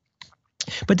that.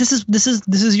 But this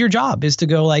is your job, is to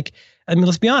go like, I mean,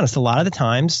 let's be honest. A lot of the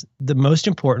times, the most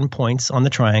important points on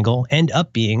the triangle end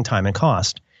up being time and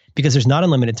cost, because there's not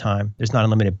unlimited time, there's not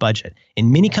unlimited budget.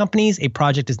 In many companies, a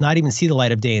project does not even see the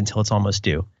light of day until it's almost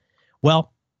due.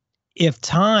 Well, if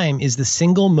time is the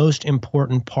single most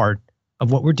important part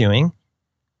of what we're doing,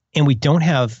 and we don't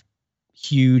have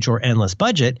huge or endless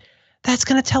budget, that's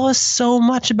going to tell us so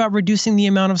much about reducing the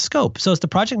amount of scope. So it's the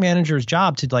project manager's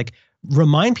job to like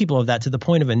remind people of that to the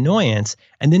point of annoyance,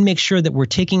 and then make sure that we're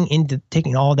taking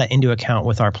all of that into account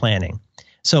with our planning.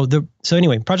 So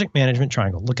anyway, project management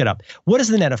triangle, look it up. What is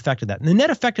the net effect of that? And the net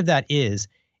effect of that is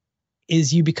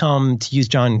you become, to use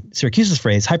John Syracuse's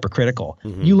phrase, hypercritical.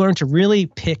 Mm-hmm. You learn to really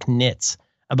pick nits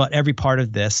about every part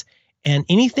of this. And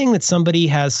anything that somebody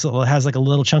has like a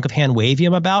little chunk of hand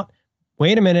wavium about,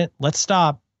 wait a minute, let's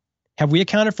stop. Have we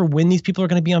accounted for when these people are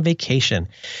going to be on vacation?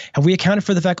 Have we accounted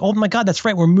for the fact, oh my God, that's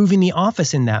right, we're moving the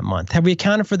office in that month? Have we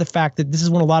accounted for the fact that this is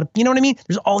when a lot of, you know what I mean?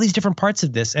 There's all these different parts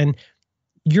of this. And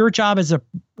your job as a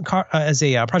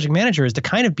project manager is to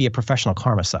kind of be a professional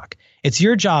karma suck. It's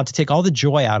your job to take all the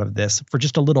joy out of this for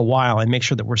just a little while and make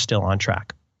sure that we're still on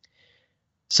track.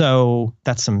 So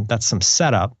that's some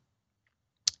setup.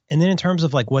 And then in terms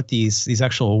of like what these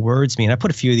actual words mean, I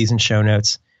put a few of these in show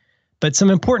notes, but some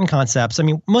important concepts. I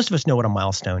mean, most of us know what a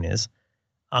milestone is.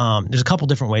 There's a couple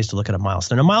different ways to look at a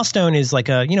milestone. A milestone is like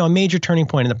a major turning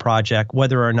point in the project,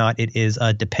 whether or not it is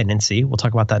a dependency. We'll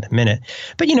talk about that in a minute.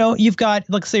 But you've got,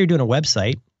 let's say you're doing a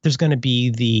website. There's going to be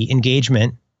the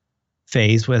engagement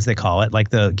phase, as they call it, like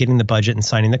the getting the budget and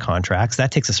signing the contracts.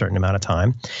 That takes a certain amount of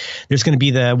time. There's going to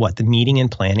be the meeting and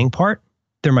planning part.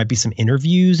 There might be some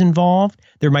interviews involved.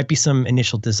 There might be some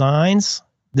initial designs.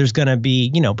 There's going to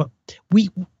be,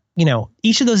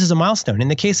 each of those is a milestone. In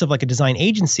the case of like a design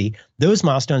agency, those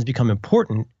milestones become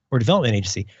important, or development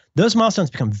agency. Those milestones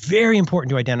become very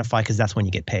important to identify, because that's when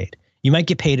you get paid. You might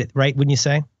get paid at, right, wouldn't you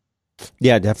say?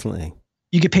 Yeah, definitely.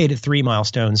 You get paid at 3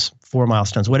 milestones, 4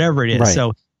 milestones, whatever it is. Right.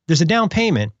 So there's a down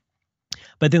payment,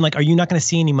 but then like, are you not going to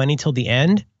see any money till the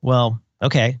end? Well,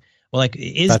 okay. Well, like,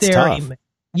 is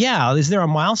there a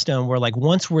milestone where like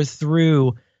once we're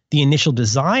through the initial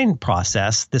design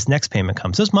process, this next payment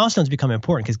comes? Those milestones become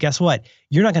important, because guess what?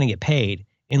 You're not going to get paid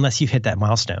unless you've hit that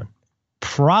milestone,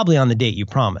 probably on the date you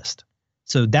promised.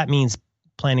 So that means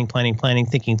planning,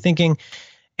 thinking,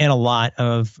 and a lot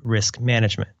of risk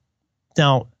management.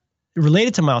 Now,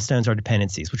 related to milestones are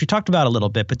dependencies, which we talked about a little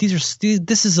bit, but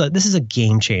this is a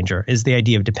game changer, is the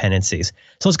idea of dependencies.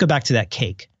 So let's go back to that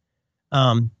cake.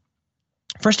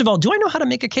 First of all, do I know how to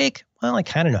make a cake? Well, I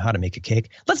kind of know how to make a cake.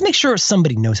 Let's make sure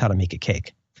somebody knows how to make a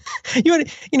cake.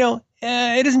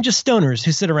 It isn't just stoners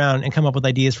who sit around and come up with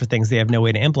ideas for things they have no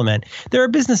way to implement. There are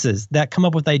businesses that come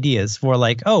up with ideas for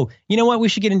like, oh, you know what? We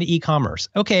should get into e-commerce.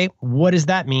 Okay, what does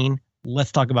that mean?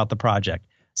 Let's talk about the project.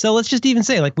 So let's just even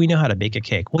say like, we know how to bake a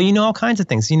cake. Well, you know all kinds of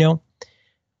things,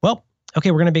 Well,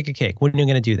 okay, we're going to bake a cake. When are you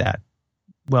going to do that?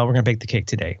 Well, we're going to bake the cake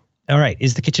today. All right.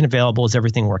 Is the kitchen available? Is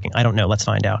everything working? I don't know. Let's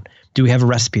find out. Do we have a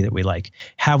recipe that we like?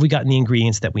 Have we gotten the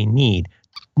ingredients that we need?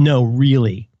 No,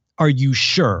 really. Are you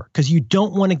sure? Because you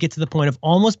don't want to get to the point of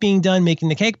almost being done making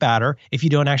the cake batter if you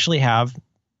don't actually have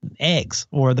eggs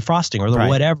or the frosting or the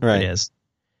whatever it is.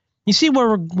 You see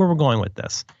where we're going with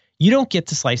this. You don't get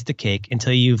to slice the cake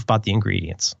until you've bought the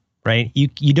ingredients, right?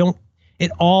 You don't.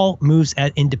 It all moves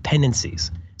in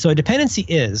dependencies. So a dependency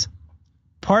is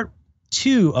part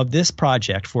 2 of this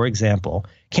project, for example,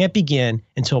 can't begin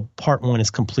until part 1 is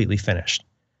completely finished.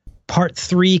 Part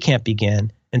 3 can't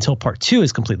begin until part 2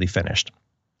 is completely finished.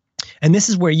 And this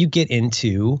is where you get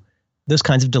into those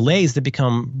kinds of delays that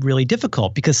become really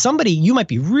difficult because you might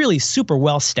be really super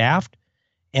well staffed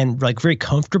and like very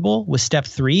comfortable with step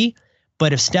 3.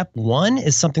 But if step 1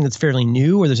 is something that's fairly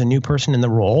new or there's a new person in the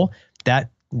role, that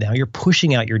now you're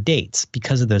pushing out your dates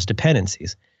because of those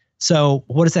dependencies. So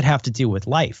what does that have to do with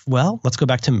life? Well, let's go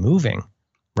back to moving,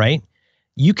 right?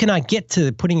 You cannot get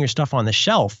to putting your stuff on the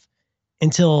shelf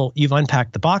until you've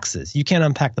unpacked the boxes. You can't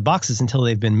unpack the boxes until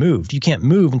they've been moved. You can't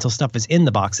move until stuff is in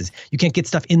the boxes. You can't get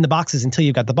stuff in the boxes until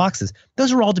you've got the boxes.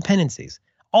 Those are all dependencies,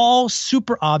 all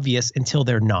super obvious until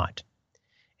they're not.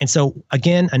 And so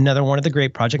again, another one of the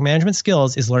great project management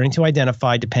skills is learning to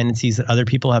identify dependencies that other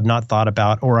people have not thought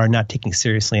about or are not taking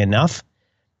seriously enough.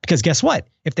 Because guess what?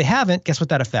 If they haven't, guess what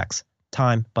that affects?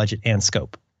 Time, budget, and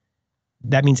scope.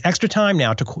 That means extra time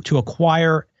now to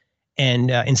acquire and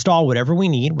install whatever we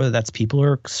need, whether that's people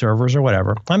or servers or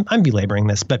whatever. I'm belaboring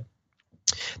this, but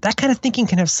that kind of thinking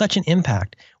can have such an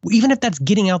impact, even if that's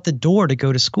getting out the door to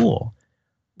go to school.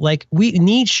 Like we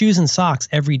need shoes and socks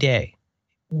every day.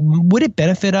 Would it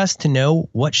benefit us to know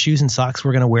what shoes and socks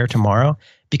we're going to wear tomorrow?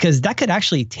 Because that could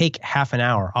actually take half an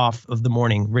hour off of the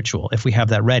morning ritual if we have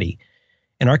that ready.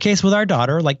 In our case with our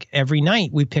daughter, like every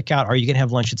night we pick out, are you going to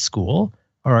have lunch at school?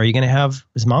 Or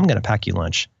is mom going to pack you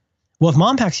lunch? Well, if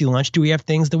mom packs you lunch, do we have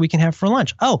things that we can have for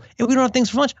lunch? Oh, if we don't have things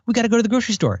for lunch, we got to go to the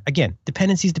grocery store. Again,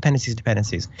 dependencies.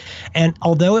 And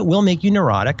although it will make you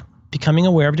neurotic, becoming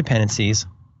aware of dependencies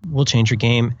will change your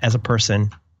game as a person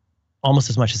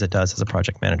almost as much as it does as a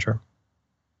project manager.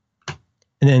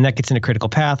 And then that gets into critical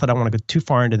path. I don't want to go too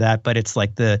far into that, but it's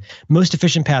like the most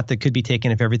efficient path that could be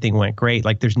taken if everything went great.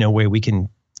 Like there's no way we can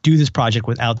do this project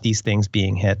without these things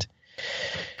being hit.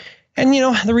 And,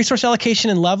 the resource allocation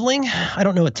and leveling, I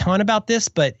don't know a ton about this,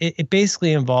 but it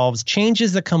basically involves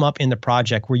changes that come up in the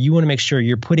project where you want to make sure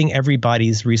you're putting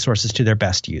everybody's resources to their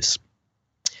best use.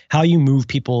 How you move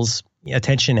people's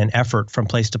attention and effort from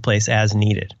place to place as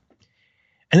needed.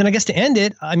 And then I guess to end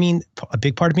it, a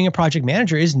big part of being a project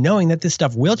manager is knowing that this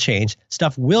stuff will change,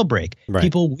 stuff will break,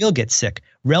 people will get sick,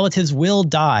 relatives will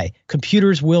die,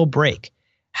 computers will break.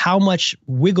 How much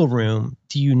wiggle room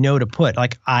do you know to put?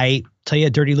 Like I tell you a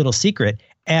dirty little secret,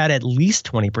 add at least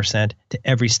 20% to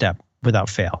every step without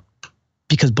fail.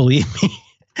 Because believe me,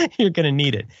 you're going to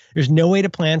need it. There's no way to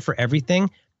plan for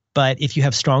everything, but if you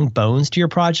have strong bones to your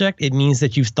project, it means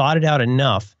that you've thought it out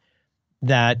enough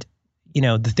that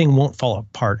the thing won't fall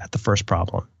apart at the first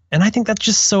problem. And I think that's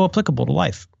just so applicable to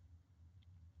life.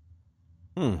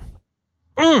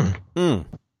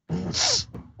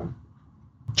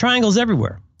 Triangles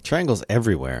everywhere. Triangles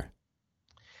everywhere.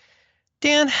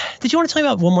 Dan, did you want to tell me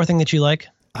about one more thing that you like?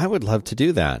 I would love to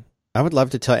do that. I would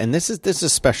love to tell, and this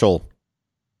is special,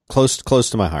 close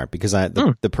to my heart because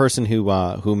the person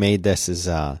who made this is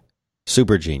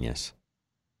super genius.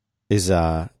 Is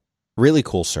a really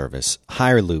cool service.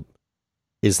 HireLoop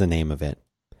is the name of it,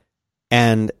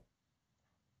 and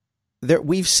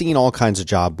we've seen all kinds of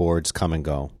job boards come and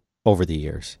go over the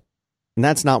years, and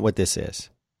that's not what this is.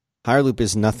 HireLoop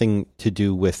is nothing to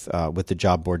do with the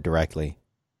job board directly.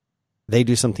 They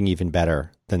do something even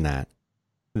better than that.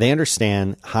 They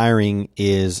understand hiring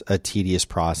is a tedious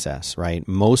process, right?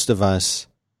 Most of us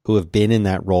who have been in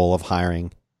that role of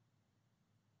hiring,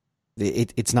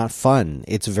 it's not fun.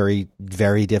 It's very,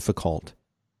 very difficult.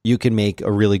 You can make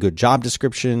a really good job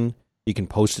description. You can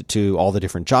post it to all the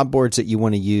different job boards that you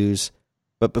want to use.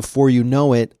 But before you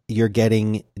know it, you're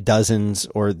getting dozens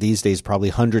or these days probably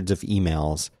hundreds of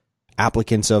emails,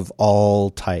 applicants of all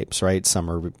types, right? Some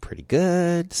are pretty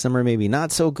good. Some are maybe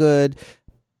not so good.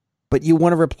 But you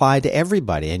want to reply to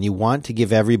everybody and you want to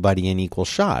give everybody an equal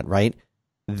shot, right?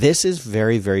 This is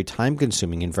very, very time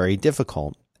consuming and very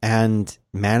difficult. And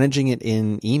managing it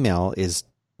in email is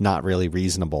not really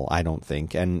reasonable, I don't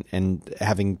think. And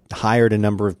having hired a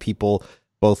number of people,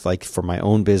 both like for my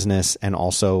own business and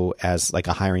also as like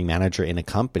a hiring manager in a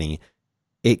company,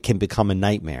 it can become a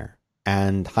nightmare.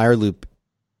 And HireLoop,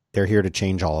 they're here to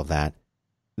change all of that.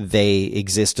 They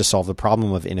exist to solve the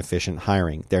problem of inefficient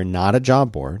hiring. They're not a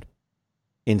job board.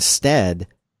 Instead,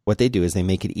 what they do is they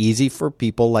make it easy for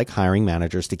people like hiring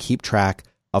managers to keep track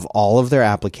of all of their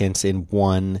applicants in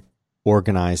one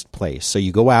organized place. So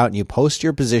you go out and you post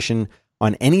your position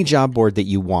on any job board that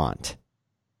you want.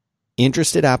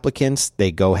 Interested applicants,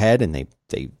 they go ahead and they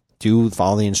do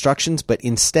follow the instructions, but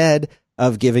instead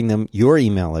of giving them your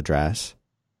email address,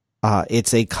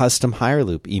 it's a custom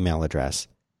HireLoop email address,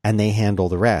 and they handle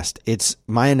the rest. It's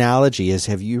my analogy is,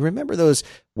 have you remember those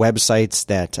websites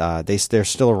that they're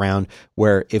still around,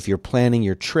 where if you're planning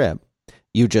your trip,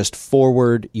 you just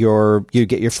forward you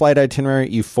get your flight itinerary,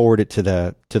 you forward it to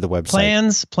the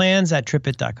website. Plans at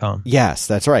tripit.com. Yes,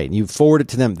 that's right. You forward it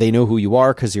to them. They know who you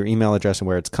are because your email address and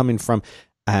where it's coming from.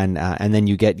 And then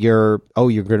you get you're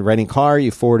going to rent a car,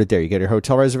 you forward it there. You get your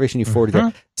hotel reservation, you forward it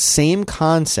there. Same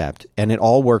concept, and it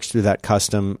all works through that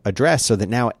custom address, so that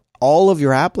now all of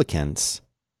your applicants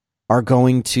are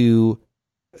going to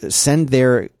send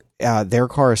their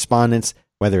correspondence,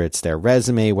 whether it's their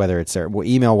resume, whether it's their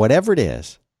email, whatever it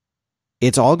is.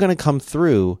 It's all going to come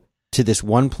through to this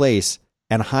one place,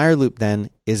 and HireLoop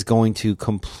then is going to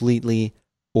completely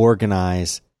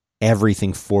organize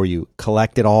everything for you,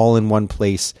 collect it all in one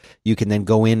place. You can then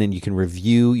go in and you can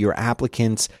review your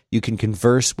applicants. You can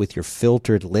converse with your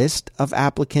filtered list of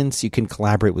applicants. You can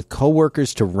collaborate with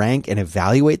coworkers to rank and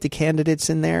evaluate the candidates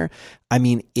in there. I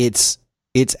mean, it's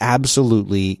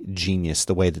absolutely genius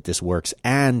the way that this works.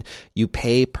 And you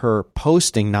pay per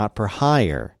posting, not per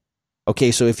hire.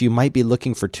 Okay, so if you might be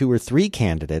looking for 2 or 3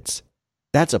 candidates,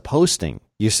 that's a posting.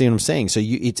 You see what I'm saying? So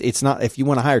it's not, if you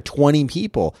want to hire 20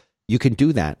 people, you can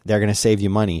do that. They're going to save you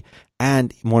money.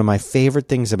 And one of my favorite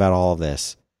things about all of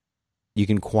this, you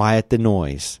can quiet the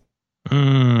noise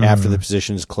after the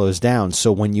position is closed down.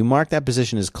 So when you mark that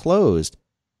position as closed,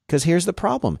 because here's the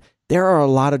problem. There are a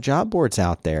lot of job boards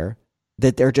out there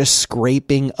that they're just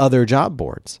scraping other job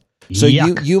boards. So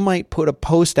you might put a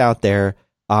post out there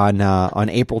on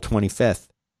April 25th,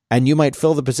 and you might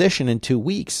fill the position in 2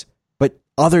 weeks, but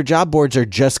other job boards are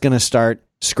just going to start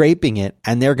scraping it,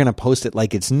 and they're going to post it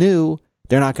like it's new.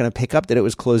 They're not going to pick up that it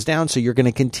was closed down, so you're going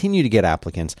to continue to get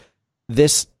applicants.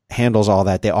 This handles all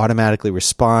that. They automatically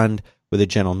respond with a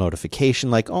general notification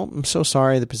like, oh, I'm so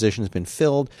sorry, the position has been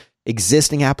filled.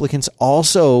 Existing applicants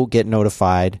also get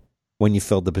notified when you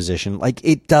filled the position. Like,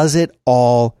 it does it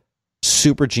all.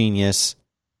 Super genius.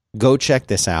 Go check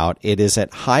this out. It is at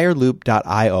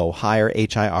hireloop.io, hire,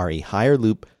 H-I-R-E,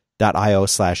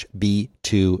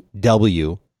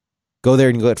 hireloop.io/B2W. Go there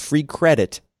and you get free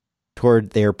credit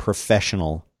toward their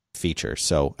professional features.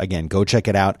 So again, go check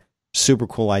it out. Super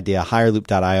cool idea.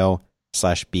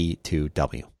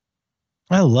 hireloop.io/B2W.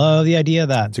 I love the idea of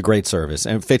that. It's a great service,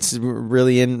 and it fits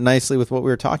really in nicely with what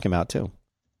we were talking about too.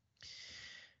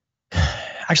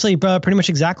 Actually, pretty much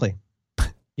exactly.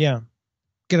 Yeah.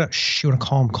 You want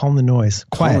to calm the noise.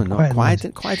 Quiet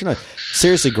the noise.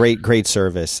 Seriously, great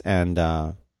service, and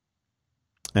I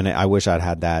wish I'd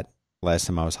had that last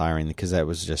time I was hiring, because that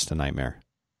was just a nightmare.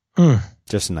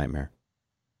 Just a nightmare.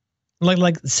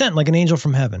 Like sent like an angel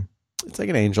from heaven. It's like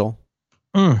an angel.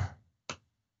 It's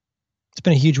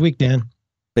been a huge week, Dan.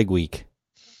 Big week.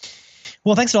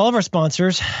 Well, thanks to all of our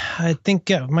sponsors. I think,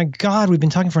 my God, we've been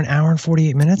talking for an hour and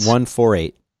 48 minutes.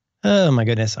 148. Oh, my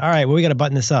goodness. All right. Well, we got to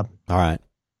button this up. All right.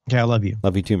 Okay. I love you.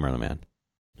 Love you too, Merlin Man.